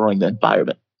without destroying the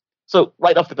environment. So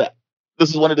right off the bat, this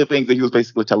is one of the things that he was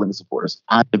basically telling the supporters.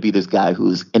 I'm going to be this guy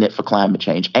who's in it for climate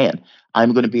change, and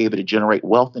I'm going to be able to generate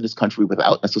wealth in this country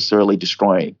without necessarily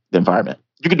destroying the environment.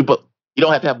 You can do both. You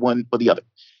don't have to have one or the other.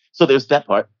 So there's that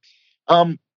part.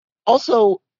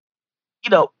 Also,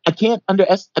 I can't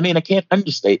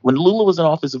understate, when Lula was in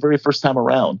office the very first time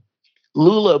around,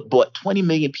 Lula brought 20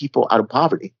 million people out of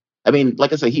poverty. I mean,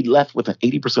 like I said, he left with an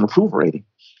 80% approval rating.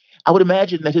 I would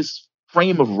imagine that his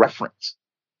frame of reference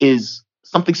is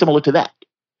something similar to that.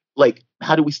 Like,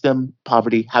 how do we stem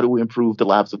poverty? How do we improve the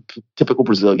lives of typical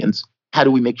Brazilians? How do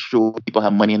we make sure people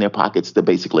have money in their pockets to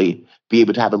basically be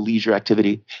able to have a leisure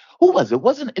activity? Who was it?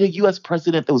 Wasn't it a U.S.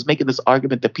 president that was making this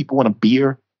argument that people want a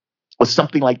beer? Or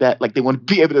something like that, like they want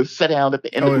to be able to sit down at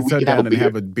the end of the week and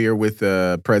have a beer with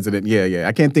the president. Yeah.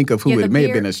 I can't think of who. It may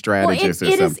have been a strategist or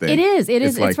something. It is.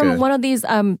 It's from one of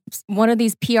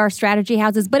these PR strategy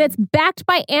houses, but it's backed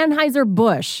by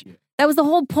Anheuser-Busch. Yeah. That was the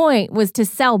whole point, was to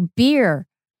sell beer.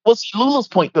 Well, see, Lula's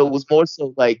point, though, was more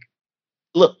so like,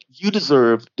 look, you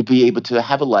deserve to be able to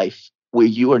have a life where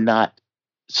you are not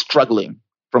struggling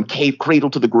from cradle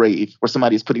to the grave, where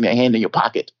somebody is putting their hand in your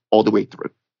pocket all the way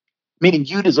through. Meaning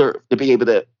you deserve to be able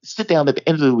to sit down at the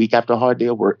end of the week after a hard day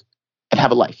of work and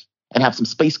have a life and have some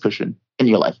space cushion in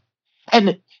your life.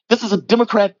 And this is a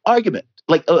Democrat argument.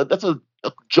 Like that's a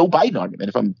Joe Biden argument,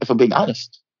 if I'm being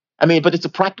honest. I mean, but it's a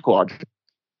practical argument.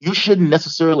 You shouldn't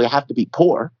necessarily have to be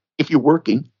poor if you're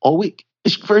working all week.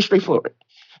 It's very straightforward.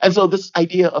 And so this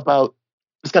idea about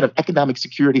this kind of economic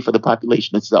security for the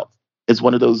population itself is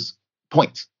one of those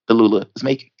points that Lula is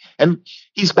making. And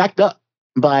he's backed up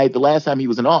by the last time he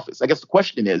was in office. I guess the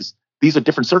question is, these are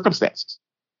different circumstances.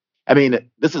 I mean,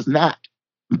 this is not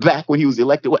back when he was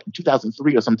elected, in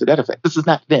 2003 or something to that effect. This is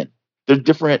not then. There are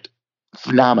different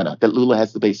phenomena that Lula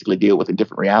has to basically deal with, and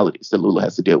different realities that Lula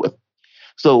has to deal with.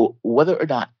 So whether or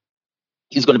not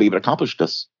he's going to be able to accomplish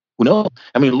this, who knows?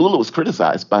 I mean, Lula was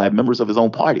criticized by members of his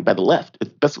own party, by the left,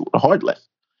 especially the hard left,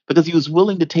 because he was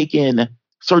willing to take in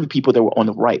certain people that were on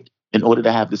the right in order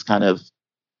to have this kind of,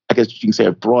 I guess you can say,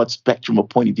 a broad spectrum of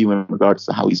point of view in regards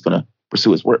to how he's going to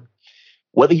pursue his work.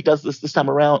 Whether he does this time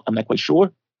around, I'm not quite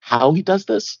sure. How he does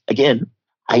this, again,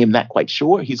 I am not quite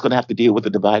sure. He's going to have to deal with a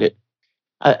divided,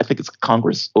 I think it's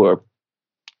Congress or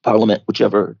Parliament,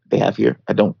 whichever they have here.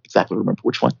 I don't exactly remember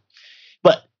which one.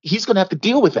 But he's going to have to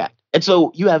deal with that. And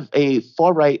so you have a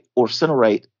far right or center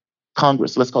right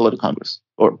Congress, let's call it a Congress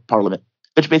or Parliament,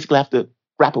 that you basically have to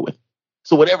grapple with.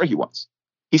 So whatever he wants,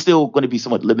 he's still going to be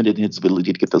somewhat limited in his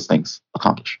ability to get those things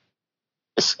accomplished.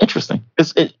 It's interesting.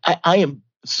 I am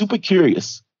super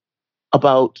curious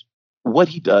about what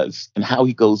he does and how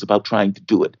he goes about trying to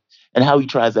do it, and how he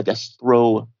tries, I guess,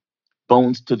 throw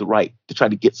bones to the right to try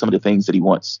to get some of the things that he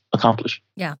wants accomplished.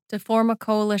 Yeah, to form a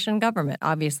coalition government,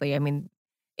 obviously. I mean,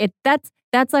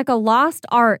 that's like a lost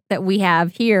art that we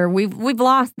have here. We've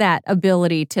lost that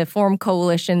ability to form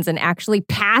coalitions and actually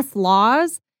pass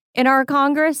laws in our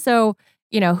Congress. So,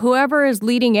 whoever is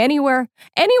leading anywhere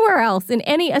else, in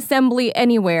any assembly,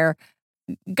 anywhere,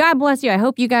 God bless you. I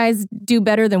hope you guys do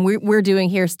better than we're doing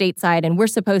here stateside. And we're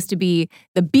supposed to be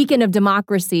the beacon of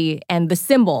democracy and the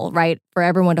symbol, right, for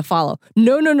everyone to follow.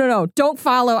 No. Don't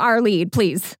follow our lead,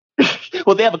 please.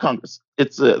 Well, they have a Congress.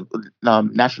 It's a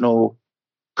National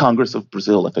Congress of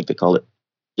Brazil, I think they call it.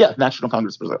 Yeah, National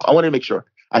Congress of Brazil. I wanted to make sure.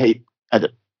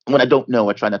 When I don't know,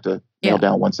 I try not to nail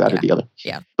down one side or the other.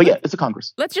 Yeah. But yeah, it's a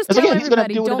Congress. Let's just tell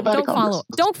everybody,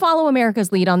 don't follow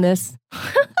America's lead on this.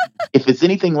 If it's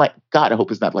anything like, God, I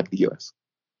hope it's not like the U.S.,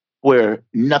 where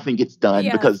nothing gets done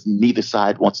because neither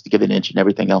side wants to give an inch and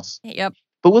everything else. Yep.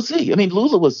 But we'll see. I mean,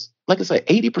 Lula was, like I said,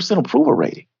 80% approval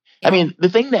rating. Yeah. I mean, the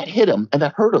thing that hit him and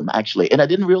that hurt him, actually, and I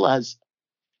didn't realize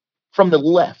from the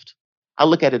left, I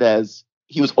look at it as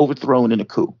he was overthrown in a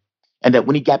coup. And that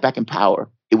when he got back in power,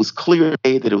 it was clear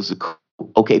that it was a coup.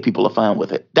 Okay, people are fine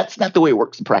with it. That's not the way it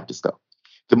works in practice, though.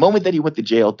 The moment that he went to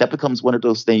jail, that becomes one of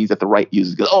those things that the right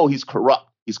uses. Goes, oh, he's corrupt.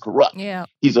 He's corrupt. Yeah.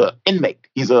 He's an inmate.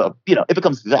 It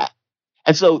becomes that.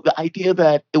 And so the idea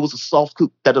that it was a soft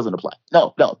coup, that doesn't apply.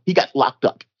 No, he got locked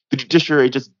up. The judiciary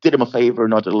just did him a favor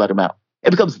in order to let him out. It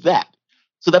becomes that.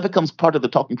 So that becomes part of the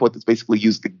talking point that's basically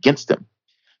used against him.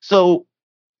 So,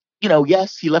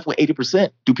 yes, he left with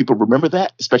 80%. Do people remember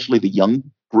that? Especially the young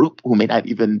group who may not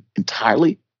even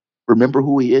entirely remember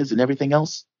who he is and everything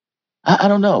else? I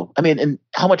don't know. I mean, and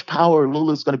how much power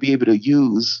Lula's going to be able to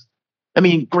use. I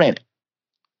mean, granted,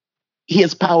 he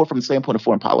has power from the standpoint of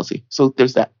foreign policy. So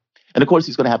there's that. And of course,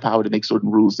 he's going to have power to make certain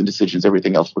rules and decisions,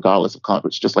 everything else, regardless of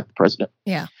Congress, just like the president.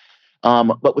 Yeah.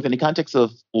 But within the context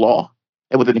of law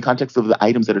and within the context of the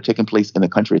items that are taking place in the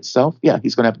country itself,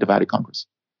 he's going to have a divided Congress.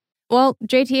 Well,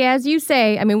 JT, as you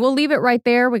say, I mean, we'll leave it right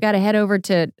there. We got to head over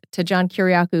to John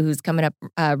Kiriakou, who's coming up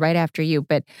right after you.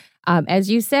 But as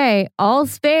you say,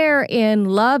 all's fair in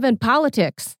love and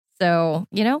politics. So,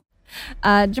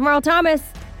 Jamarl Thomas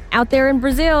out there in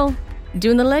Brazil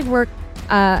doing the legwork.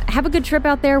 Have a good trip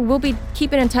out there. We'll be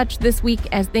keeping in touch this week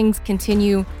as things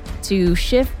continue to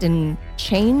shift and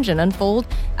change and unfold.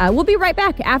 We'll be right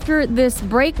back after this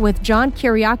break with John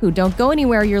Kiriakou. Don't go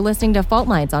anywhere. You're listening to Fault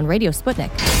Lines on Radio Sputnik.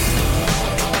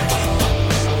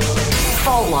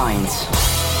 Fault Lines.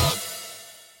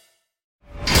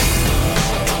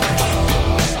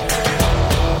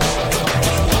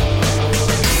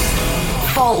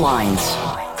 Fault Lines.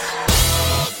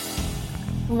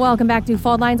 Welcome back to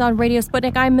Fault Lines on Radio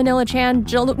Sputnik. I'm Manila Chan,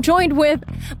 joined with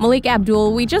Malik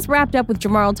Abdul. We just wrapped up with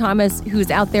Jamarl Thomas,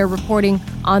 who's out there reporting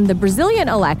on the Brazilian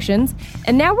elections.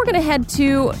 And now we're going to head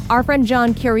to our friend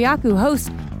John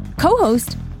Kiriakou,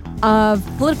 co-host of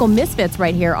Political Misfits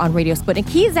right here on Radio Sputnik.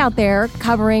 He's out there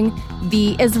covering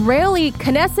the Israeli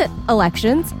Knesset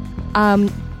elections.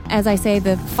 As I say,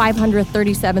 the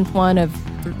 537th one of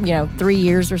 3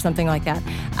 years or something like that.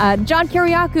 John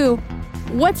Kiriakou,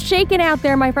 what's shaking out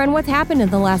there, my friend? What's happened in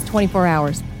the last 24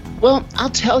 hours? Well, I'll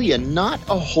tell you, not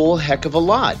a whole heck of a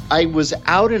lot. I was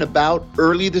out and about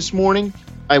early this morning.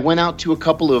 I went out to a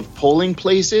couple of polling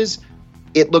places.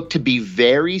 It looked to be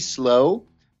very slow.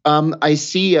 I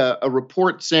see a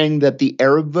report saying that the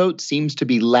Arab vote seems to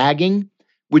be lagging,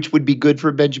 which would be good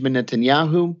for Benjamin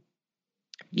Netanyahu.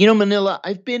 Manila,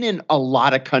 I've been in a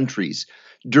lot of countries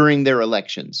during their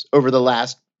elections over the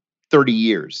last 30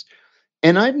 years.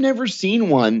 And I've never seen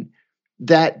one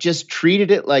that just treated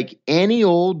it like any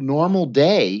old normal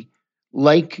day,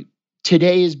 like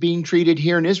today is being treated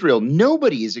here in Israel.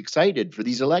 Nobody is excited for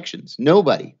these elections.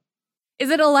 Nobody.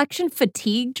 Is it election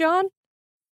fatigue, John?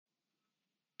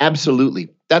 Absolutely.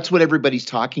 That's what everybody's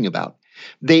talking about.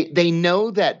 They know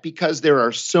that because there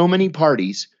are so many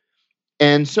parties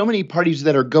and so many parties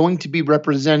that are going to be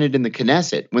represented in the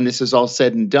Knesset when this is all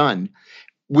said and done,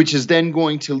 which is then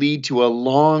going to lead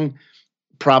to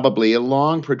probably a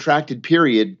long protracted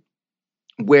period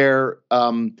where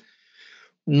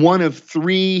one of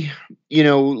three,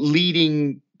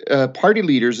 leading party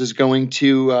leaders is going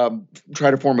to try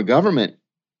to form a government,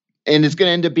 and it's going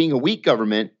to end up being a weak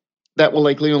government that will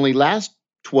likely only last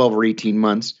 12 or 18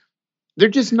 months. They're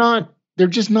just not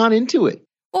into it.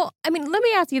 Well, I mean, let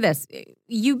me ask you this.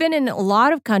 You've been in a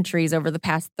lot of countries over the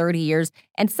past 30 years,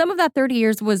 and some of that 30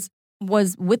 years was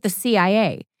with the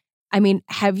CIA. I mean,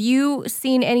 have you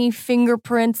seen any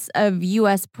fingerprints of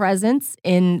U.S. presence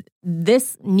in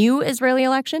this new Israeli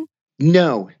election?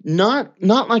 No, not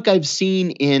like I've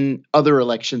seen in other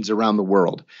elections around the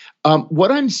world.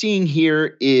 What I'm seeing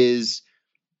here is,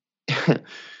 and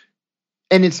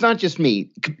it's not just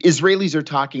me, Israelis are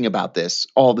talking about this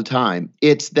all the time.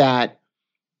 It's that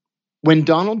when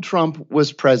Donald Trump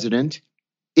was president,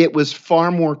 it was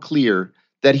far more clear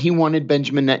that he wanted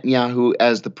Benjamin Netanyahu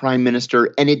as the prime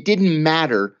minister, and it didn't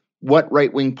matter what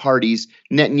right-wing parties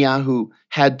Netanyahu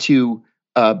had to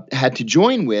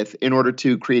join with in order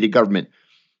to create a government.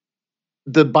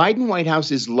 The Biden White House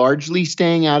is largely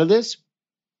staying out of this.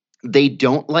 They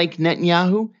don't like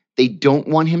Netanyahu. They don't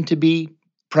want him to be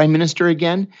prime minister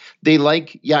again. They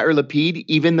like Yair Lapid,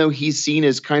 even though he's seen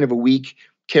as kind of a weak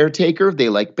caretaker. They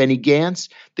like Benny Gantz.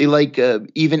 They like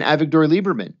even Avigdor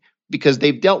Lieberman because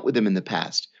they've dealt with him in the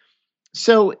past.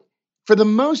 So for the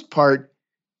most part,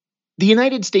 the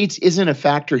United States isn't a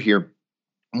factor here.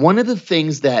 One of the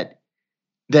things that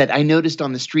I noticed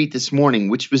on the street this morning,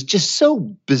 which was just so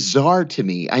bizarre to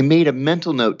me, I made a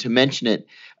mental note to mention it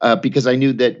because I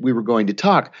knew that we were going to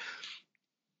talk.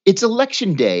 It's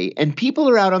election day, and people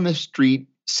are out on the street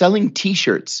selling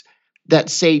T-shirts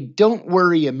that say, "Don't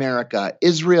worry, America,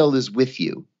 Israel is with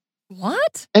you."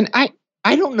 What? And I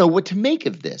don't know what to make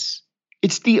of this.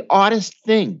 It's the oddest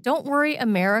thing. Don't worry,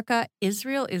 America,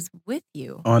 Israel is with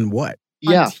you. On what?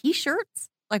 Yeah. On T-shirts?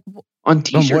 Like on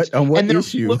T-shirts. On what and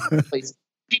issue?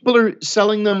 People are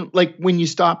selling them like when you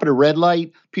stop at a red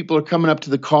light. People are coming up to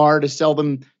the car to sell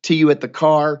them to you at the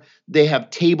car. They have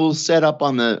tables set up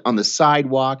on the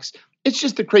sidewalks. It's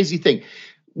just a crazy thing.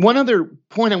 One other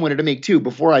point I wanted to make too,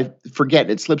 before I forget,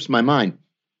 it slips my mind.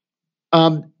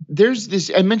 There's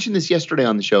this. I mentioned this yesterday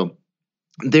on the show.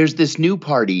 There's this new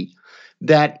party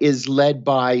that is led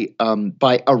by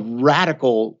a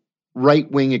radical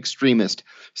right-wing extremist,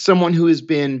 someone who has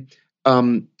been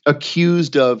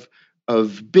accused of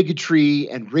bigotry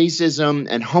and racism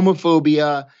and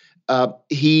homophobia.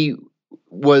 He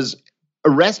was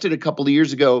arrested a couple of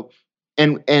years ago,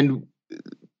 and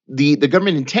the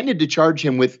government intended to charge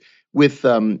him with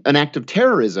an act of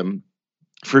terrorism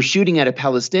for shooting at a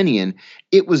Palestinian.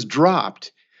 It was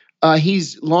dropped.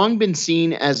 He's long been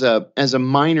seen as a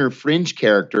minor fringe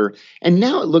character, and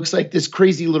now it looks like this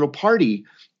crazy little party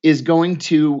is going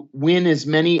to win as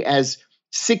many as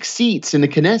 6 seats in the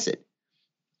Knesset.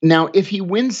 Now, if he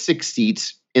wins 6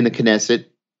 seats in the Knesset,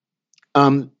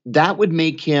 that would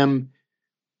make him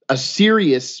a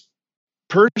serious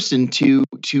person to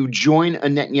join a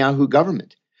Netanyahu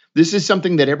government. This is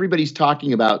something that everybody's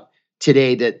talking about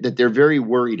today that they're very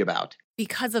worried about.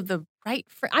 Because of the right,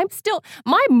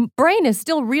 my brain is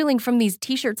still reeling from these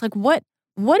T-shirts. Like what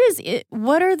is it?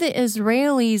 What are the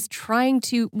Israelis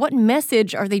what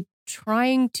message are they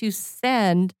trying to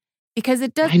send? Because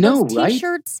it does, those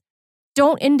T-shirts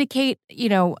don't indicate,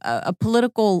 a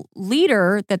political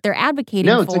leader that they're advocating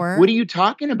for. No, it's like, what are you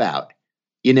talking about?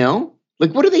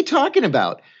 Like, what are they talking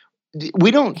about?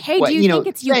 We don't. Hey, do you think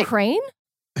it's Ukraine?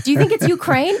 Do you think it's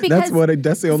Ukraine? Because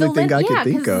that's the only thing I can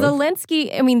think of. Zelensky,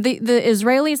 the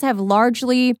Israelis have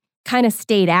largely kind of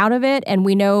stayed out of it. And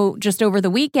we know just over the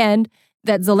weekend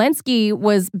that Zelensky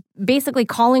was basically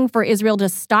calling for Israel to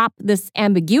stop this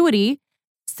ambiguity.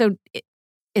 So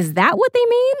is that what they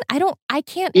mean? I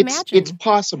can't imagine. It's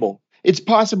possible. It's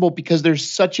possible because there's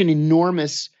such an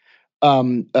enormous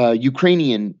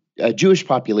Ukrainian Jewish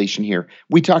population here.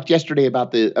 We talked yesterday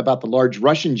about the large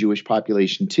Russian Jewish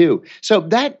population too. So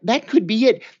that could be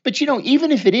it. But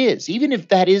even if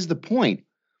that is the point,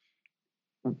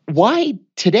 why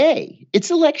today?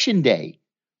 It's election day.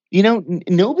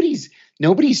 Nobody's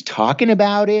talking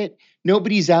about it.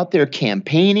 Nobody's out there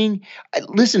campaigning.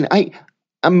 Listen,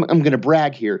 I'm going to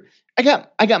brag here. I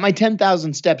got my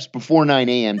 10,000 steps before 9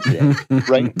 a.m. today,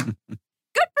 right?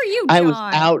 Good for you, John. I was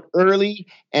out early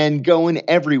and going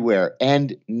everywhere,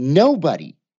 and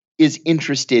nobody is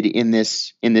interested in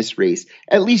this race,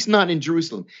 at least not in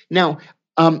Jerusalem. Now,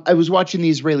 I was watching the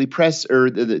Israeli press or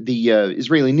the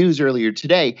Israeli news earlier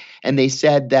today, and they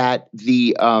said that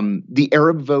the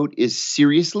Arab vote is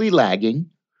seriously lagging.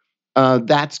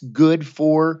 That's good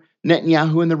for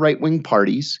Netanyahu and the right-wing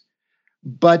parties,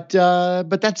 but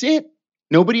that's it.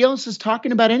 Nobody else is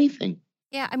talking about anything.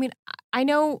 Yeah, I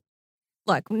know.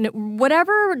 Look,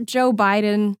 whatever Joe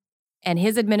Biden and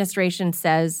his administration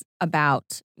says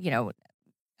about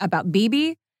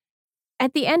Bibi,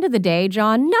 at the end of the day,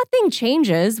 John, nothing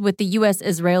changes with the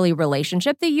U.S.-Israeli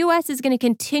relationship. The U.S. is going to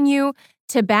continue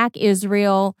to back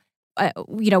Israel,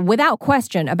 without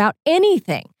question about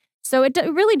anything. So it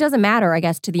really doesn't matter, I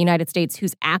guess, to the United States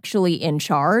who's actually in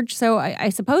charge. So I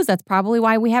suppose that's probably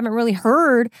why we haven't really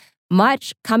heard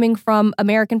much coming from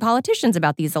American politicians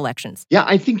about these elections. Yeah,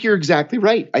 I think you're exactly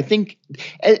right. I think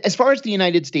as far as the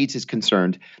United States is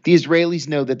concerned, the Israelis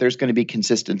know that there's going to be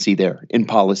consistency there in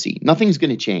policy. Nothing's going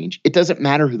to change. It doesn't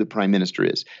matter who the prime minister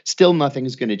is. Still, nothing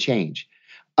is going to change.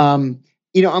 I'm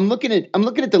looking at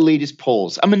the latest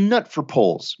polls. I'm a nut for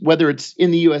polls, whether it's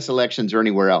in the U.S. elections or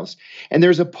anywhere else. And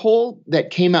there's a poll that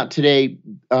came out today,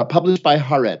 published by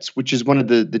Haaretz, which is one of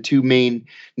the two main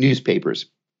newspapers.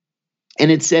 And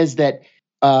it says that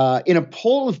in a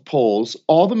poll of polls,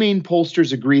 all the main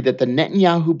pollsters agree that the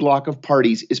Netanyahu bloc of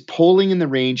parties is polling in the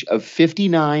range of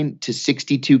 59 to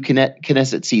 62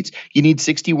 Knesset seats. You need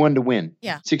 61 to win.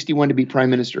 Yeah. 61 to be prime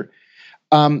minister.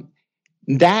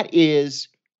 That is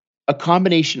a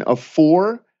combination of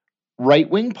 4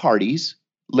 right-wing parties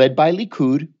led by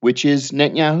Likud, which is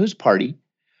Netanyahu's party.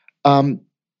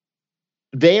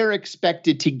 They are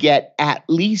expected to get at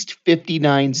least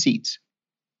 59 seats.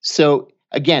 So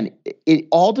again, it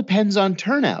all depends on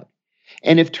turnout.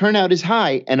 And if turnout is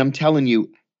high, and I'm telling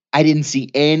you, I didn't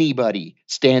see anybody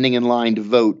standing in line to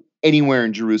vote anywhere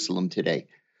in Jerusalem today.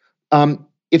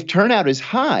 If turnout is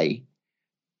high,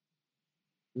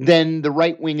 then the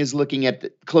right wing is looking at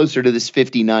closer to this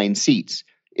 59 seats.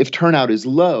 If turnout is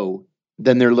low,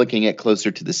 then they're looking at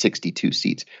closer to the 62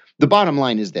 seats. The bottom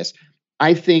line is this.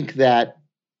 I think that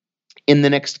in the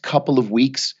next couple of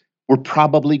weeks, we're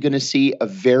probably going to see a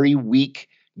very weak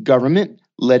government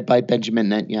led by Benjamin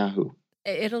Netanyahu.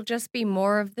 It'll just be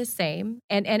more of the same.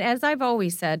 And as I've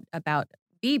always said about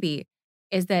Bibi,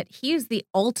 is that he is the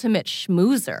ultimate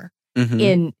schmoozer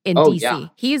in D.C. Yeah.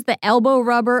 He's the elbow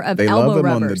rubber of elbow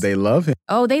rubbers. They love him.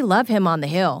 Oh, they love him on the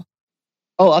Hill.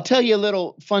 Oh, I'll tell you a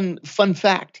little fun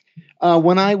fact.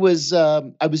 When I was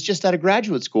just out of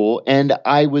graduate school and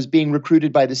I was being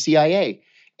recruited by the CIA.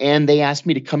 And they asked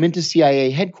me to come into CIA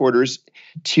headquarters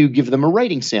to give them a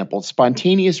writing sample,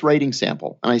 spontaneous writing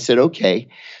sample. And I said, okay.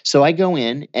 So I go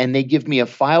in and they give me a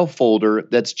file folder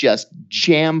that's just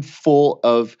jam full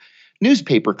of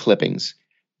newspaper clippings,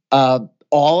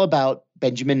 all about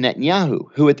Benjamin Netanyahu,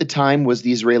 who at the time was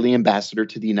the Israeli ambassador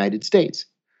to the United States.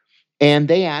 And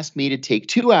they asked me to take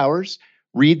 2 hours,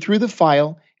 read through the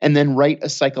file, and then write a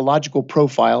psychological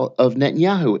profile of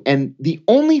Netanyahu. And the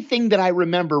only thing that I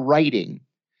remember writing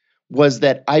was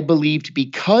that I believed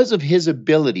because of his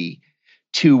ability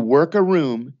to work a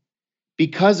room,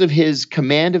 because of his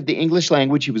command of the English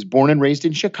language, he was born and raised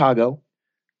in Chicago,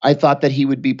 I thought that he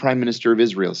would be prime minister of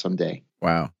Israel someday.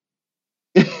 Wow.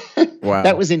 Wow.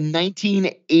 That was in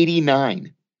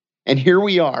 1989. And here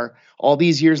we are, all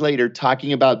these years later,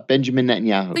 talking about Benjamin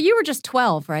Netanyahu. But you were just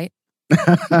 12, right?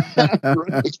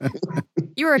 Right.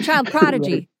 You were a child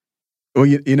prodigy. Right. Well,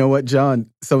 you know what, John?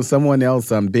 So someone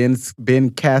else, Ben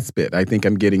Caspit, I think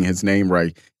I'm getting his name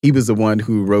right. He was the one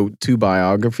who wrote 2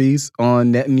 biographies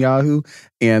on Netanyahu,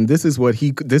 and this is what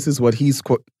he's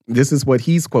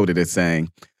quoted as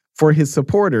saying: for his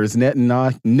supporters,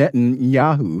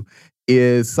 Netanyahu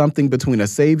is something between a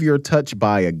savior touched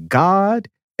by a god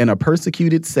and a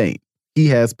persecuted saint. He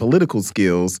has political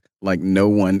skills like no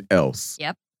one else.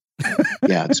 Yep.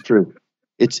 Yeah, it's true.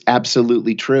 It's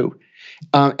absolutely true.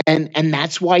 And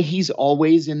that's why he's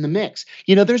always in the mix.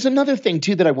 You know, there's another thing,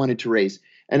 too, that I wanted to raise.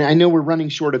 And I know we're running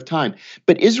short of time.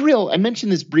 But Israel, I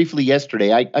mentioned this briefly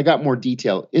yesterday. I got more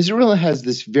detail. Israel has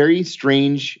this very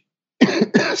strange,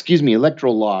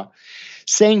 electoral law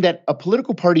saying that a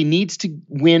political party needs to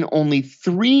win only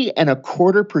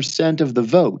 3.25% of the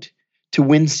vote to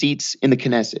win seats in the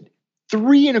Knesset.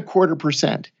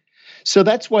 3.25%. So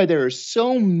that's why there are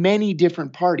so many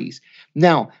different parties.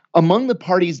 Now, among the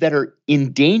parties that are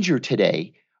in danger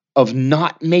today of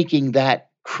not making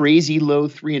that crazy low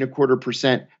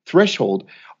 3.25% threshold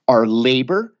are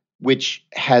Labor, which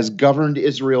has governed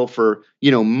Israel for,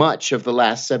 much of the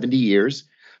last 70 years,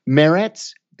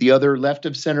 Meretz, the other left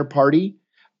of center party,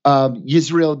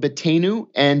 Yisrael Beitenu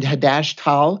and Hadash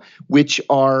Tal, which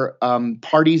are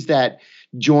parties that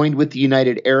joined with the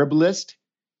United Arab List.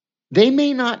 They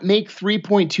may not make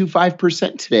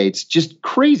 3.25% today. It's just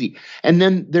crazy. And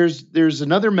then there's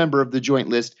another member of the joint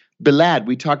list, Balad.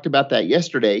 We talked about that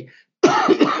yesterday,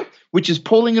 which is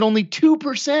polling at only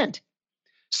 2%.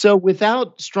 So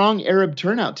without strong Arab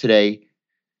turnout today,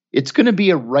 it's going to be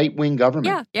a right-wing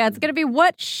government. Yeah, it's going to be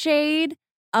what shade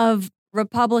of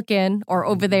Republican or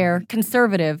over there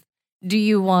conservative do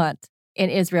you want in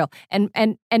Israel?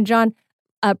 And John,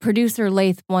 producer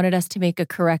Laith wanted us to make a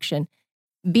correction.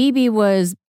 Bibi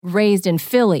was raised in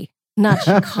Philly, not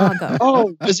Chicago.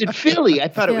 Oh, was it Philly? I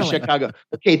thought it was Chicago.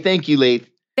 Okay, thank you, Laith.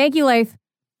 Thank you, Laith.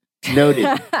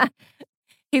 Noted.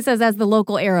 He says, as the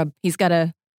local Arab, he's got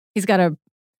to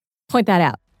point that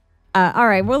out. All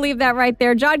right, we'll leave that right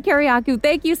there. John Kiriakou,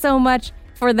 thank you so much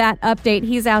for that update.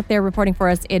 He's out there reporting for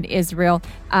us in Israel.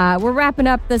 We're wrapping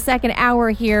up the second hour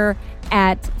here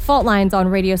at Fault Lines on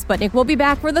Radio Sputnik. We'll be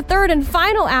back for the third and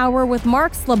final hour with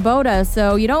Mark Sleboda,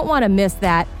 so you don't want to miss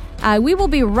that. We will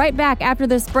be right back after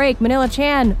this break. Manila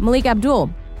Chan, Malik Abdul,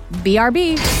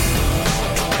 BRB.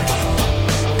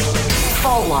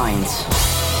 Fault Lines.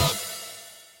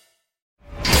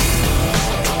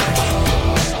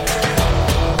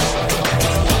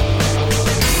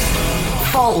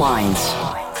 Fault Lines.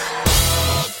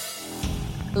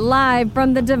 Live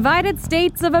from the divided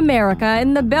states of America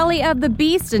in the belly of the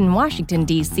beast in Washington,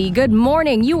 D.C. Good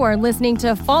morning. You are listening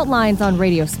to Fault Lines on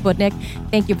Radio Sputnik.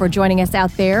 Thank you for joining us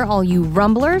out there, all you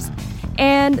rumblers.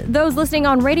 And those listening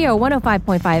on radio,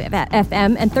 105.5 FM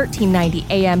and 1390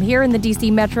 AM here in the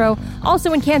D.C. Metro.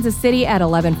 Also in Kansas City at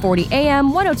 1140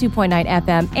 AM, 102.9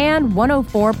 FM, and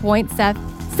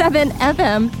 104.7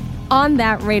 FM on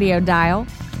that radio dial.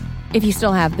 If you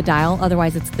still have the dial,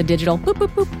 otherwise it's the digital. Boop, boop,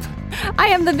 boop. I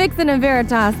am the Vixen of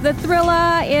Veritas, the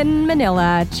Thrilla in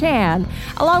Manila, Chan,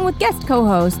 along with guest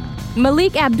co-host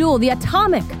Malik Abdul, the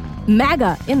atomic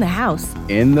MAGA in the house.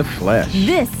 In the flesh.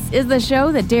 This is the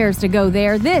show that dares to go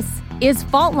there. This is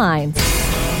Fault Lines.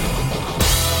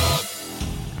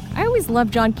 I always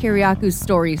love John Kiriakou's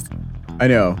stories. I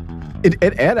know.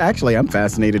 And actually, I'm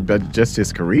fascinated by just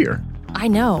his career. I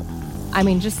know. I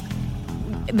mean, just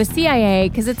the CIA,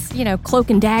 because it's, cloak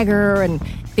and dagger, and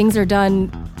things are done,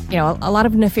 a lot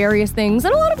of nefarious things,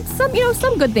 and a lot of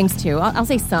some good things too. I'll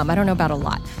say some. I don't know about a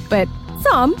lot, but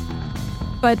some.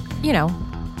 But, there's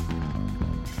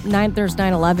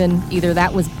 9/11. Either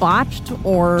that was botched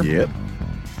or, yep.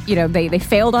 They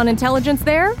failed on intelligence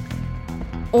there,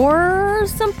 or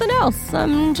something else.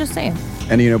 I'm just saying.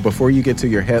 And, before you get to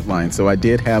your headline, so I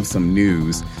did have some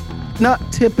news. Not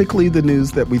typically the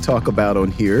news that we talk about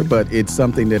on here, but it's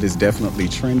something that is definitely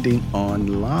trending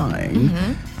online.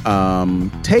 Mm-hmm.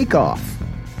 Takeoff.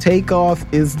 Takeoff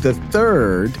is the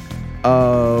third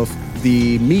of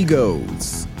the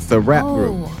Migos, the rap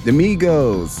group. The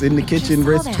Migos in the kitchen,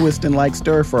 wrist twisting like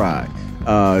stir fry.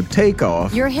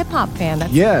 Takeoff. You're a hip hop fan.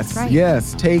 That's right.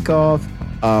 Yes. Takeoff.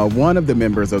 One of the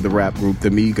members of the rap group,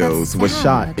 the Migos, was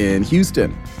shot in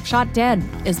Houston. Shot dead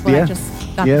is what I just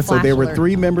got the so there alert. were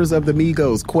three members of the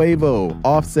Migos, Quavo,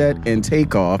 Offset, and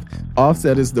Takeoff.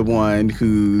 Offset is the one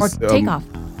who's... Or Takeoff.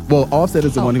 Offset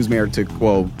is the one who's married to,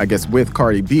 with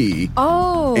Cardi B.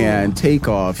 Oh. And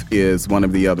Takeoff is one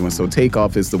of the other ones. So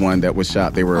Takeoff is the one that was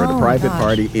shot. They were at a private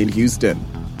party in Houston.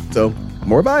 So,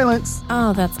 more violence.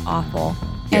 Oh, that's awful.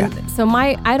 Yeah. And so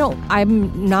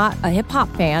I'm not a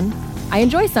hip-hop fan. I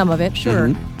enjoy some of it, sure.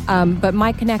 Mm-hmm. But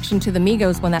my connection to the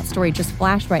Migos, when that story just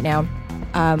flashed right now,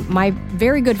 my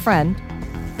very good friend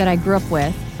that I grew up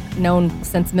with, known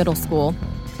since middle school,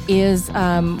 is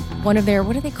one of their,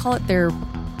 what do they call it? Their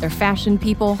fashion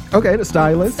people. Okay, the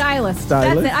stylist. Stylist.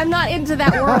 That's it. I'm not into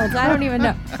that world. I don't even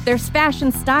know. They're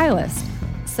fashion stylist.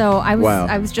 So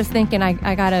I was just thinking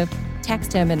I got to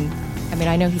text him, and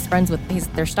I know he's friends with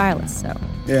their stylist, so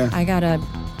yeah. I got to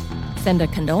send a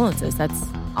condolences. That's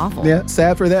awful. Yeah,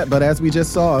 sad for that. But as we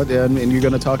just saw, and you're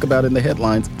going to talk about in the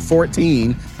headlines,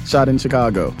 14 shot in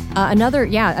Chicago.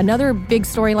 Another big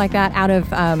story like that out of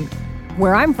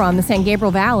where I'm from, the San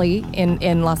Gabriel Valley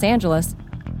in Los Angeles.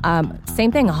 Same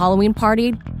thing, a Halloween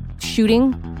party,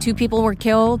 shooting. 2 people were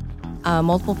killed,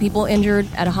 multiple people injured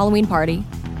at a Halloween party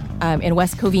in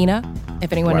West Covina.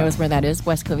 If anyone knows where that is,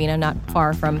 West Covina, not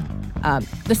far from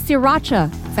the Sriracha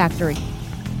factory.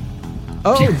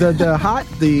 Oh, the hot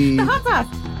sauce.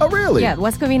 Oh, really? Yeah,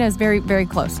 West Covina is very, very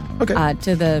close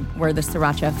to where the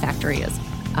Sriracha factory is.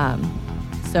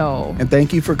 And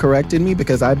thank you for correcting me,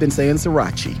 because I've been saying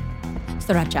Sriracha.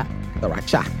 Sriracha.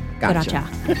 Gotcha.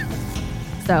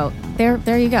 So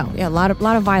there you go. Yeah, a lot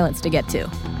of violence to get to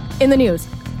in the news.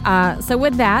 So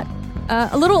with that,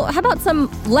 how about some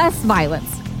less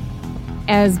violence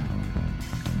as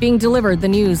being delivered the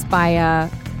news by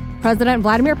President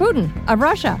Vladimir Putin of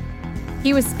Russia.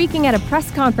 He was speaking at a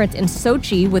press conference in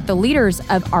Sochi with the leaders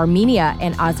of Armenia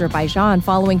and Azerbaijan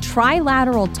following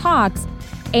trilateral talks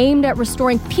aimed at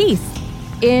restoring peace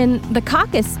in the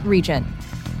Caucasus region.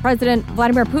 President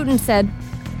Vladimir Putin said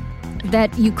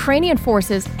that Ukrainian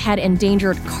forces had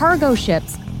endangered cargo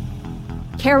ships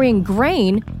carrying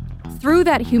grain through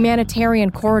that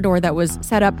humanitarian corridor that was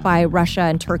set up by Russia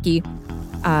and Turkey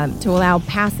to allow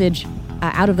passage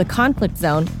out of the conflict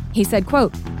zone. He said,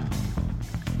 quote,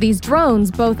 "These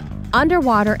drones, both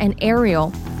underwater and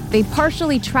aerial, they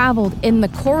partially traveled in the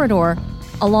corridor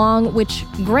along which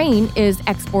grain is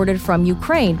exported from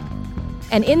Ukraine.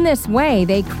 And in this way,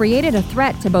 they created a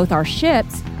threat to both our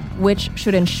ships, which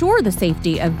should ensure the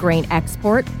safety of grain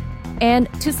export, and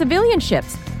to civilian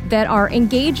ships that are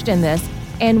engaged in this,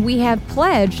 and we have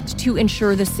pledged to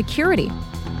ensure the security.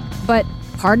 But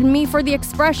pardon me for the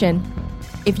expression,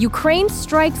 if Ukraine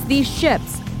strikes these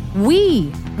ships,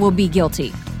 we will be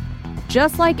guilty.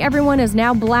 Just like everyone is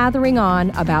now blathering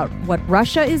on about what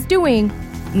Russia is doing,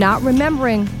 not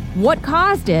remembering what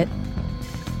caused it,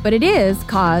 but it is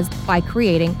caused by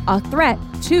creating a threat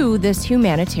to this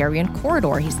humanitarian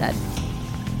corridor, he said.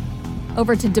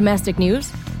 Over to domestic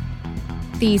news.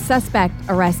 The suspect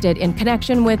arrested in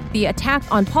connection with the attack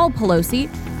on Paul Pelosi,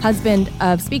 husband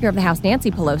of Speaker of the House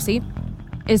Nancy Pelosi,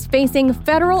 is facing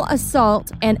federal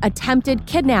assault and attempted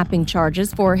kidnapping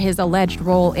charges for his alleged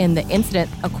role in the incident,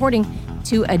 according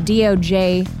to a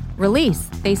DOJ release.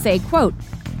 They say, quote,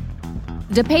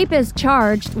 DePape is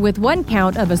charged with one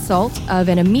count of assault of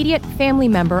an immediate family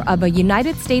member of a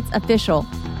United States official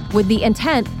with the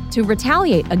intent to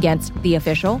retaliate against the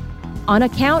official on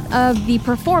account of the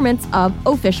performance of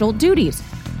official duties.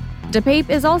 DePape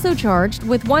is also charged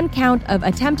with one count of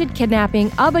attempted kidnapping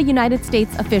of a United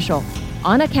States official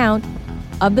on account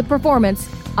of the performance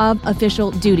of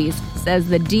official duties, says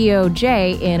the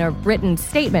DOJ in a written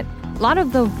statement. A lot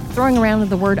of the throwing around of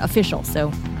the word official,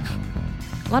 so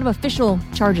a lot of official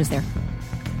charges there.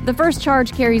 The first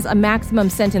charge carries a maximum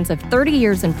sentence of 30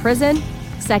 years in prison.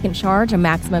 Second charge, a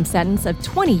maximum sentence of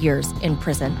 20 years in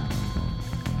prison.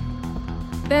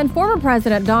 Then former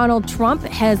President Donald Trump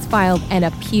has filed an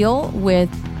appeal with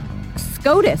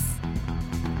SCOTUS.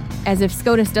 As if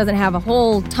SCOTUS doesn't have a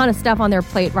whole ton of stuff on their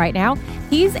plate right now.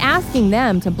 He's asking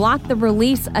them to block the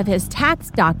release of his tax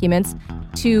documents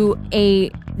to a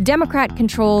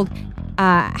Democrat-controlled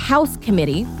House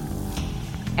committee.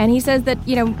 And he says that,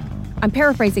 I'm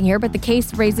paraphrasing here, but the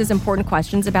case raises important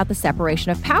questions about the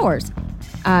separation of powers.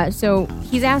 So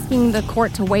he's asking the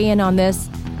court to weigh in on this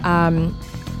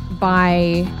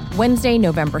by Wednesday,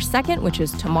 November 2nd, which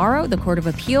is tomorrow. The Court of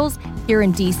Appeals here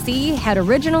in D.C. had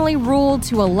originally ruled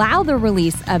to allow the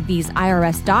release of these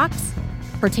IRS docs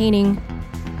pertaining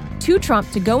to Trump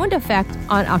to go into effect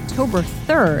on October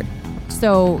 3rd.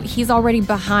 So he's already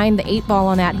behind the 8 ball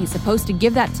on that. He's supposed to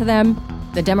give that to them,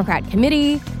 the Democrat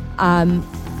committee,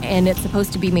 and it's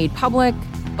supposed to be made public,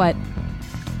 but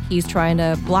he's trying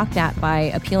to block that by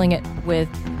appealing it with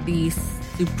the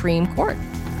Supreme Court.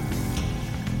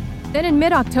 Then in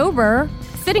mid-October,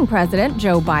 sitting President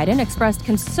Joe Biden expressed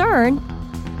concern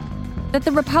that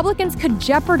the Republicans could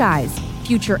jeopardize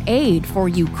future aid for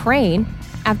Ukraine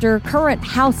after current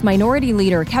House Minority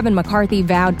Leader Kevin McCarthy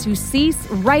vowed to cease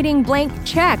writing blank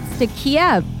checks to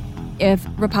Kiev if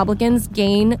Republicans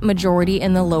gain majority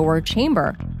in the lower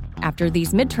chamber after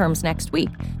these midterms next week.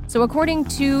 So according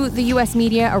to the U.S.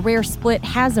 media, a rare split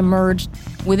has emerged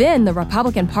within the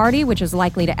Republican Party, which is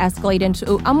likely to escalate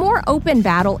into a more open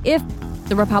battle if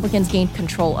the Republicans gain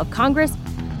control of Congress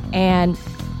and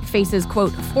faces,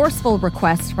 quote, forceful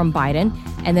requests from Biden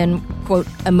and then, quote,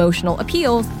 emotional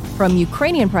appeals from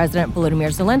Ukrainian President Volodymyr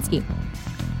Zelensky.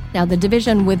 Now, the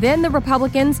division within the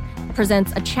Republicans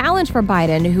presents a challenge for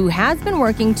Biden, who has been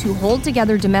working to hold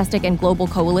together domestic and global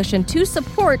coalition to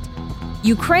support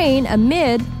Ukraine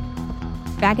amid,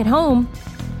 back at home,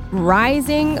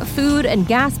 rising food and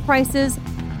gas prices,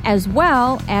 as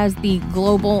well as the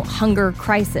global hunger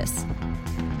crisis.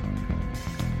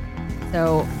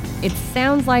 So it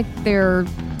sounds like they're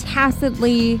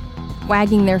tacitly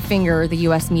wagging their finger, the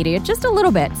U.S. media, just a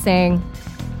little bit, saying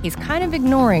he's kind of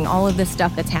ignoring all of this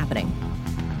stuff that's happening.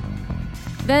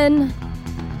 Then,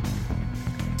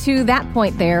 to that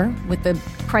point there, with the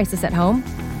crisis at home,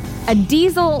 a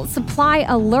diesel supply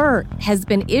alert has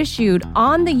been issued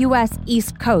on the U.S.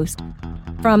 East Coast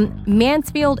from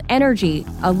Mansfield Energy,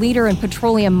 a leader in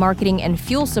petroleum marketing and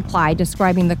fuel supply,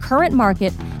 describing the current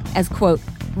market as, quote,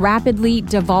 rapidly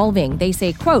devolving. They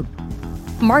say, quote,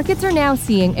 markets are now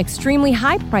seeing extremely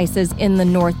high prices in the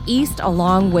Northeast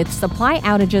along with supply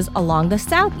outages along the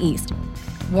Southeast,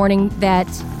 warning that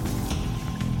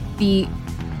the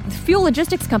fuel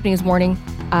logistics company is warning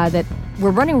that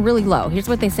we're running really low. Here's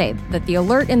what they say, that the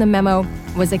alert in the memo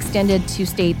was extended to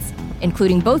states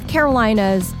including both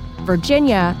Carolinas,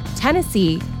 Virginia,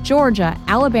 Tennessee, Georgia,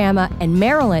 Alabama, and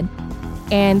Maryland.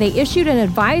 And they issued an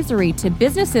advisory to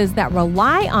businesses that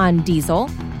rely on diesel,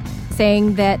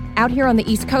 saying that out here on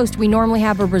the East Coast, we normally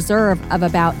have a reserve of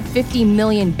about 50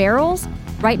 million barrels.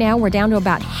 Right now, we're down to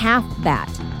about half that.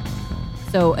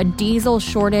 So a diesel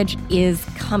shortage is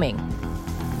coming.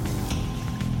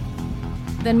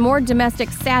 Then more domestic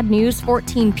sad news.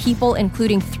 14 people,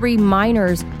 including 3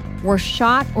 minors, were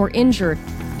shot or injured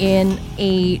in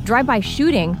a drive-by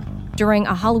shooting during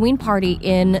a Halloween party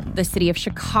in the city of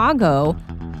Chicago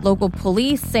Local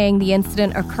police saying the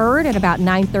incident occurred at about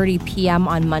 9:30 p.m.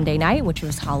 on Monday night, which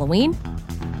was Halloween,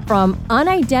 from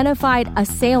unidentified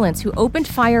assailants who opened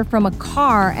fire from a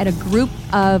car at a group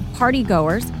of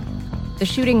partygoers. The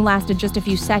shooting lasted just a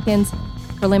few seconds.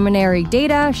 Preliminary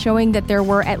data showing that there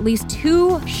were at least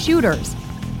 2 shooters.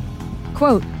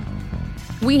 Quote,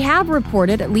 "We have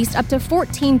reported at least up to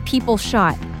 14 people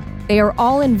shot. They are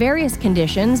all in various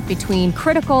conditions between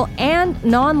critical and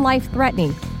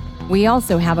non-life-threatening. We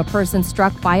also have a person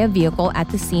struck by a vehicle at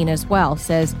the scene as well,"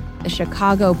 says the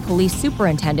Chicago Police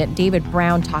Superintendent David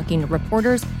Brown, talking to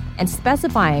reporters and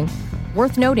specifying,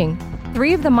 worth noting,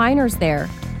 3 of the minors there,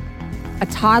 a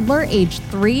toddler age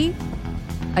 3,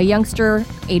 a youngster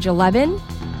age 11,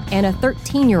 and a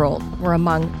 13-year-old were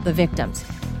among the victims.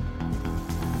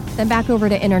 Then back over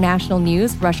to international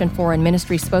news. Russian Foreign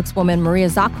Ministry spokeswoman Maria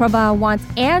Zakharova wants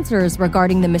answers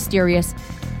regarding the mysterious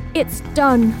 "it's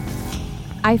done"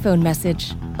 iPhone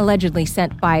message allegedly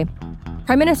sent by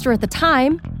Prime Minister at the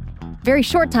time, very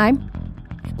short time,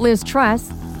 Liz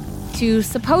Truss, to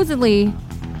supposedly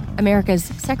America's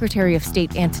Secretary of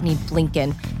State Antony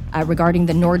Blinken regarding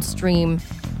the Nord Stream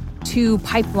 2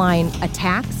 pipeline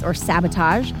attacks or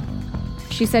sabotage.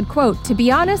 She said, quote, "To be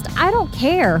honest, I don't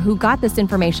care who got this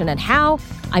information and how.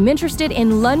 I'm interested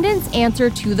in London's answer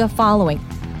to the following.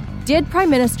 Did Prime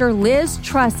Minister Liz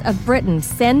Truss of Britain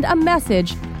send a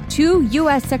message to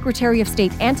U.S. Secretary of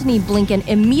State Antony Blinken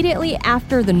immediately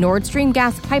after the Nord Stream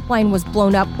gas pipeline was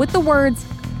blown up with the words,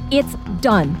 'It's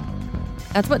done'?"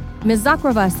 That's what Ms.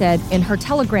 Zakharova said in her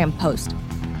Telegram post.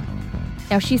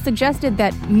 Now, she suggested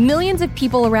that millions of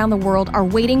people around the world are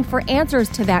waiting for answers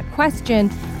to that question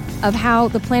of how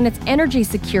the planet's energy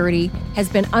security has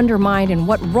been undermined and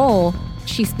what role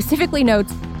she specifically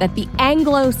notes that the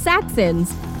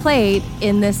Anglo-Saxons played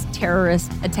in this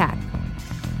terrorist attack.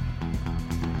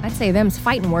 I'd say them's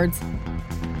fighting words.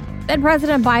 Then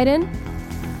President Biden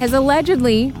has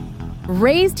allegedly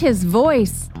raised his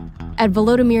voice at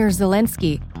Volodymyr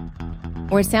Zelensky,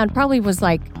 where his sound probably was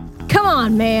like, "Come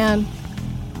on, man.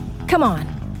 Come on."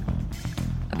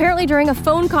 Apparently during a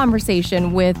phone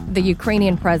conversation with the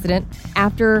Ukrainian president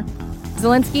after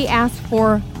Zelensky asked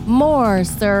for more,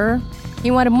 sir. He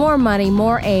wanted more money,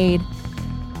 more aid.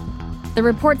 The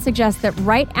report suggests that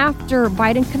right after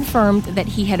Biden confirmed that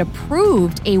he had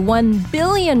approved a $1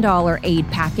 billion aid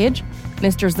package,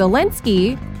 Mr.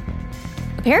 Zelensky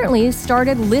apparently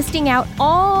started listing out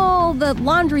all the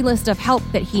laundry list of help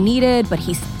that he needed, but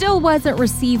he still wasn't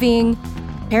receiving.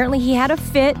 Apparently he had a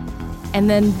fit. And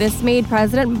then this made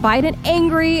President Biden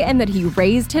angry, and that he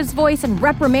raised his voice and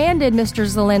reprimanded Mr.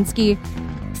 Zelensky,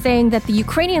 saying that the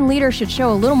Ukrainian leader should show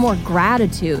a little more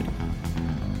gratitude.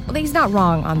 Well, he's not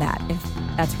wrong on that, if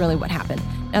that's really what happened.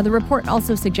 Now, the report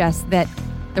also suggests that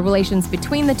the relations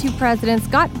between the two presidents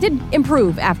did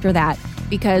improve after that,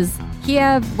 because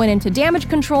Kiev went into damage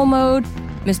control mode.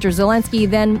 Mr. Zelensky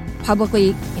then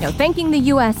publicly, thanking the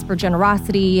U.S. for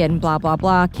generosity and blah, blah,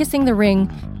 blah, kissing the ring.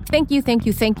 Thank you, thank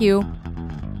you, thank you.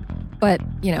 But,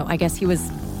 I guess he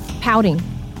was pouting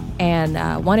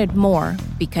and wanted more,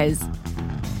 because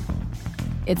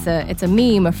it's a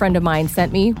meme a friend of mine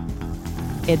sent me.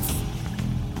 It's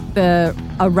a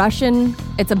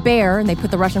bear, and they put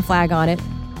the Russian flag on it,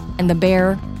 and the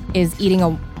bear is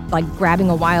grabbing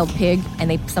a wild pig,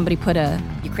 and somebody put a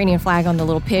Ukrainian flag on the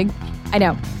little pig. I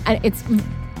know, and it's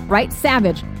right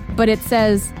savage, but it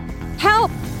says, "Help,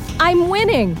 I'm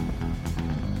winning."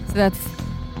 So that's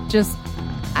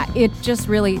just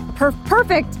really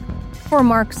perfect for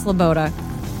Mark Sleboda,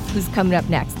 who's coming up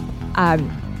next.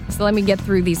 So let me get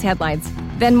through these headlines.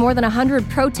 Then more than 100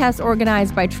 protests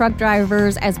organized by truck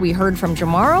drivers, as we heard from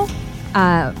Jamarl,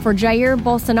 for Jair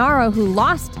Bolsonaro, who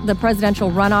lost the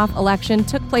presidential runoff election,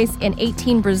 took place in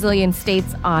 18 Brazilian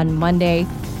states on Monday.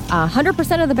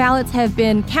 100% of the ballots have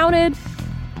been counted.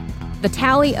 The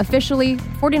tally officially,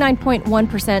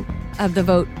 49.1% of the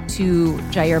vote to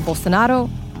Jair Bolsonaro,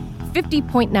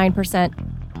 50.9%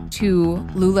 to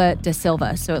Lula Da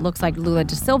Silva. So it looks like Lula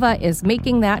Da Silva is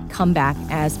making that comeback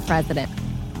as president.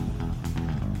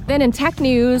 Then in tech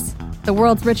news, the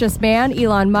world's richest man,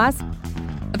 Elon Musk,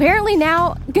 apparently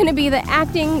now going to be the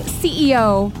acting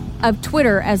CEO of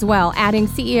Twitter as well, adding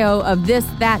CEO of this,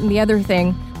 that, and the other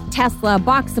thing, Tesla,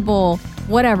 Boxable,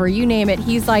 whatever, you name it.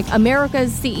 He's like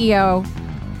America's CEO.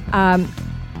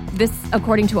 This,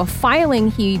 according to a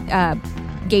filing he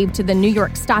gave to the New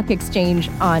York Stock Exchange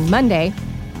on Monday.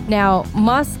 Now,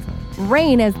 Musk's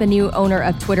reign as the new owner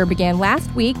of Twitter began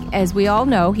last week. As we all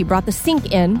know, he brought the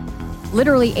sink in,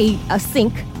 literally a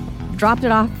sink, dropped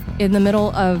it off in the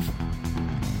middle of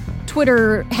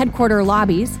Twitter headquarter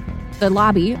lobbies, the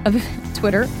lobby of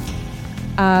Twitter.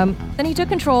 Then he took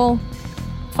control,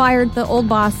 fired the old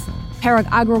boss, Parag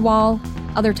Agrawal.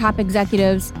 Other top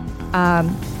executives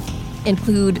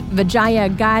include Vijaya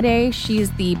Gade.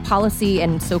 She's the policy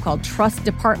and so-called trust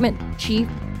department chief.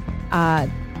 The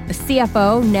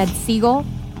CFO, Ned Siegel,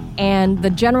 and the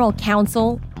general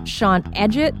counsel, Sean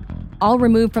Edgett, all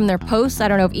removed from their posts. I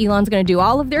don't know if Elon's going to do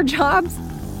all of their jobs.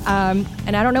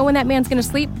 And I don't know when that man's going to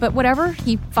sleep, but whatever.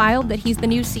 He filed that he's the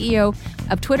new CEO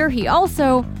of Twitter. He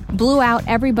also blew out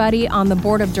everybody on the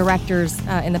board of directors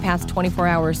in the past 24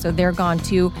 hours, so they're gone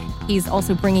too. He's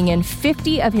also bringing in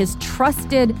 50 of his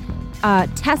trusted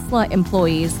Tesla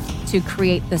employees to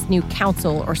create this new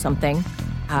council or something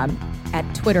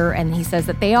at Twitter, and he says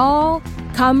that they all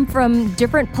come from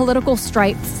different political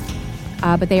stripes,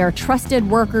 but they are trusted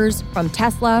workers from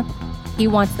Tesla. He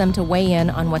wants them to weigh in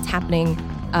on what's happening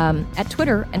at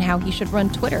Twitter and how he should run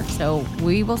Twitter. So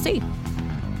we will see.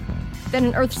 Then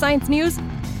in Earth Science News,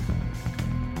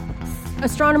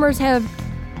 astronomers have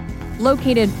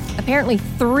located apparently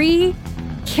 3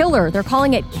 they're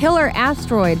calling it killer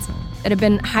asteroids that have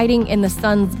been hiding in the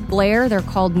sun's glare. They're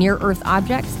called near-Earth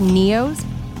objects, NEOs.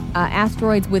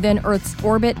 Asteroids within Earth's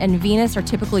orbit and Venus are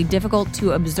typically difficult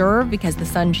to observe because the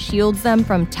sun shields them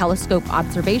from telescope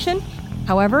observation.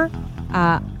 However,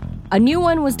 a new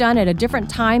one was done at a different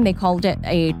time. They called it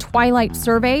a twilight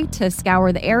survey to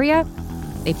scour the area.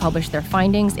 They published their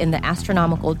findings in the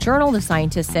Astronomical Journal. The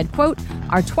scientists said, quote,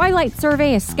 "Our twilight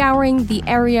survey is scouring the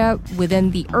area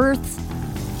within the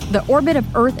orbit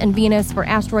of Earth and Venus for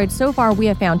asteroids. So far, we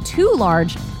have found 2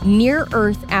 large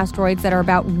near-Earth asteroids that are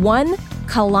about 1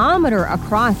 kilometer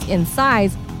across in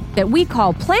size that we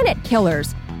call planet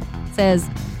killers," says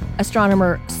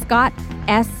astronomer Scott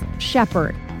S.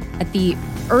 Shepard at the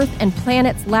Earth and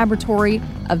Planets Laboratory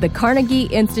of the Carnegie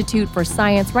Institute for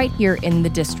Science right here in the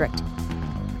district.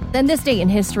 Then this day in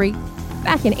history,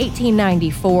 back in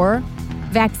 1894,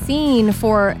 vaccine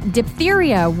for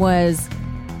diphtheria was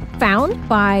found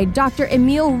by Dr.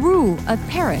 Émile Roux of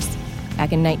Paris.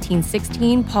 Back in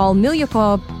 1916, Paul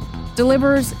Milyukov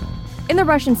delivers in the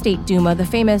Russian State Duma the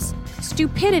famous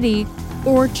stupidity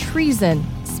or treason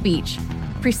speech,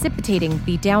 precipitating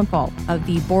the downfall of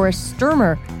the Boris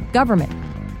Sturmer government.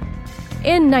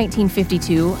 In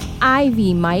 1952,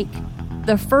 Ivy Mike,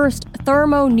 the first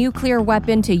thermonuclear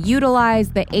weapon to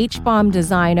utilize the H-bomb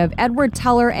design of Edward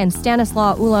Teller and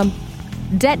Stanislaw Ulam,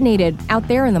 detonated out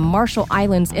there in the Marshall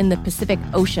Islands in the Pacific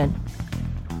Ocean.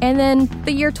 And then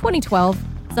the year 2012,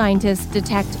 scientists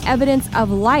detect evidence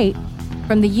of light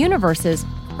from the universe's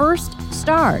first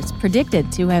stars,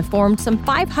 predicted to have formed some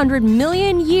 500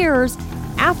 million years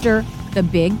after the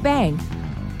Big Bang.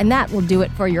 And that will do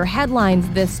it for your headlines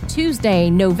this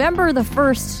Tuesday, November the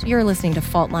 1st. You're listening to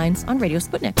Fault Lines on Radio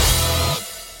Sputnik.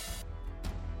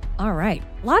 All right.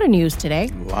 A lot of news today.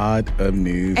 A lot of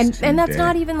news today. And that's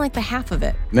not even like the half of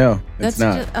it. No, it's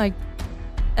not.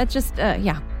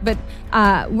 Yeah. But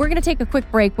we're going to take a quick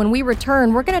break. When we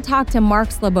return, we're going to talk to Mark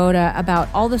Sleboda about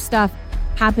all the stuff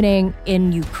happening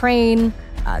in Ukraine,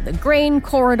 the grain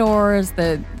corridors,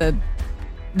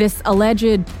 this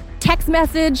alleged text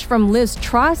message from Liz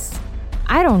Truss.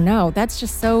 I don't know. That's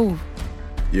just so...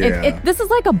 Yeah. This is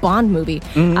like a Bond movie.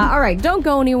 Mm-hmm. All right. Don't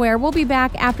go anywhere. We'll be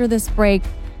back after this break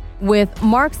with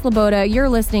Mark Sleboda. You're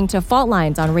listening to Fault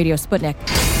Lines on Radio Sputnik.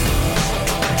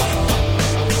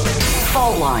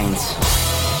 Fault Lines.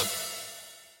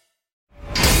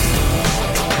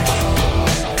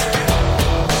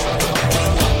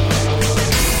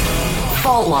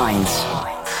 Fault Lines.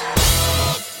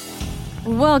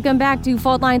 Welcome back to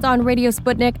Fault Lines on Radio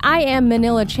Sputnik. I am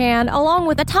Manila Chan, along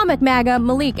with Atomic MAGA,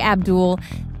 Malik Abdul.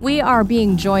 We are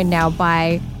being joined now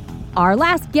by our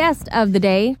last guest of the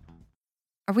day.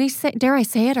 Dare I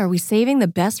say it? Are we saving the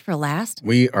best for last?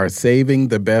 We are saving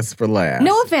the best for last.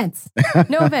 No offense.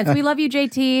 No offense. We love you,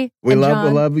 JT. We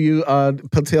John. love you,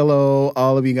 Patillo,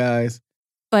 all of you guys.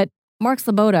 But Mark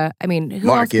Sleboda, I mean, who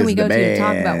else can we go to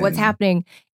talk about what's happening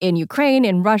in Ukraine,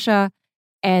 in Russia,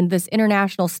 and this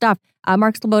international stuff?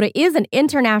 Mark Sleboda is an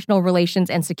international relations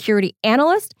and security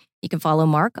analyst. You can follow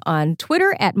Mark on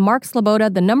Twitter at Mark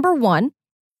Sleboda, the number 1,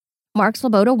 Mark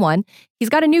Sleboda 1. He's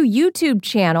got a new YouTube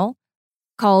channel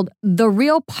called The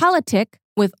Real Politic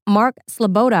with Mark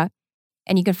Sleboda.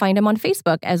 And you can find him on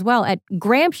Facebook as well at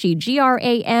Gramsci,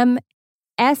 Gramsci.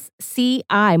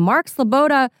 Mark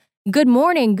Sleboda, good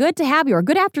morning. Good to have you, or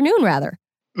good afternoon, rather.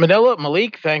 Manila,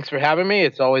 Malik, thanks for having me.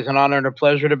 It's always an honor and a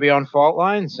pleasure to be on Fault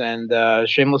Lines, and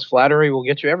shameless flattery will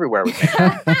get you everywhere with me.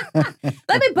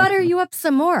 Let me butter you up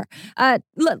some more. Talk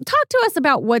to us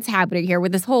about what's happening here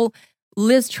with this whole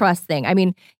Liz Truss thing. I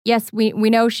mean, yes, we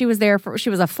know she was there she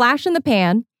was a flash in the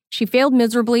pan She failed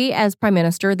miserably as prime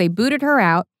minister. They booted her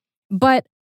out. But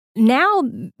now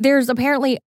there's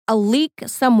apparently a leak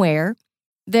somewhere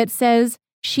that says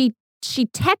she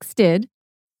texted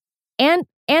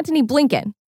Antony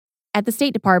Blinken at the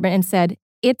State Department and said,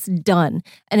 it's done.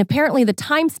 And apparently the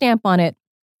timestamp on it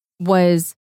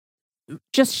was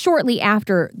just shortly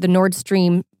after the Nord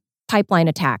Stream pipeline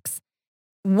attacks.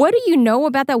 What do you know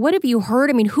about that? What have you heard?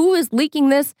 I mean, who is leaking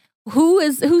this?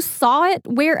 Who saw it?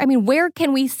 Where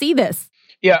can we see this?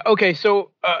 Yeah. Okay.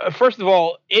 So first of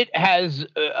all, it has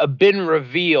been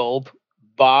revealed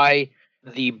by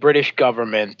the British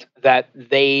government that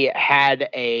they had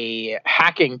a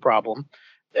hacking problem.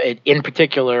 In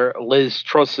particular, Liz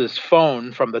Truss's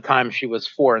phone from the time she was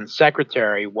foreign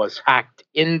secretary was hacked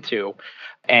into.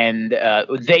 And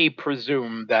they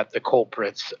presume that the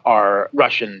culprits are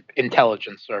Russian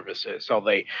intelligence services, so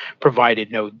they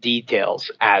provided no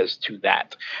details as to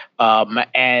that,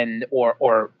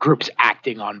 or groups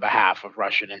acting on behalf of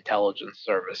Russian intelligence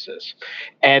services.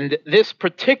 And this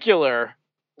particular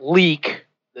leak,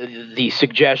 the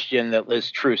suggestion that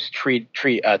Liz Truss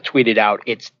tweeted out,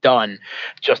 it's done,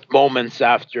 just moments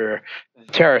after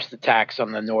the terrorist attacks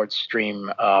on the Nord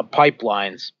Stream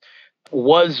pipelines,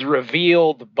 was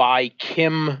revealed by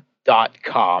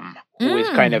Kim.com, who is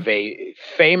kind of a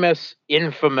famous,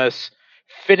 infamous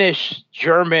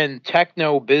Finnish-German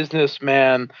techno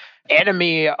businessman,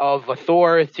 enemy of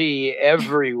authority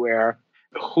everywhere,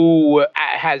 who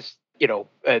has,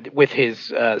 with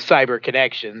his cyber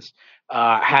connections,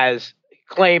 has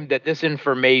claimed that this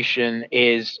information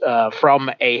is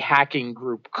from a hacking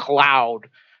group, Cloud,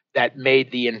 that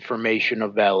made the information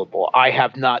available. I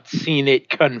have not seen it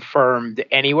confirmed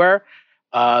anywhere.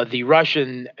 The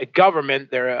Russian government,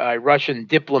 a Russian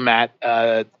diplomat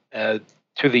to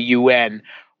the UN,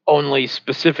 only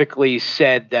specifically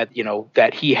said that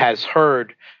that he has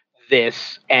heard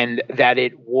this and that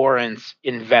it warrants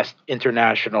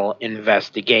international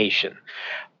investigation.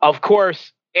 Of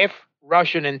course, if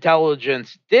Russian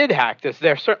intelligence did hack this,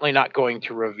 they're certainly not going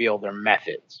to reveal their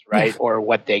methods, right? Or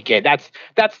what they get. That's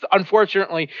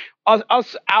unfortunately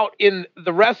us out in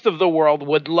the rest of the world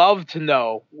would love to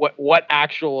know what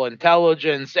actual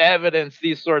intelligence, evidence,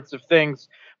 these sorts of things.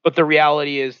 But the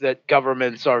reality is that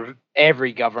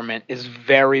every government is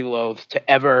very loath to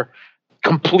ever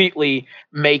completely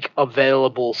make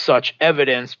available such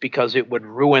evidence because it would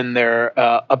ruin their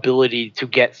ability to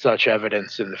get such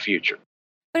evidence in the future.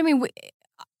 But I mean,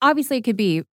 obviously it could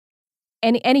be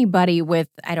anybody with,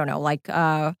 I don't know, like,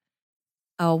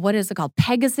 what is it called?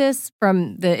 Pegasus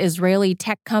from the Israeli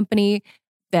tech company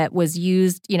that was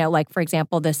used, like, for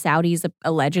example, the Saudis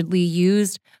allegedly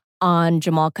used on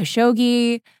Jamal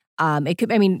Khashoggi.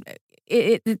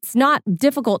 It's not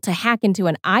difficult to hack into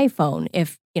an iPhone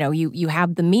if, you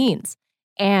have the means.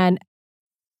 And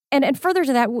further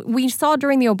to that, we saw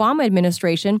during the Obama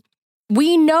administration,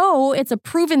 we know it's a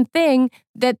proven thing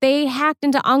that they hacked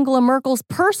into Angela Merkel's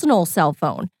personal cell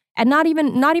phone and not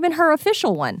even her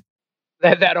official one.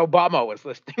 That Obama was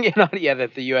listening in on,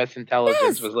 that the U.S.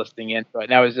 intelligence was listening in. But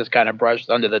now it's just kind of brushed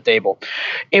under the table.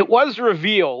 It was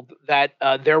revealed that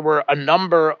there were a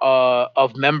number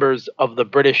of members of the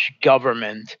British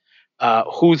government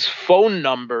whose phone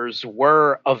numbers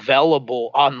were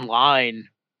available online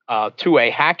to a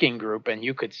hacking group, and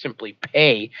you could simply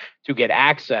pay to get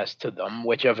access to them,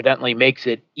 which evidently makes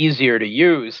it easier to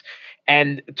use.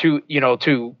 And to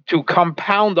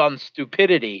compound on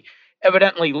stupidity,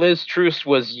 evidently Liz Truss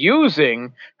was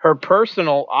using her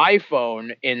personal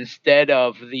iPhone instead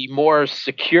of the more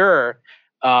secure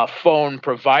phone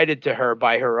provided to her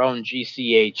by her own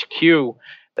GCHQ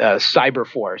cyber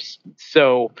force.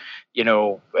 So,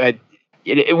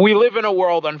 we live in a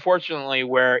world, unfortunately,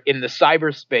 where in the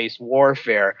cyberspace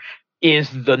warfare is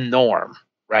the norm,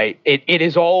 right? It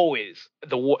is always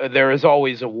there is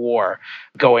always a war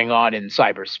going on in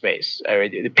cyberspace.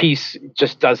 The peace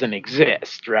just doesn't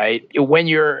exist, right? When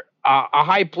you're a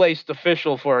high-placed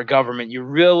official for a government, you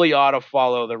really ought to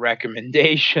follow the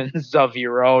recommendations of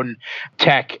your own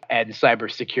tech and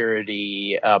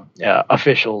cybersecurity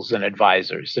officials and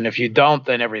advisors. And if you don't,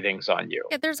 then everything's on you.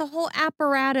 Yeah, there's a whole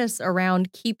apparatus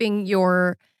around keeping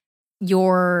your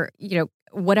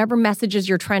whatever messages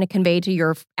you're trying to convey to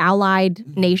your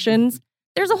allied nations.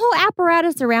 There's a whole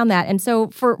apparatus around that. And so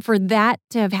for that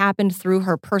to have happened through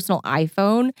her personal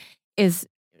iPhone is,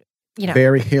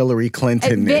 very Hillary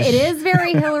Clinton. It is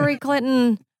very Hillary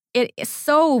Clinton. It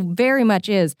so very much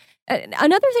is.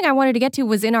 Another thing I wanted to get to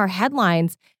was in our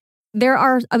headlines, there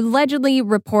are allegedly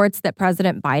reports that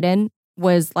President Biden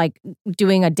was like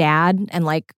doing a dad and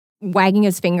like wagging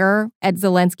his finger at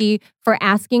Zelensky for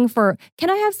asking for, can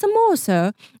I have some more,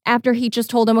 sir? After he just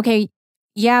told him, okay,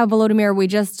 yeah, Volodymyr, we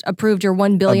just approved your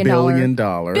 $1 billion.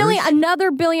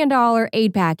 Another $1 billion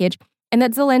aid package. And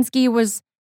that Zelensky was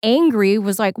angry,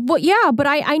 was like, well, yeah, but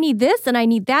I need this and I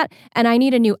need that. And I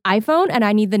need a new iPhone and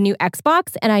I need the new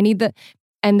Xbox and I need that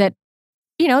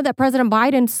President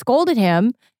Biden scolded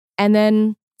him. And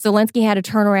then Zelensky had to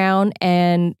turn around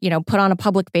and, put on a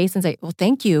public face and say, well,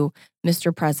 thank you,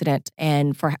 Mr. President,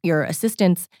 and for your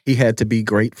assistance. He had to be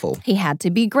grateful.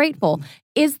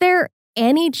 Is there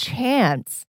any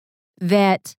chance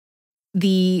that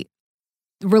the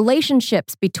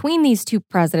relationships between these two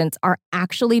presidents are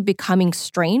actually becoming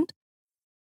strained?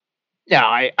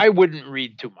 Yeah, I wouldn't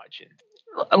read too much into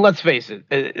it. Let's face it,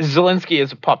 Zelensky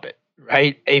is a puppet,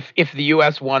 right? If the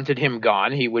U.S. wanted him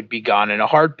gone, he would be gone in a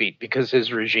heartbeat because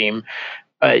his regime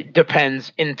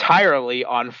depends entirely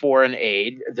on foreign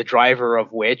aid, the driver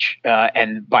of which,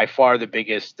 and by far the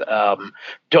biggest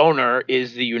donor,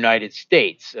 is the United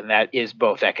States. And that is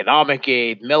both economic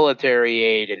aid, military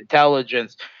aid,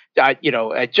 intelligence,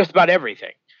 just about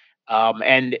everything.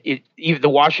 And the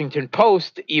Washington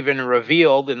Post even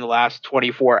revealed in the last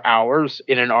 24 hours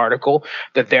in an article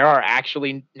that there are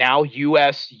actually now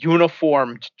U.S.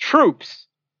 uniformed troops,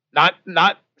 not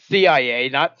CIA,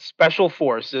 not special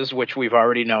forces, which we've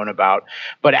already known about,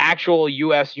 but actual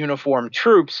U.S. uniformed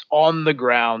troops on the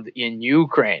ground in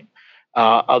Ukraine.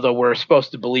 Although we're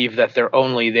supposed to believe that they're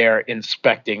only there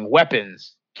inspecting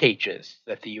weapons cages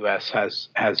that the U.S.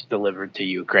 has delivered to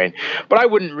Ukraine. But I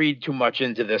wouldn't read too much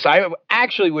into this. I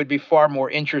actually would be far more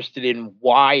interested in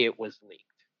why it was leaked,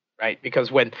 right? Because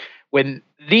when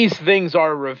these things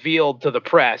are revealed to the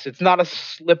press, it's not a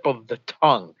slip of the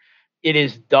tongue. It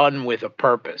is done with a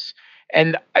purpose.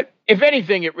 And if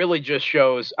anything, it really just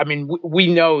shows,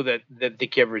 we know that the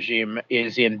Kiev regime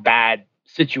is in bad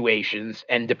situations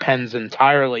and depends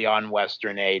entirely on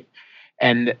Western aid.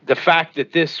 And the fact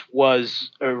that this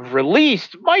was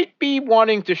released might be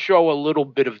wanting to show a little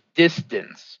bit of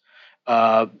distance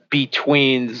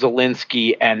between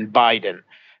Zelensky and Biden.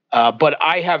 But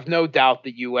I have no doubt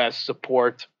that U.S.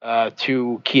 support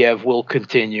to Kiev will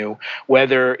continue,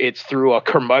 whether it's through a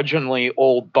curmudgeonly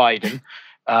old Biden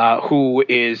who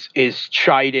is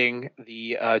chiding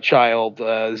the child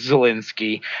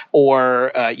Zelensky,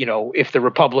 or if the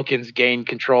Republicans gain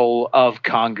control of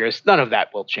Congress. None of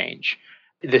that will change.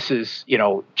 This is,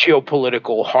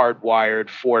 geopolitical hardwired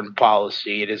foreign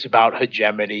policy. It is about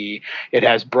hegemony. It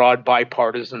has broad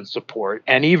bipartisan support.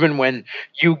 And even when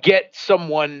you get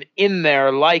someone in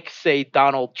there like, say,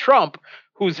 Donald Trump,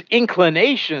 whose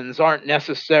inclinations aren't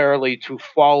necessarily to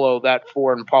follow that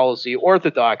foreign policy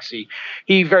orthodoxy,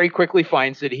 he very quickly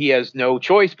finds that he has no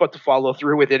choice but to follow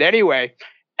through with it anyway.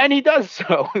 And he does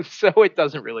so. So it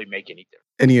doesn't really make any difference.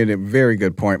 And you had a very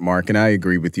good point, Mark, and I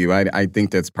agree with you. I think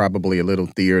that's probably a little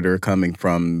theater coming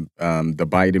from the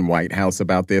Biden White House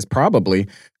about this. Probably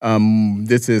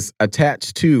this is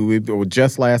attached to,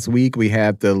 just last week we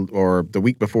had the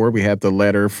week before, we had the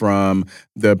letter from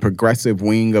the progressive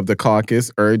wing of the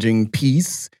caucus urging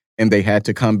peace. And they had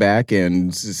to come back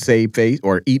and save face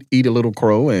or eat a little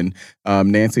crow. And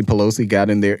Nancy Pelosi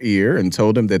got in their ear and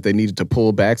told them that they needed to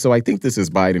pull back. So I think this is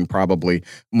Biden probably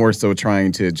more so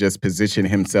trying to just position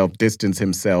himself, distance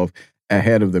himself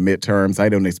ahead of the midterms. I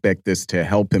don't expect this to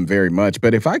help him very much.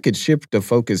 But if I could shift the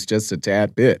focus just a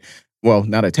tad bit, well,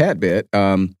 not a tad bit,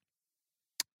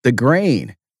 the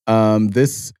grain,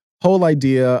 this whole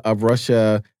idea of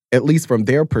Russia, at least from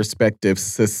their perspective,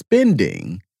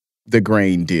 suspending the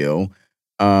grain deal.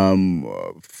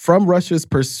 From Russia's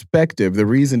perspective, the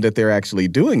reason that they're actually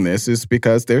doing this is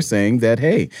because they're saying that,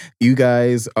 hey, you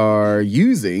guys are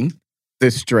using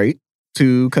this strait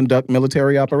to conduct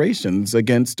military operations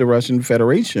against the Russian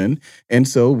Federation. And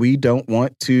so we don't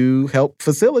want to help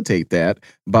facilitate that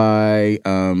by,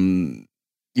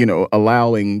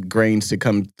 allowing grains to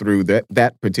come through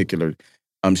that particular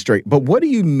strait. But what do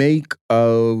you make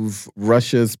of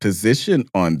Russia's position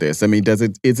on this?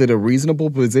 Is it a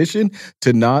reasonable position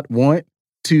to not want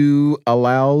to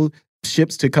allow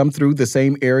ships to come through the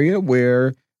same area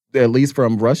where, at least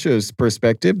from Russia's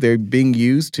perspective, they're being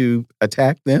used to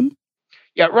attack them?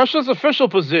 Yeah, Russia's official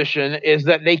position is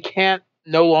that they can't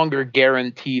no longer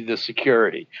guarantee the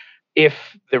security if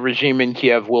the regime in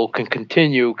Kiev can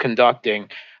continue conducting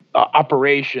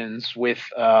operations with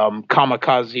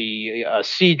kamikaze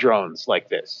sea drones like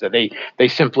this. So they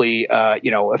simply,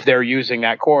 if they're using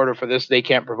that corridor for this, they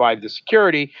can't provide the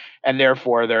security, and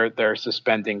therefore they're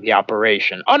suspending the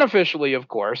operation. Unofficially, of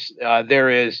course, there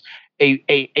is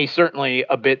certainly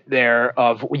a bit there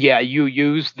of, you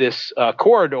use this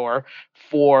corridor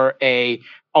for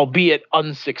albeit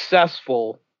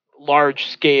unsuccessful,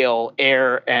 large-scale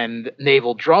air and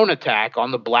naval drone attack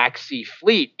on the Black Sea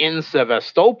Fleet in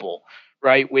Sevastopol,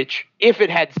 right? Which, if it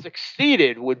had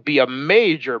succeeded, would be a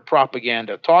major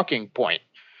propaganda talking point.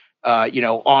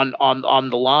 On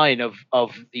the line of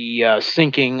the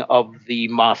sinking of the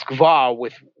Moskva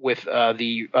with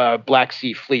the Black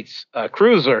Sea Fleet's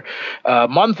cruiser a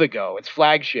month ago, its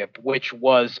flagship, which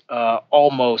was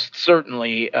almost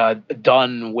certainly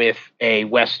done with a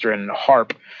Western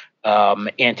HARP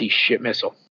anti-ship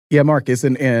missile. Yeah, Marcus,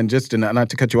 and just not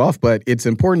to cut you off, but it's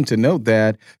important to note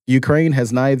that Ukraine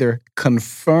has neither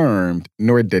confirmed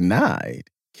nor denied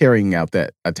carrying out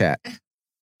that attack.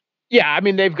 Yeah, I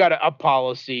mean, they've got a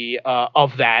policy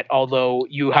of that, although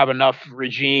you have enough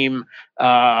regime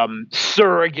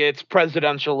surrogates,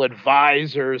 presidential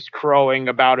advisors crowing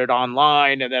about it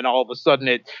online, and then all of a sudden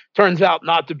it turns out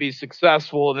not to be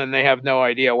successful, and then they have no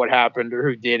idea what happened or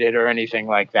who did it or anything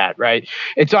like that, right?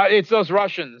 It's those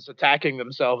Russians attacking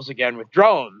themselves again with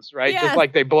drones, right? Yes. Just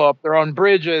like they blow up their own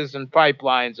bridges and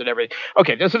pipelines and everything.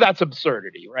 Okay, so that's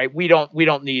absurdity, right? We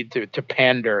don't need to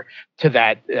pander to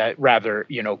that rather,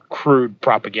 crude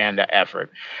propaganda effort.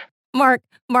 Mark,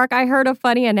 I heard a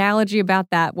funny analogy about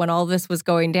that when all this was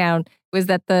going down, was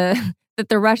that the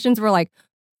Russians were like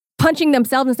punching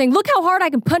themselves and saying, "Look how hard I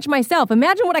can punch myself.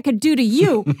 Imagine what I could do to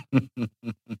you."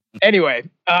 Anyway,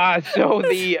 so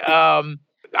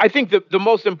I think the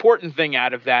most important thing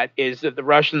out of that is that the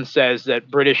Russian says that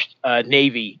British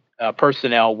Navy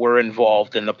personnel were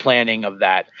involved in the planning of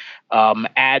that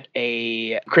at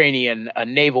a Ukrainian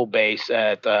naval base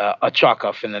at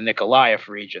Ochakov in the Nikolaev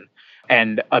region.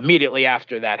 And immediately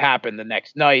after that happened, the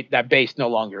next night, that base no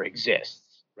longer exists,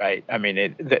 right? I mean,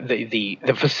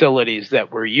 the facilities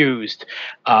that were used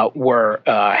were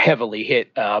heavily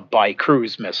hit by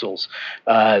cruise missiles.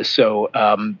 So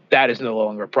that is no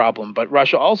longer a problem. But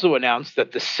Russia also announced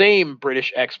that the same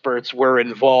British experts were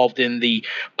involved in the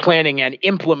planning and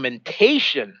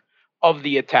implementation of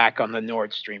the attack on the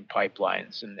Nord Stream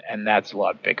pipelines, and that's a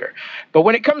lot bigger. But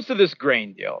when it comes to this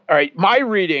grain deal, all right, my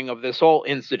reading of this whole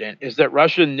incident is that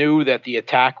Russia knew that the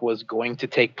attack was going to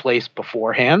take place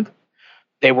beforehand.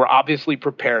 They were obviously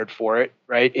prepared for it,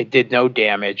 right? It did no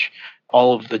damage.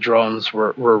 All of the drones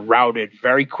were routed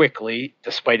very quickly,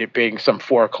 despite it being some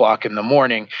 4 o'clock in the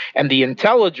morning. And the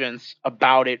intelligence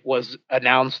about it was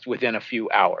announced within a few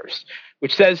hours,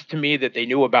 which says to me that they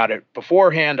knew about it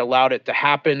beforehand, allowed it to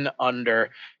happen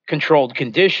under controlled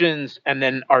conditions, and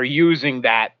then are using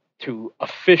that to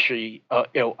officially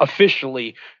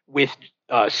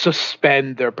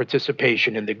suspend their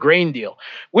participation in the grain deal,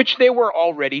 which they were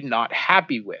already not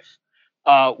happy with.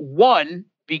 One,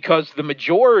 because the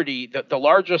majority, the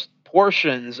largest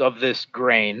portions of this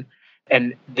grain,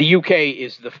 and the Ukraine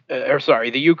is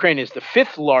the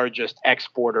fifth largest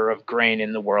exporter of grain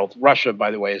in the world. Russia,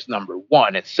 by the way, is number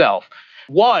one itself.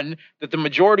 One, that the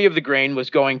majority of the grain was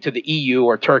going to the EU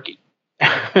or Turkey.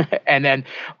 And then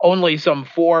only some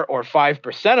 4 or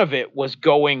 5% of it was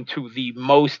going to the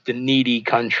most needy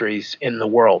countries in the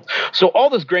world. So all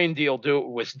this grain deal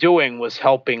was doing was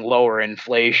helping lower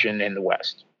inflation in the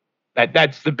West.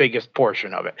 That's the biggest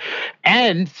portion of it.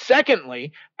 And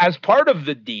secondly, as part of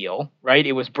the deal, right,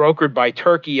 it was brokered by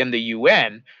Turkey and the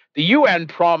UN. The UN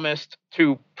promised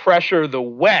to pressure the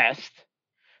West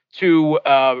to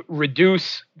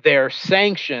reduce their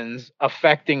sanctions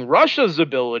affecting Russia's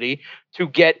ability to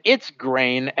get its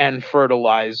grain and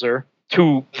fertilizer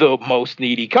to the most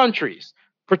needy countries,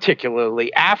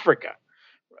 particularly Africa.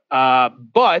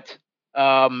 But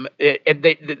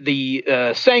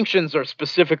the sanctions are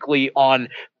specifically on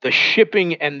the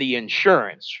shipping and the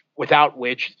insurance, without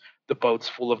which the boats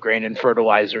full of grain and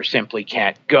fertilizer simply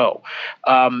can't go.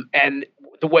 And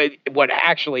what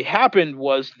actually happened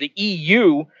was the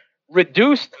EU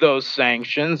reduced those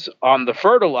sanctions on the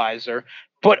fertilizer,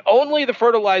 but only the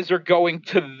fertilizer going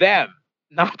to them,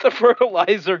 not the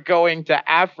fertilizer going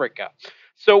to Africa.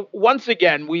 So once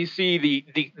again, we see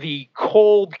the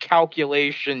cold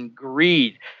calculation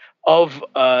greed of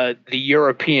the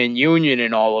European Union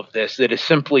in all of this, that is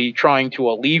simply trying to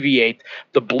alleviate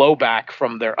the blowback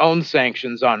from their own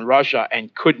sanctions on Russia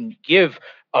and couldn't give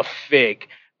a fig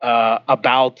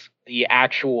about the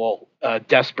actual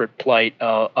desperate plight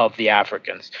of the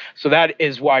Africans. So that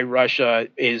is why Russia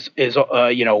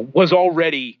was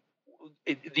already,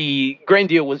 the grain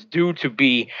deal was due to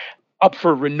be up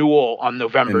for renewal on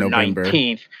November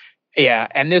 19th. Yeah,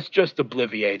 and this just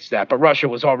obliviates that. But Russia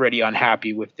was already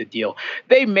unhappy with the deal.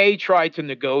 They may try to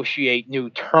negotiate new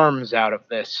terms out of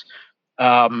this,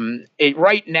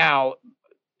 Right now,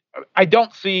 I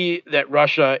don't see that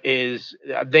Russia is.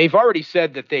 They've already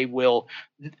said that they will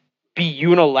be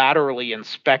unilaterally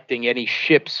inspecting any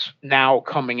ships now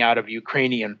coming out of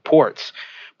Ukrainian ports.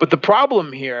 But the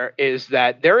problem here is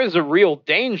that there is a real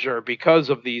danger because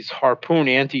of these Harpoon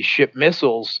anti-ship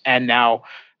missiles and now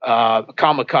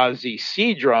kamikaze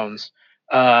sea drones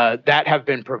that have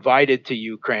been provided to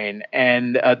Ukraine,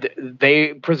 and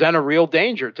they present a real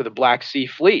danger to the Black Sea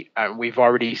Fleet. We've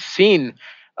already seen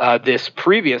this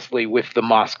previously with the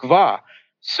Moskva.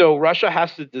 So Russia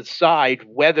has to decide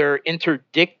whether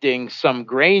interdicting some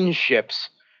grain ships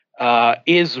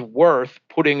is worth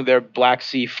putting their Black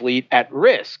Sea Fleet at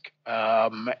risk.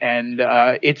 And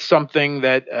it's something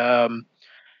that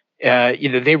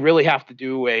they really have to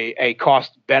do a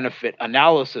cost-benefit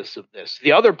analysis of this.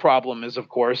 The other problem is, of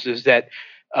course, is that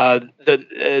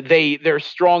there's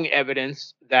strong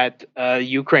evidence that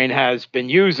Ukraine has been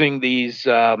using these.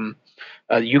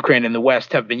 Ukraine and the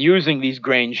West have been using these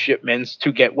grain shipments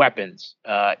to get weapons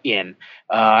in.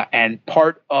 And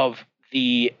part of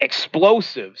the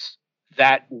explosives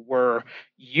that were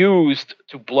used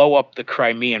to blow up the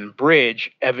Crimean Bridge,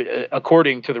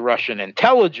 according to the Russian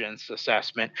intelligence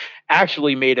assessment,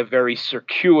 actually made a very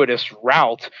circuitous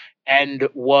route and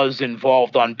was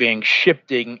involved on being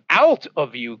shipped out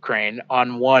of Ukraine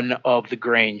on one of the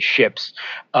grain ships,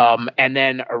 and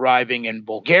then arriving in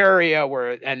Bulgaria,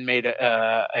 and made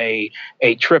a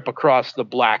trip across the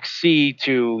Black Sea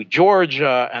to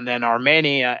Georgia, and then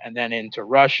Armenia, and then into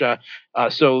Russia.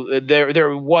 So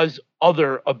there was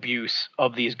other abuse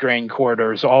of these grain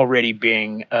corridors already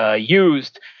being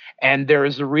used. And there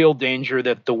is a real danger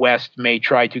that the West may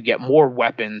try to get more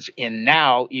weapons in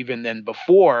now, even than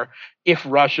before, if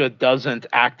Russia doesn't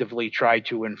actively try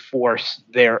to enforce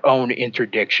their own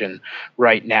interdiction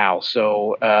right now.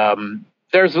 So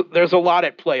there's a lot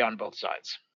at play on both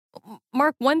sides.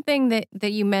 Mark, one thing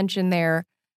that you mentioned there,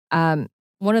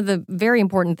 one of the very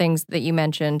important things that you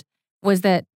mentioned was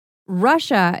that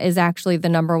Russia is actually the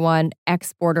number one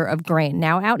exporter of grain.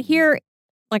 Now, out here,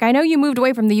 like, I know you moved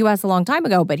away from the U.S. a long time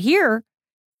ago, but here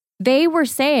they were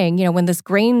saying, when this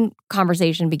grain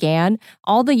conversation began,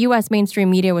 all the U.S. mainstream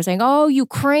media was saying, oh,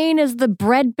 Ukraine is the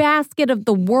breadbasket of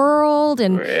the world.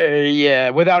 And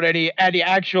without any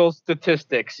actual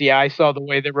statistics. Yeah, I saw the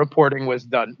way the reporting was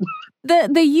done.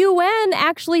 The UN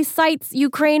actually cites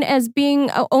Ukraine as being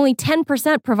only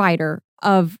 10% provider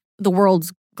of the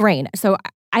world's grain. So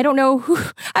I don't know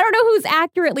who's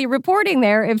accurately reporting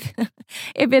there, if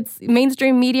it's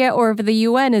mainstream media or if the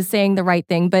UN is saying the right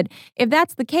thing. But if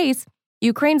that's the case,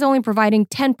 Ukraine's only providing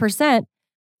 10%.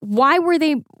 Why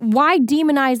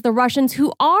demonize the Russians,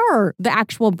 who are the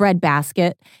actual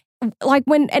breadbasket?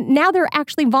 Now they're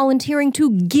actually volunteering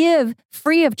to give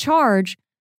free of charge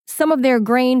some of their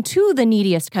grain to the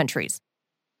neediest countries.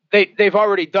 They've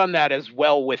already done that as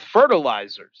well with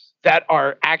fertilizers that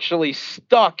are actually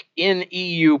stuck in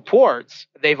EU ports.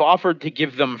 They've offered to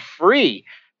give them free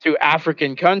to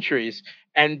African countries.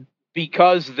 And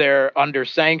because they're under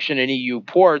sanction in EU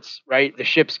ports, right, the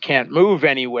ships can't move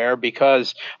anywhere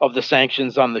because of the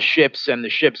sanctions on the ships and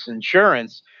the ship's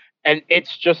insurance. And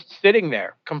it's just sitting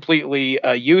there completely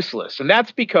useless. And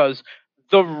that's because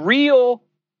the real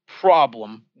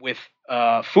problem with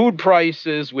food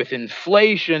prices, with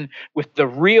inflation, with the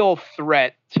real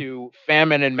threat to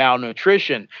famine and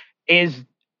malnutrition is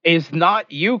not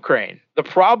Ukraine. The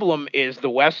problem is the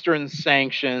Western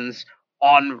sanctions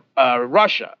on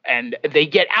Russia. And they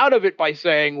get out of it by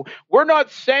saying, we're not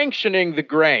sanctioning the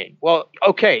grain. Well,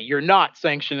 okay, you're not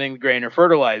sanctioning the grain or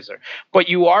fertilizer, but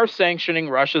you are sanctioning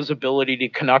Russia's ability to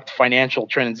conduct financial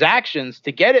transactions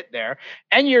to get it there,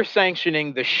 and you're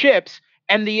sanctioning the ships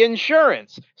and the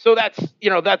insurance. So that's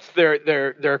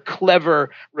their clever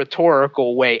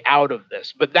rhetorical way out of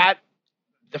this. But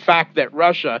the fact that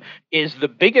Russia is the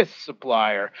biggest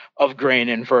supplier of grain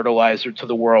and fertilizer to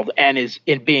the world and is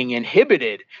being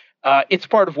inhibited, it's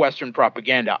part of Western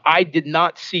propaganda. I did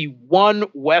not see one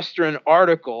Western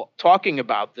article talking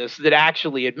about this that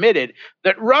actually admitted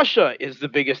that Russia is the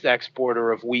biggest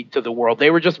exporter of wheat to the world. They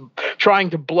were just trying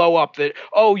to blow up that,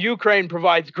 Ukraine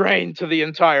provides grain to the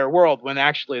entire world, when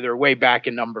actually they're way back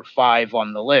in number 5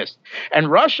 on the list. And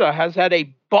Russia has had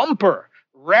a bumper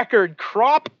record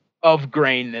crop of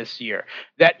grain this year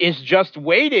that is just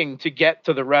waiting to get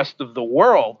to the rest of the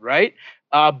world, right?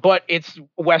 But it's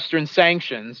Western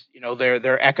sanctions,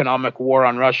 their economic war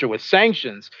on Russia with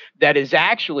sanctions that is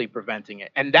actually preventing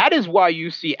it. And that is why you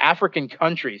see African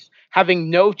countries having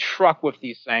no truck with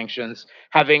these sanctions,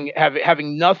 having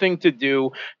nothing to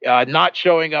do, not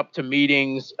showing up to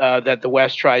meetings that the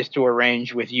West tries to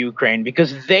arrange with Ukraine,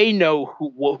 because they know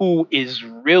who is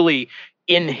really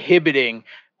inhibiting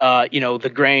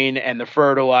the grain and the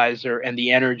fertilizer and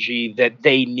the energy that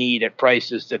they need at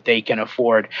prices that they can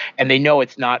afford. And they know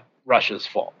it's not Russia's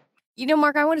fault.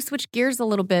 Mark, I want to switch gears a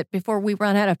little bit before we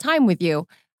run out of time with you.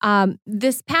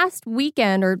 This past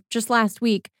weekend, or just last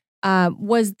week,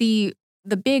 was the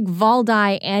big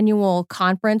Valdai annual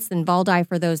conference. And Valdai,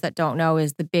 for those that don't know,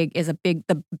 is the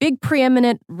big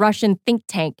preeminent Russian think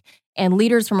tank. And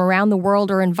leaders from around the world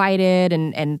are invited,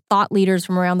 and thought leaders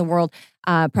from around the world.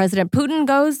 President Putin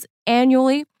goes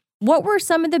annually. What were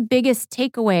some of the biggest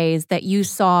takeaways that you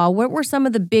saw? What were some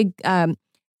of the big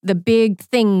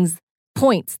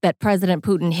points that President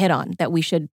Putin hit on that we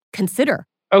should consider?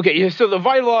 Okay, so the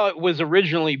Valdai was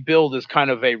originally billed as kind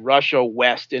of a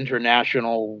Russia-West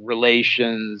international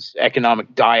relations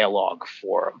economic dialogue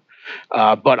forum.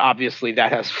 But obviously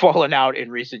that has fallen out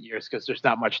in recent years because there's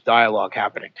not much dialogue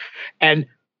happening. And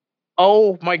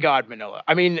oh my God, Manila.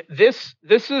 I mean, this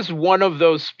is one of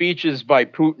those speeches by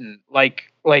Putin, like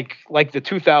the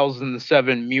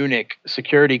 2007 Munich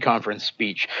Security Conference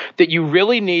speech, that you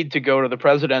really need to go to the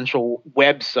presidential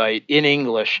website in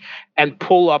English and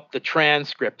pull up the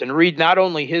transcript and read not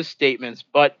only his statements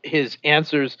but his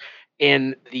answers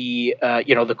in the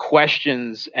the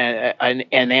questions and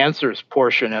answers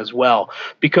portion as well,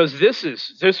 because this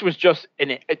was just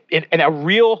a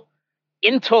real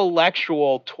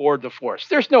intellectual tour de force.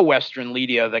 There's no Western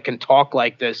media that can talk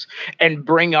like this and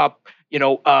bring up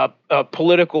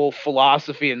political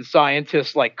philosophy and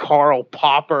scientists like Karl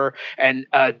Popper and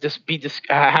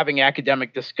having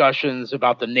academic discussions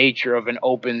about the nature of an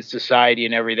open society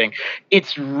and everything.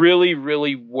 It's really,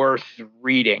 really worth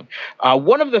reading.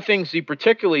 One of the things he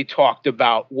particularly talked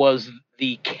about was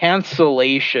the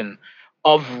cancellation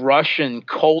of Russian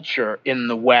culture in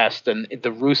the West and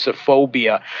the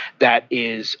Russophobia that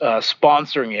is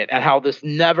sponsoring it, and how this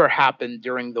never happened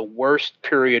during the worst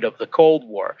period of the Cold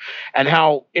War, and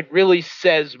how it really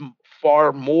says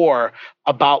far more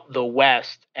about the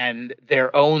West and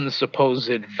their own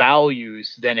supposed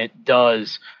values than it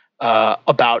does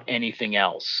about anything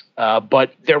else.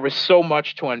 But there was so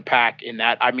much to unpack in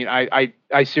that. I mean,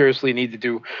 I seriously need to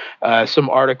do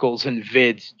some articles and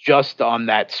vids just on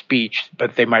that speech,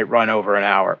 but they might run over an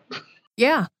hour.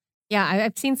 Yeah.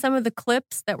 I've seen some of the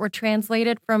clips that were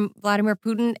translated from Vladimir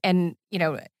Putin, and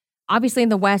obviously in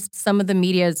the West, some of the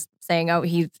media is saying, "Oh,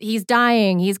 he's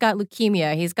dying. He's got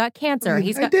leukemia. He's got cancer.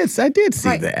 I did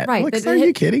see that. Right. Like, are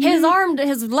you kidding me?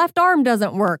 His left arm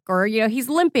doesn't work, or he's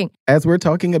limping." As we're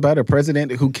talking about a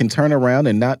president who can turn around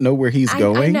and not know where he's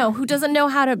going. I know, who doesn't know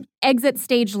how to exit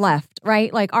stage left,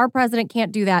 right? Like, our president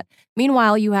can't do that.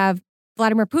 Meanwhile, you have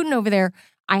Vladimir Putin over there.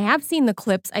 I have seen the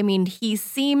clips. I mean, he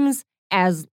seems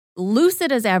as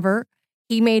lucid as ever.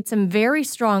 He made some very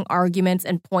strong arguments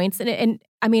and points, and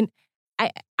I mean,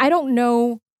 I don't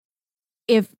know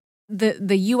if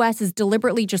the U.S. is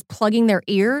deliberately just plugging their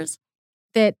ears,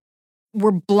 that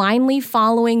we're blindly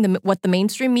following what the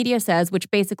mainstream media says, which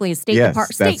basically is State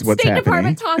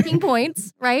Department talking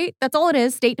points, right? That's all it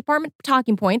is. State Department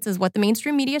talking points is what the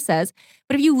mainstream media says.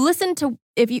 But if you listen to,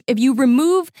 if you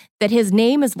remove that his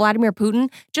name is Vladimir Putin,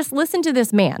 just listen to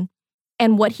this man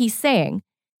and what he's saying,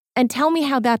 and tell me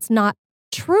how that's not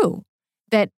true.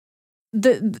 That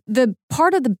the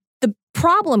part of the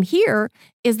problem here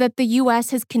is that the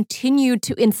U.S. has continued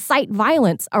to incite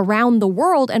violence around the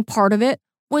world, and part of it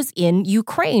was in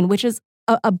Ukraine, which is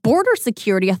a border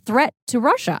security, a threat to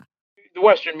Russia. The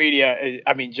Western media,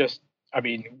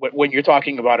 when you're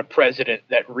talking about a president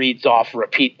that reads off,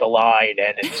 repeat the line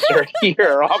and insert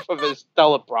here off of his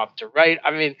teleprompter, right?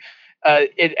 I mean,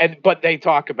 but they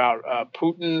talk about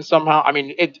Putin somehow. I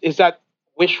mean, is that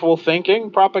wishful thinking,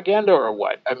 propaganda, or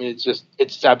what? I mean,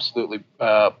 it's absolutely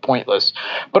pointless.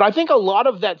 But I think a lot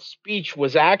of that speech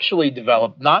was actually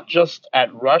developed not just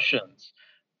at Russians,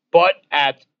 but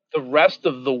at the rest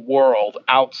of the world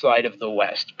outside of the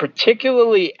West,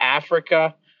 particularly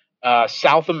Africa,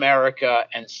 South America,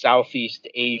 and Southeast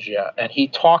Asia. And he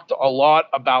talked a lot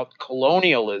about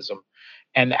colonialism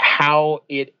and how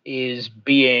it is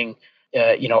being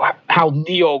how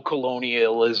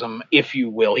neo-colonialism, if you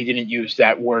will, he didn't use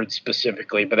that word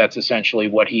specifically, but that's essentially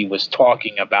what he was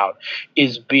talking about,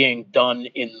 is being done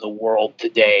in the world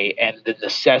today and the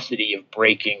necessity of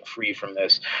breaking free from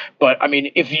this. But I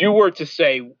mean, if you were to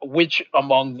say which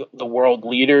among the world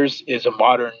leaders is a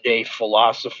modern day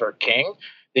philosopher king,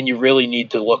 then you really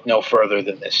need to look no further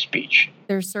than this speech.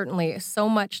 There's certainly so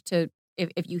much to,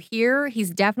 if you hear,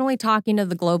 he's definitely talking to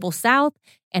the global South.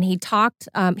 And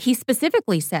he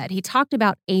specifically said, he talked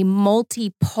about a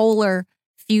multipolar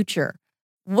future.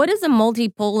 What does a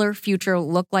multipolar future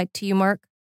look like to you, Mark?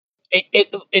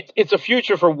 It's a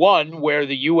future, for one, where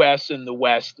the U.S. and the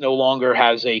West no longer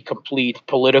has a complete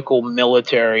political,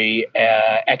 military,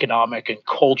 economic, and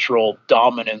cultural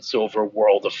dominance over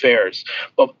world affairs.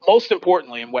 But most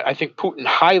importantly, and what I think Putin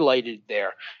highlighted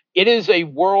there, it is a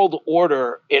world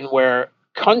order in where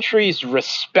countries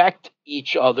respect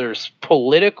each other's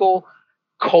political,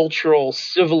 cultural,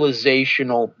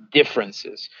 civilizational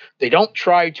differences. They don't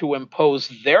try to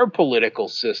impose their political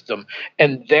system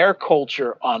and their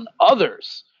culture on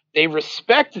others. They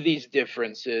respect these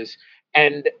differences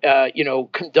and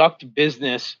conduct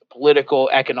business, political,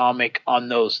 economic, on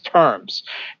those terms.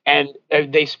 And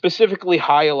they specifically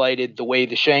highlighted the way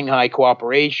the Shanghai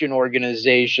Cooperation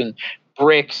Organization,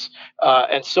 BRICS,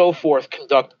 and so forth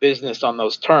conduct business on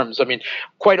those terms. I mean,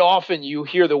 quite often you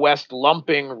hear the West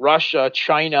lumping Russia,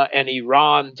 China, and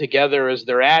Iran together as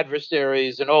their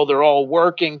adversaries, and they're all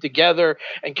working together,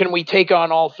 and can we take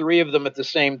on all three of them at the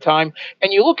same time?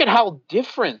 And you look at how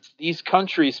different these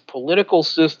countries' political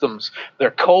systems,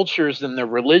 their cultures, and their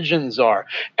religions are,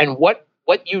 and what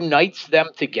unites them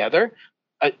together.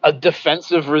 A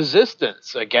defensive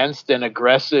resistance against an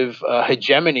aggressive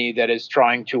hegemony that is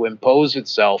trying to impose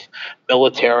itself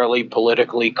militarily,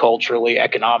 politically, culturally,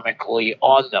 economically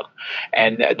on them.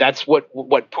 And that's what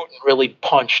Putin really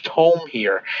punched home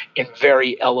here in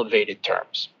very elevated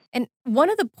terms. And one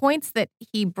of the points that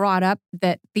he brought up,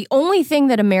 that the only thing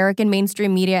that American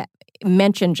mainstream media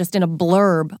mentioned just in a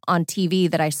blurb on TV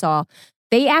that I saw,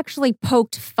 they actually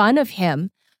poked fun of him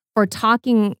for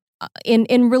talking in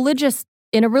a religious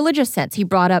sense. He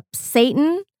brought up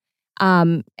Satan,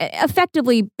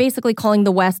 effectively basically calling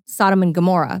the West Sodom and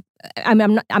Gomorrah. I'm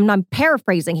not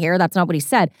paraphrasing here. That's not what he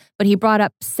said. But he brought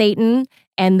up Satan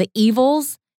and the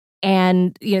evils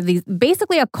and these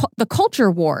basically the culture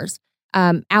wars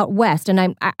out west.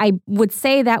 And I would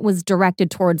say that was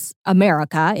directed towards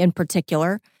America in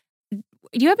particular. Do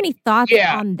you have any thoughts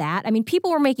on that? I mean,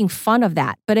 people were making fun of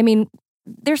that, but I mean,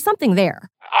 there's something there.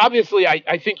 Obviously,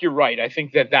 I think you're right. I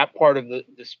think that part of the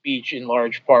speech, in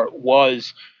large part,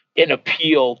 was an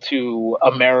appeal to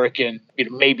American,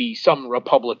 maybe some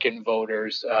Republican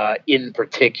voters in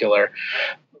particular.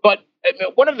 But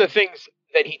one of the things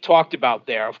that he talked about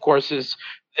there, of course, is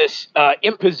this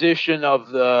imposition of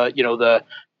the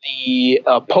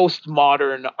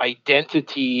postmodern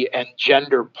identity and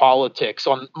gender politics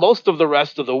on most of the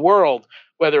rest of the world,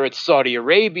 whether it's Saudi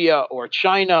Arabia or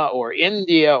China or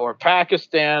India or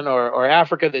Pakistan or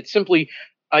Africa, that simply,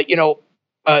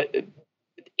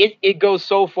 it goes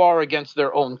so far against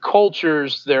their own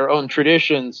cultures, their own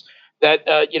traditions, that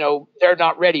they're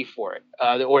not ready for it,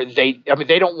 or they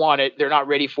don't want it. They're not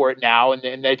ready for it now,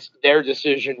 and that's their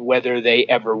decision whether they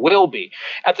ever will be.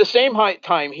 At the same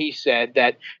time, he said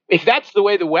that if that's the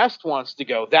way the West wants to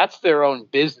go, that's their own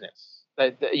business.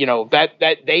 That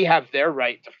they have their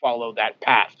right to follow that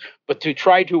path, but to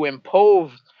try to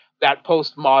impose that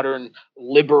postmodern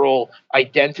liberal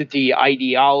identity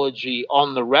ideology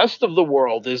on the rest of the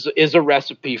world is a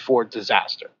recipe for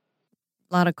disaster.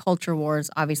 A lot of culture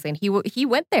wars, obviously, and he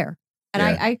went there.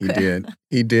 And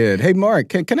He did. Hey, Mark,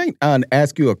 can I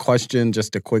ask you a question,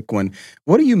 just a quick one?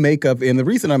 What do you make of, and the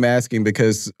reason I'm asking,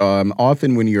 because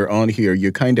often when you're on here,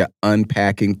 you're kind of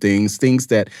unpacking things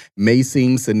that may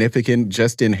seem significant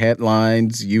just in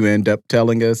headlines. You end up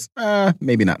telling us,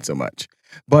 maybe not so much.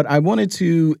 But I wanted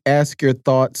to ask your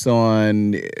thoughts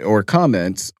on, or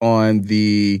comments on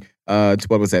the,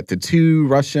 the 2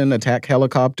 Russian attack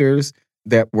helicopters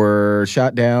that were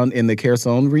shot down in the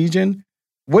Kherson region.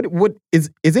 What is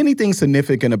anything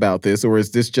significant about this, or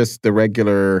is this just the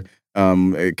regular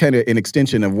kind of an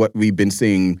extension of what we've been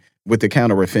seeing with the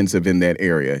counteroffensive in that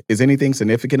area? Is anything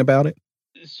significant about it?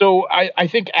 So I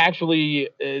think actually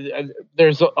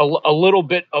there's a little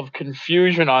bit of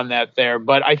confusion on that there,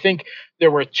 but I think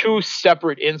there were 2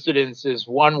 separate incidences,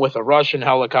 one with a Russian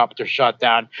helicopter shot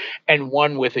down and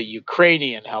one with a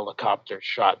Ukrainian helicopter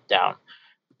shot down.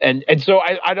 And so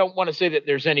I don't want to say that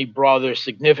there's any broader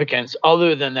significance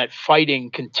other than that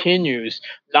fighting continues,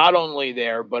 not only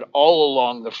there, but all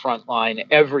along the front line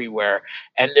everywhere.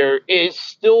 And there is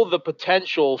still the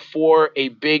potential for a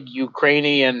big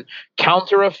Ukrainian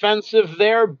counteroffensive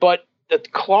there, but the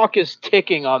clock is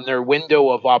ticking on their window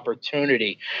of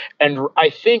opportunity. And I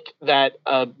think that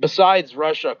besides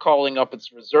Russia calling up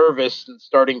its reservists and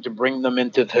starting to bring them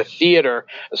into the theater,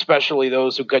 especially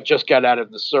those who just got out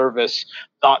of the service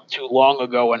not too long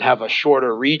ago and have a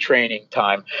shorter retraining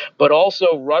time, but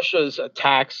also Russia's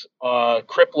attacks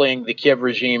crippling the Kiev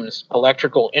regime's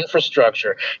electrical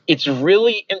infrastructure, it's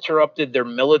really interrupted their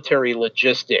military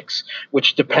logistics,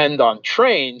 which depend on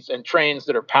trains and trains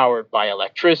that are powered by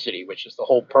electricity, which is the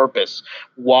whole purpose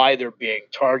why they're being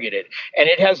targeted. And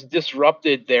it has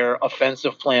disrupted their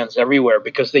offensive plans everywhere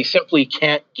because they simply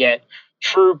can't get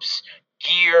troops,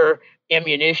 gear,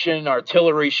 ammunition,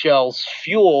 artillery shells,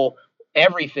 fuel,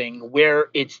 everything where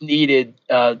it's needed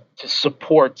to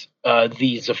support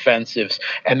these offensives.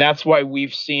 And that's why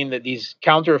we've seen that these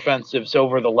counteroffensives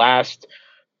over the last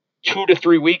 2 to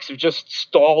 3 weeks have just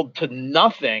stalled to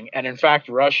nothing. And in fact,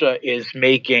 Russia is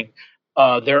making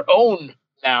their own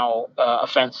now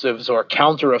offensives or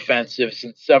counteroffensives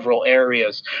in several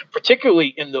areas,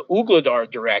 particularly in the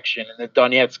Ugledar direction in the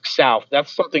Donetsk south.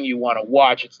 That's something you want to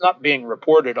watch. It's not being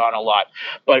reported on a lot,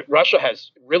 but Russia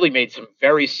has really made some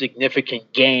very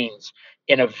significant gains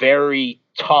in a very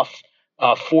tough,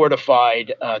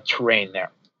 fortified terrain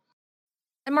there.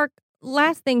 And Mark,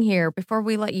 last thing here before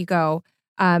we let you go.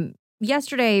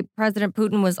 Yesterday, President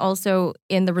Putin was also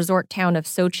in the resort town of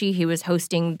Sochi. He was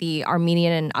hosting the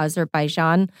Armenian and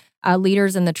Azerbaijan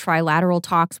leaders in the trilateral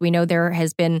talks. We know there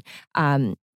has been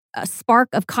a spark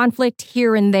of conflict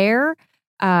here and there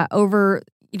over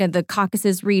the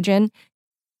Caucasus region.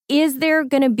 Is there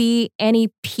going to be any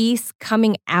peace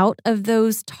coming out of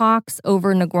those talks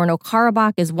over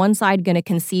Nagorno-Karabakh? Is one side going to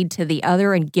concede to the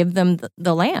other and give them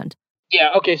the land?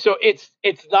 Yeah, okay, so it's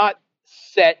not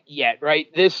set yet, right?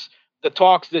 The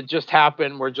talks that just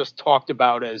happened were just talked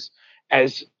about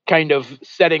as kind of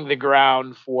setting the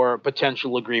ground for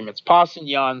potential agreements.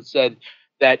 Pashinyan said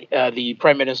that the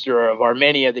Prime Minister of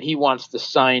Armenia, that he wants to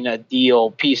sign a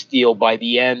peace deal by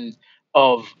the end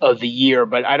of the year,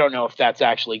 but I don't know if that's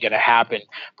actually going to happen.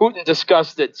 Putin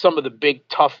discussed that some of the big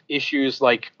tough issues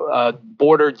like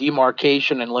border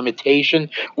demarcation and limitation,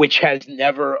 which has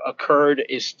never occurred,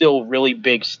 is still really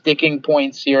big sticking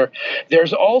points here.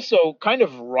 There's also kind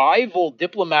of rival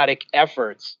diplomatic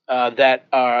efforts that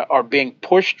are being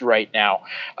pushed right now.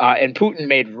 And Putin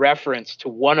made reference to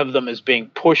one of them as being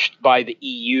pushed by the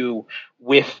EU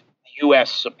with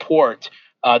U.S. support.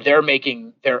 They're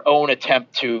making their own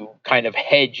attempt to kind of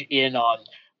hedge in on,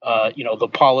 the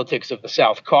politics of the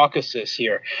South Caucasus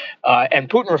here. And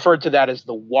Putin referred to that as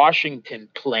the Washington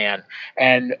plan.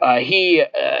 And he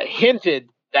hinted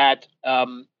that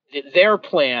their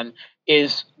plan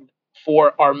is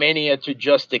for Armenia to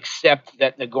just accept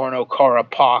that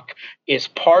Nagorno-Karabakh is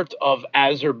part of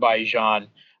Azerbaijan,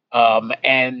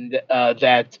 and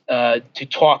that to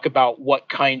talk about what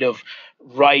kind of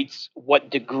rights,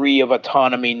 what degree of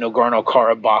autonomy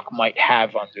Nagorno-Karabakh might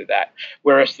have under that.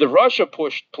 Whereas the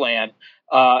Russia-pushed plan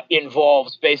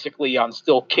involves basically on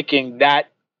still kicking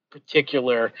that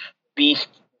particular beast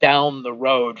down the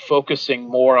road, focusing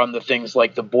more on the things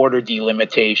like the border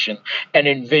delimitation, and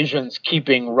envisions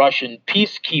keeping Russian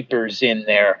peacekeepers in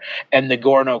there and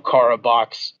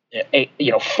Nagorno-Karabakh's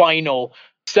final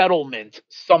settlement,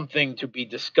 something to be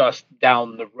discussed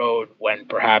down the road when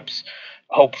perhaps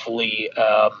hopefully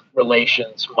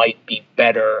relations might be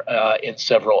better in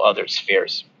several other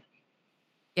spheres.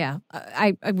 Yeah,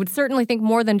 I would certainly think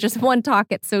more than just one talk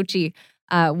at Sochi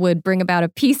would bring about a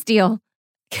peace deal.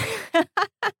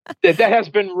 That has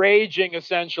been raging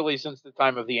essentially since the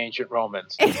time of the ancient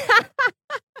Romans.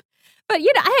 But,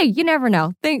 hey, you never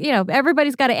know.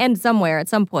 Everybody's got to end somewhere at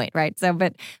some point, right? So,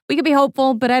 but we could be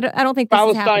hopeful, but I don't think this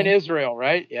is happening. Palestine, Israel,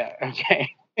 right? Yeah,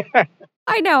 okay.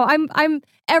 I know. I'm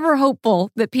ever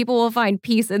hopeful that people will find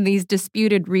peace in these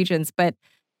disputed regions, but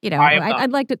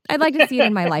I'd like to see it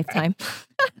in my lifetime.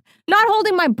 Not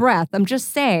holding my breath. I'm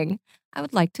just saying I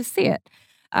would like to see it.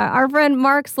 Our friend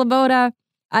Mark Sleboda,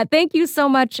 thank you so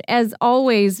much as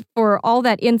always for all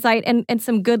that insight and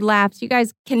some good laughs. You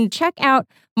guys can check out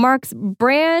Mark's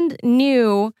brand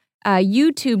new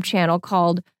YouTube channel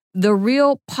called The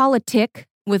Real Politic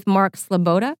with Mark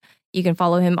Sleboda. You can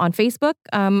follow him on Facebook.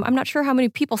 I'm not sure how many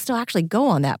people still actually go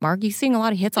on that, Mark. You seeing a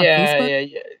lot of hits on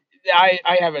Facebook? Yeah.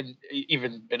 I haven't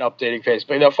even been updating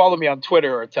Facebook. Now follow me on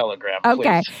Twitter or Telegram, please.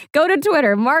 Okay. Go to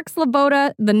Twitter, Mark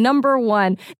Sleboda, the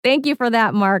 #1. Thank you for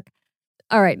that, Mark.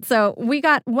 All right, so we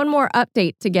got one more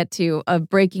update to get to of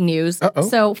breaking news. Uh-oh.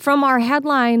 So from our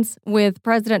headlines with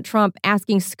President Trump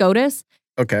asking SCOTUS,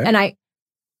 Okay. and I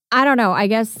don't know, I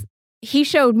guess he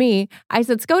showed me, I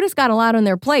said, SCOTUS got a lot on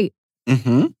their plate.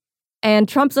 Mm-hmm. And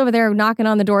Trump's over there knocking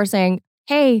on the door saying,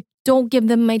 hey, don't give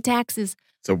them my taxes.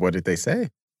 So what did they say?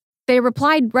 They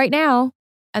replied right now,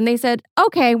 and they said,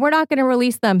 okay, we're not going to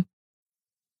release them.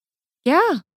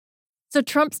 Yeah. So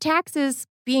Trump's taxes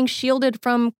being shielded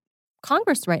from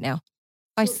Congress right now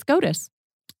by SCOTUS.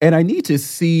 And I need to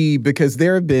see, because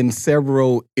there have been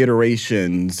several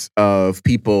iterations of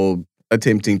people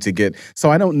attempting to get,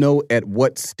 so I don't know at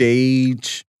what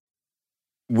stage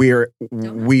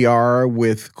we are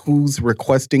with who's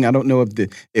requesting. I don't know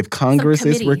if Congress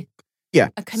is, a committee.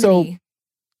 So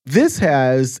this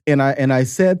has, and I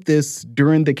said this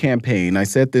during the campaign. I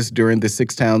said this during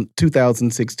the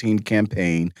 2016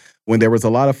 campaign when there was a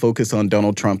lot of focus on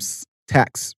Donald Trump's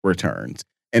tax returns.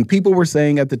 And people were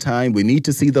saying at the time, we need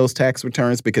to see those tax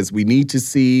returns because we need to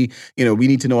see, we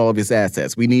need to know all of his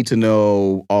assets. We need to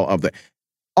know all of that.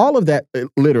 All of that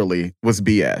literally was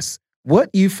BS. What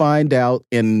you find out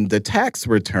in the tax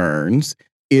returns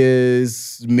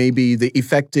is maybe the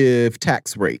effective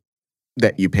tax rate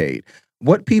that you paid.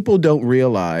 What people don't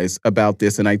realize about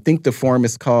this, and I think the form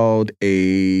is called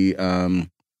a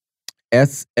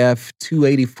SF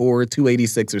 284,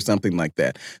 286 or something like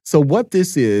that. So what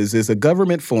this is a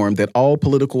government form that all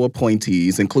political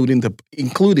appointees, including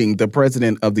the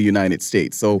President of the United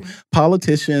States, so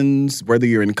politicians, whether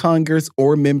you're in Congress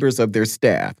or members of their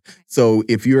staff. So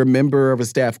if you're a member of a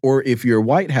staff or if you're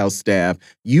White House staff,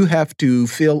 you have to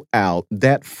fill out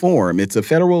that form. It's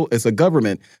a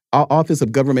government Office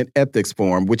of Government Ethics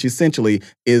form, which essentially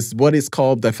is what is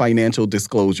called the financial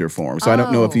disclosure form. So I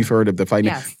don't know if you've heard of the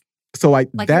financial. Yes. So Like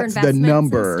that's the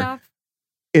number. And stuff?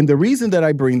 And the reason that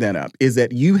I bring that up is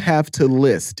that you have to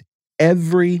list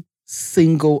every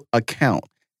single account,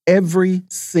 every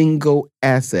single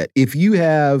asset. If you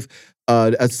have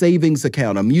a savings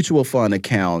account, a mutual fund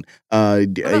account,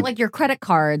 what about like your credit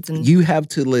cards, and you have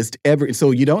to list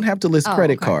so you don't have to list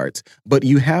credit cards, but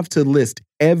you have to list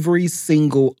every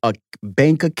single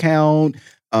bank account,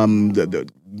 the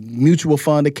mutual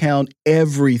fund account,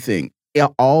 everything.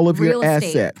 All of your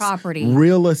assets, property,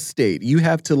 real estate. You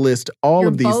have to list all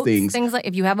of these boats, things. Things like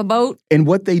if you have a boat. And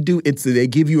what they do, they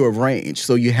give you a range.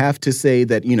 So you have to say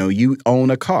that, you own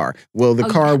a car. Well, the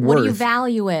car worth. What do you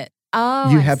value it?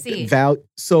 Oh, you I have see. to value.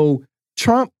 So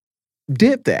Trump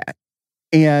did that.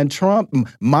 And Trump,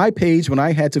 my page, when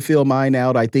I had to fill mine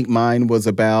out, I think mine was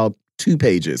about 2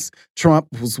 pages. Trump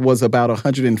was about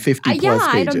 150 plus pages. Yeah,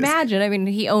 I'd imagine. I mean,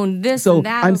 he owned this so and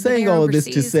that. I'm saying all of this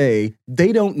to say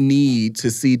they don't need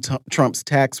to see Trump's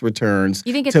tax returns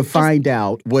to find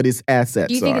out what his assets are.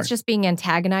 Do you think it's just being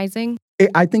antagonizing?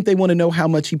 I think they want to know how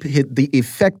much he hit the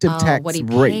effective tax what he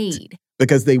rate. Paid.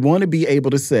 Because they want to be able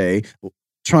to say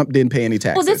Trump didn't pay any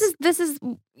taxes. Well, this is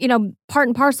part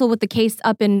and parcel with the case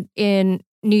up in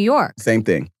New York. Same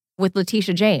thing. With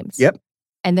Letitia James. Yep.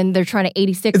 And then they're trying to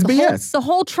 86 it's BS. The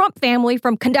whole Trump family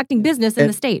from conducting business in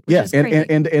the state. Which is crazy.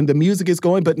 And the music is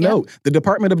going, but no, the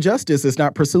Department of Justice is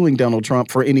not pursuing Donald Trump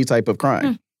for any type of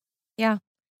crime. Yeah.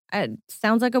 It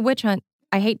sounds like a witch hunt.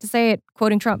 I hate to say it,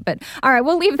 quoting Trump, but all right,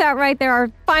 we'll leave that right there. Our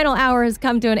final hour has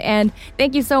come to an end.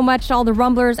 Thank you so much to all the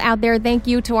rumblers out there. Thank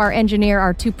you to our engineer,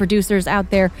 our 2 producers out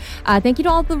there. Thank you to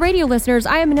all the radio listeners.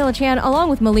 I am Manila Chan, along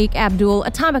with Malik Abdul,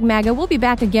 Atomic MAGA. We'll be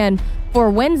back again for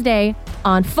Wednesday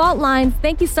on Fault Lines.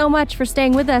 Thank you so much for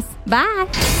staying with us. Bye.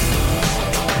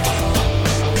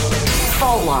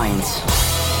 Fault Lines.